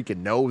even freaking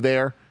know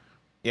there.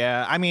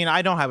 Yeah, I mean,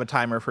 I don't have a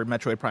timer for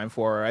Metroid Prime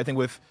 4. I think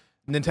with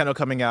Nintendo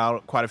coming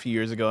out quite a few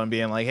years ago and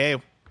being like, hey,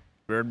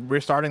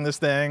 we're starting this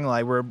thing,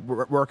 like we're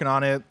working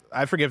on it.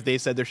 I forget if they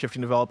said they're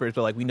shifting developers,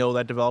 but like we know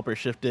that developers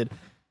shifted.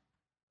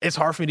 It's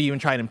hard for me to even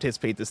try and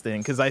anticipate this thing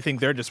because I think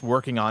they're just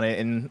working on it.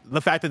 And the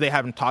fact that they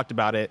haven't talked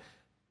about it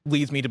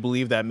leads me to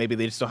believe that maybe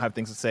they just don't have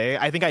things to say.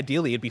 I think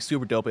ideally it'd be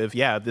super dope if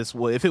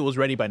it was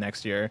ready by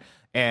next year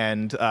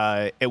and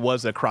it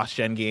was a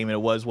cross-gen game and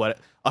it was what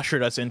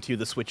ushered us into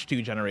the Switch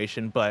 2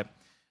 generation. But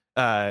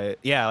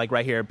like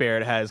right here,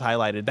 Barrett has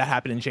highlighted that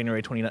happened in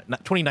January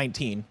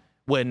 2019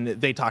 when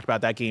they talked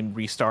about that game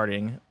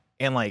restarting.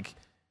 And like,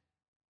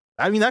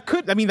 that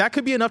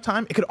could be enough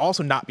time. It could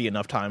also not be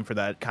enough time for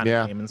that kind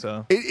of game. And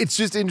so it's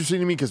just interesting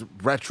to me because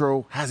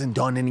Retro hasn't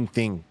done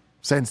anything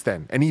since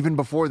then, and even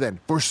before then,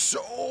 for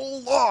so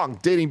long,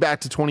 dating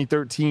back to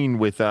 2013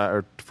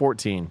 or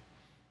 14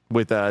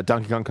 with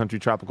Donkey Kong Country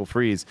Tropical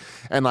Freeze.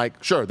 And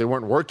like, sure, they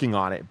weren't working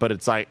on it, but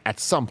it's like at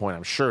some point,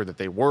 I'm sure that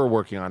they were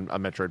working on a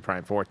Metroid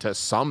Prime 4 to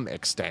some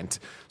extent.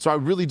 So I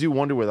really do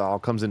wonder where that all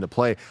comes into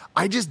play.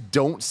 I just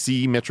don't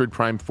see Metroid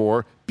Prime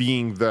 4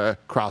 being the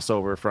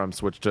crossover from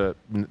Switch to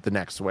the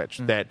next Switch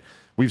that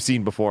we've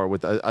seen before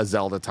with a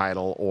Zelda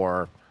title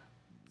or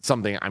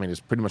something. I mean,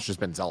 it's pretty much just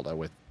been Zelda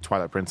with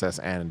Twilight Princess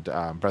and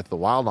Breath of the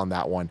Wild on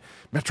that one.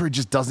 Metroid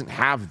just doesn't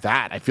have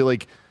that. I feel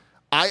like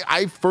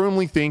I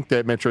firmly think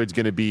that Metroid's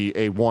going to be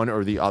a one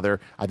or the other.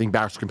 I think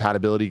backwards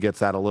compatibility gets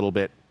that a little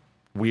bit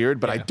weird,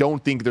 but I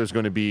don't think there's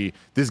going to be,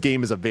 this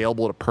game is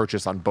available to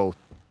purchase on both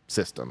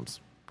systems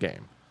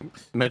game.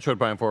 Metroid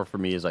Prime 4 for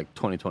me is like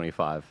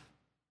 2025.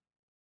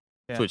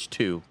 Yeah. Switch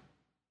 2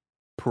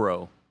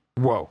 Pro.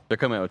 Whoa. They're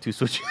coming out with 2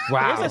 Switches.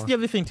 I guess that's the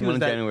other thing too. One Is in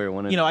that, January,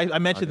 one in I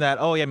mentioned that.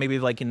 Oh yeah, maybe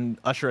like can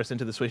usher us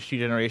into the Switch 2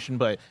 generation,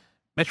 but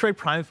Metroid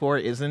Prime 4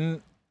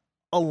 isn't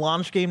a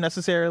launch game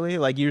necessarily.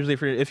 Like usually,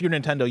 if you're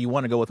Nintendo, you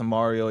want to go with a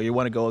Mario, or you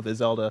want to go with a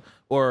Zelda,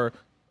 or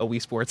a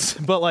Wii Sports.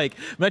 But like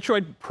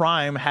Metroid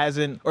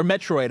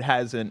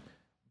hasn't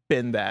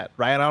been that,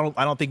 right? And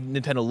I don't think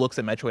Nintendo looks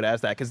at Metroid as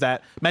that because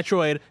that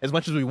Metroid, as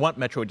much as we want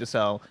Metroid to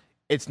sell,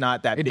 it's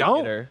not that big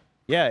hitter.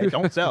 Yeah, it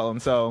don't sell,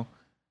 and so.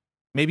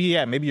 Maybe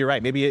you're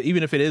right. Maybe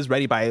even if it is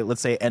ready by,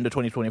 let's say, end of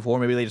 2024,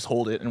 maybe they just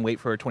hold it and wait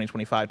for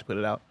 2025 to put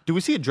it out. Do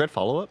we see a Dread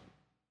follow-up?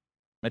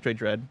 Metroid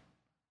Dread.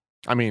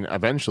 I mean,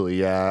 eventually,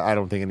 yeah. I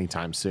don't think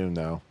anytime soon,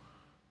 though.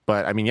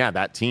 But, I mean, yeah,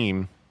 that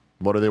team,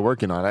 what are they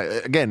working on?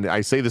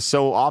 I say this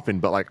so often,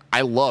 but, like,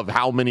 I love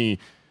how many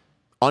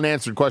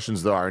unanswered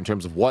questions there are in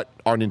terms of what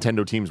our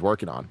Nintendo team's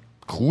working on.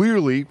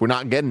 Clearly, we're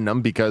not getting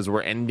them because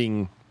we're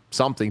ending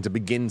something to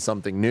begin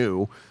something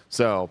new.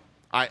 So,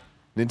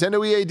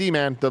 Nintendo EAD,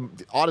 man, the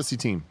Odyssey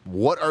team,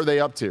 what are they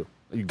up to?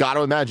 You got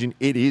to imagine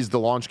it is the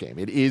launch game.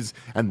 It is,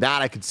 and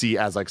that I could see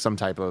as like some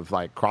type of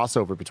like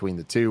crossover between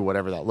the two,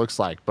 whatever that looks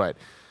like. But,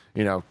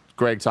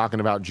 Greg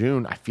talking about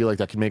June, I feel like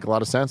that could make a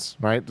lot of sense,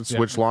 right? The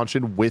Switch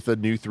launching with a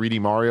new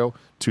 3D Mario,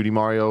 2D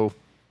Mario,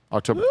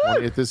 October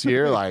 20th this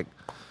year. Like,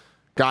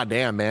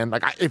 goddamn, man.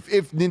 Like,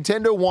 if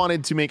Nintendo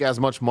wanted to make as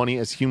much money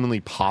as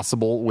humanly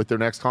possible with their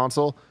next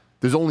console,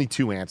 There's only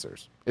two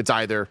answers. It's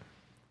either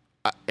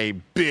a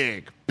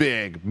big,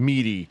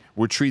 meaty,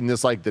 we're treating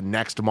this like the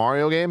next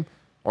Mario game,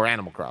 or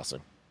Animal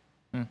Crossing.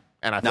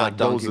 And I feel like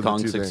those Donkey are the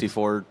Kong two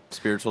 64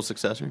 spiritual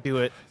successor. Do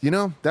it.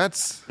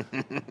 That's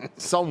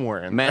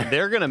somewhere in Man,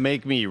 they're going to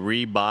make me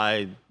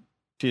rebuy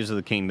Tears of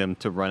the Kingdom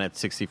to run at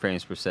 60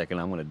 frames per second.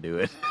 I'm going to do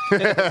it.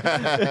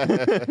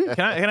 Can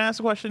I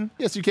ask a question?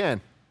 Yes, you can.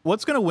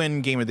 What's going to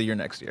win Game of the Year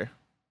next year?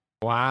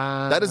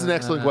 Wow. That is an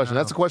excellent question.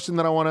 That's a question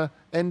that I want to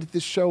end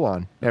this show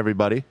on,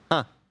 everybody.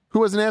 Huh.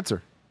 Who has an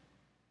answer?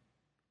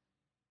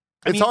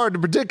 It's hard to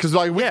predict because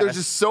there's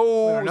just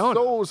so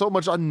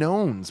much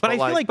unknowns. But I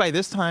feel like by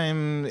this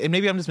time, and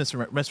maybe I'm just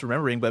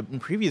misremembering, but in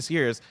previous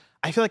years,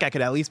 I feel like I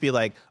could at least be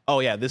like,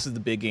 oh yeah, this is the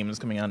big game that's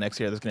coming out next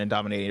year that's going to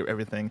dominate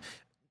everything.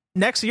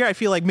 Next year, I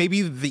feel like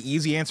maybe the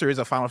easy answer is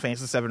a Final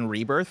Fantasy VII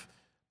Rebirth,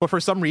 but for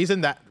some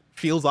reason that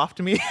feels off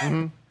to me.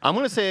 I'm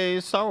going to say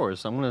Star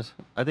Wars.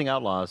 I think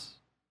Outlaws.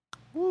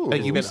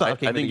 Like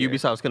Ubisoft. I think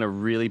Ubisoft's going to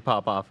really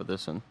pop off with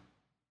this one.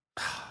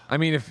 I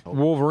mean, if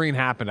Wolverine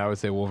happened, I would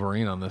say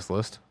Wolverine on this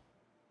list.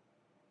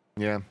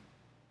 Yeah.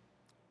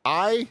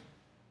 I'm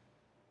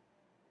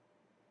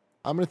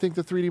going to think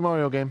the 3D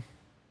Mario game.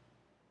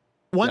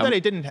 One that I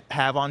didn't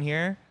have on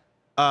here.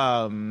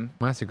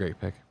 That's a great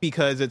pick.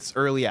 Because it's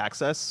early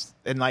access,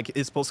 and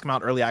it's supposed to come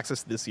out early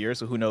access this year,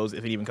 so who knows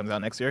if it even comes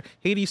out next year.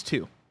 Hades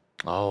 2.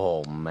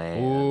 Oh,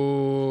 man.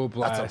 Ooh,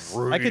 blast. That's a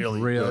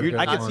really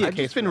I could see a I've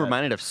case just been for that.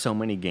 reminded of so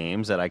many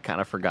games that I kind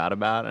of forgot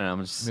about, and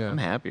I'm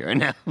happy right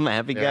now. I'm a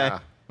happy guy.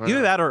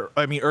 Either that or,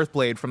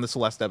 Earthblade from the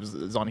Celeste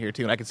is on here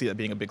too, and I can see that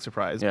being a big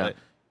surprise. Yeah. But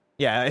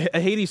yeah, a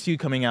Hades 2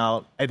 coming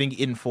out, I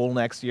think, in full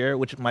next year,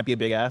 which might be a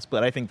big ask,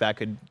 but I think that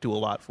could do a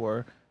lot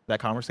for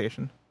that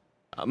conversation.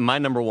 My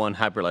number one,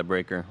 Hyper Light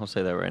Breaker. I'll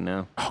say that right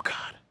now. Oh,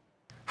 God.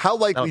 How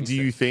likely do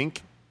you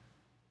think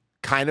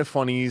Kind of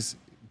Funny's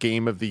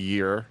Game of the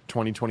Year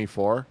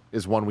 2024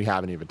 is one we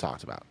haven't even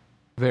talked about?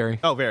 Very.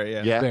 Oh, very,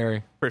 yeah. Yeah?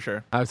 Very. For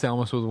sure. I would say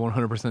almost with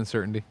 100%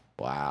 certainty.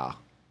 Wow.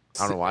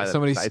 I don't know why that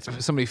Somebody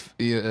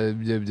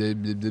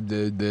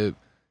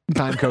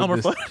time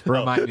code this.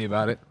 Remind me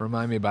about it.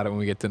 Remind me about it when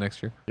we get to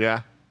next year.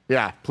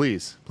 Yeah,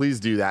 please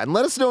do that. And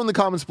let us know in the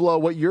comments below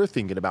what you're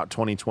thinking about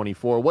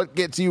 2024. What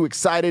gets you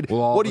excited?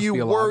 What are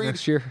you worried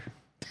next year?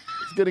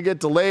 it's going to get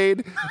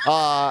delayed?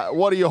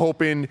 What are you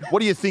hoping?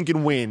 What are you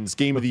thinking wins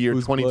Game of the Year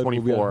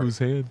 2024 Whose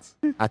hands?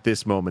 at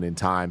this moment in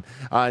time?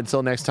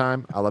 Until next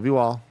time, I love you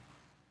all.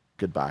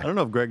 Goodbye. I don't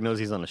know if Greg knows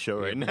he's on a show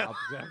right now.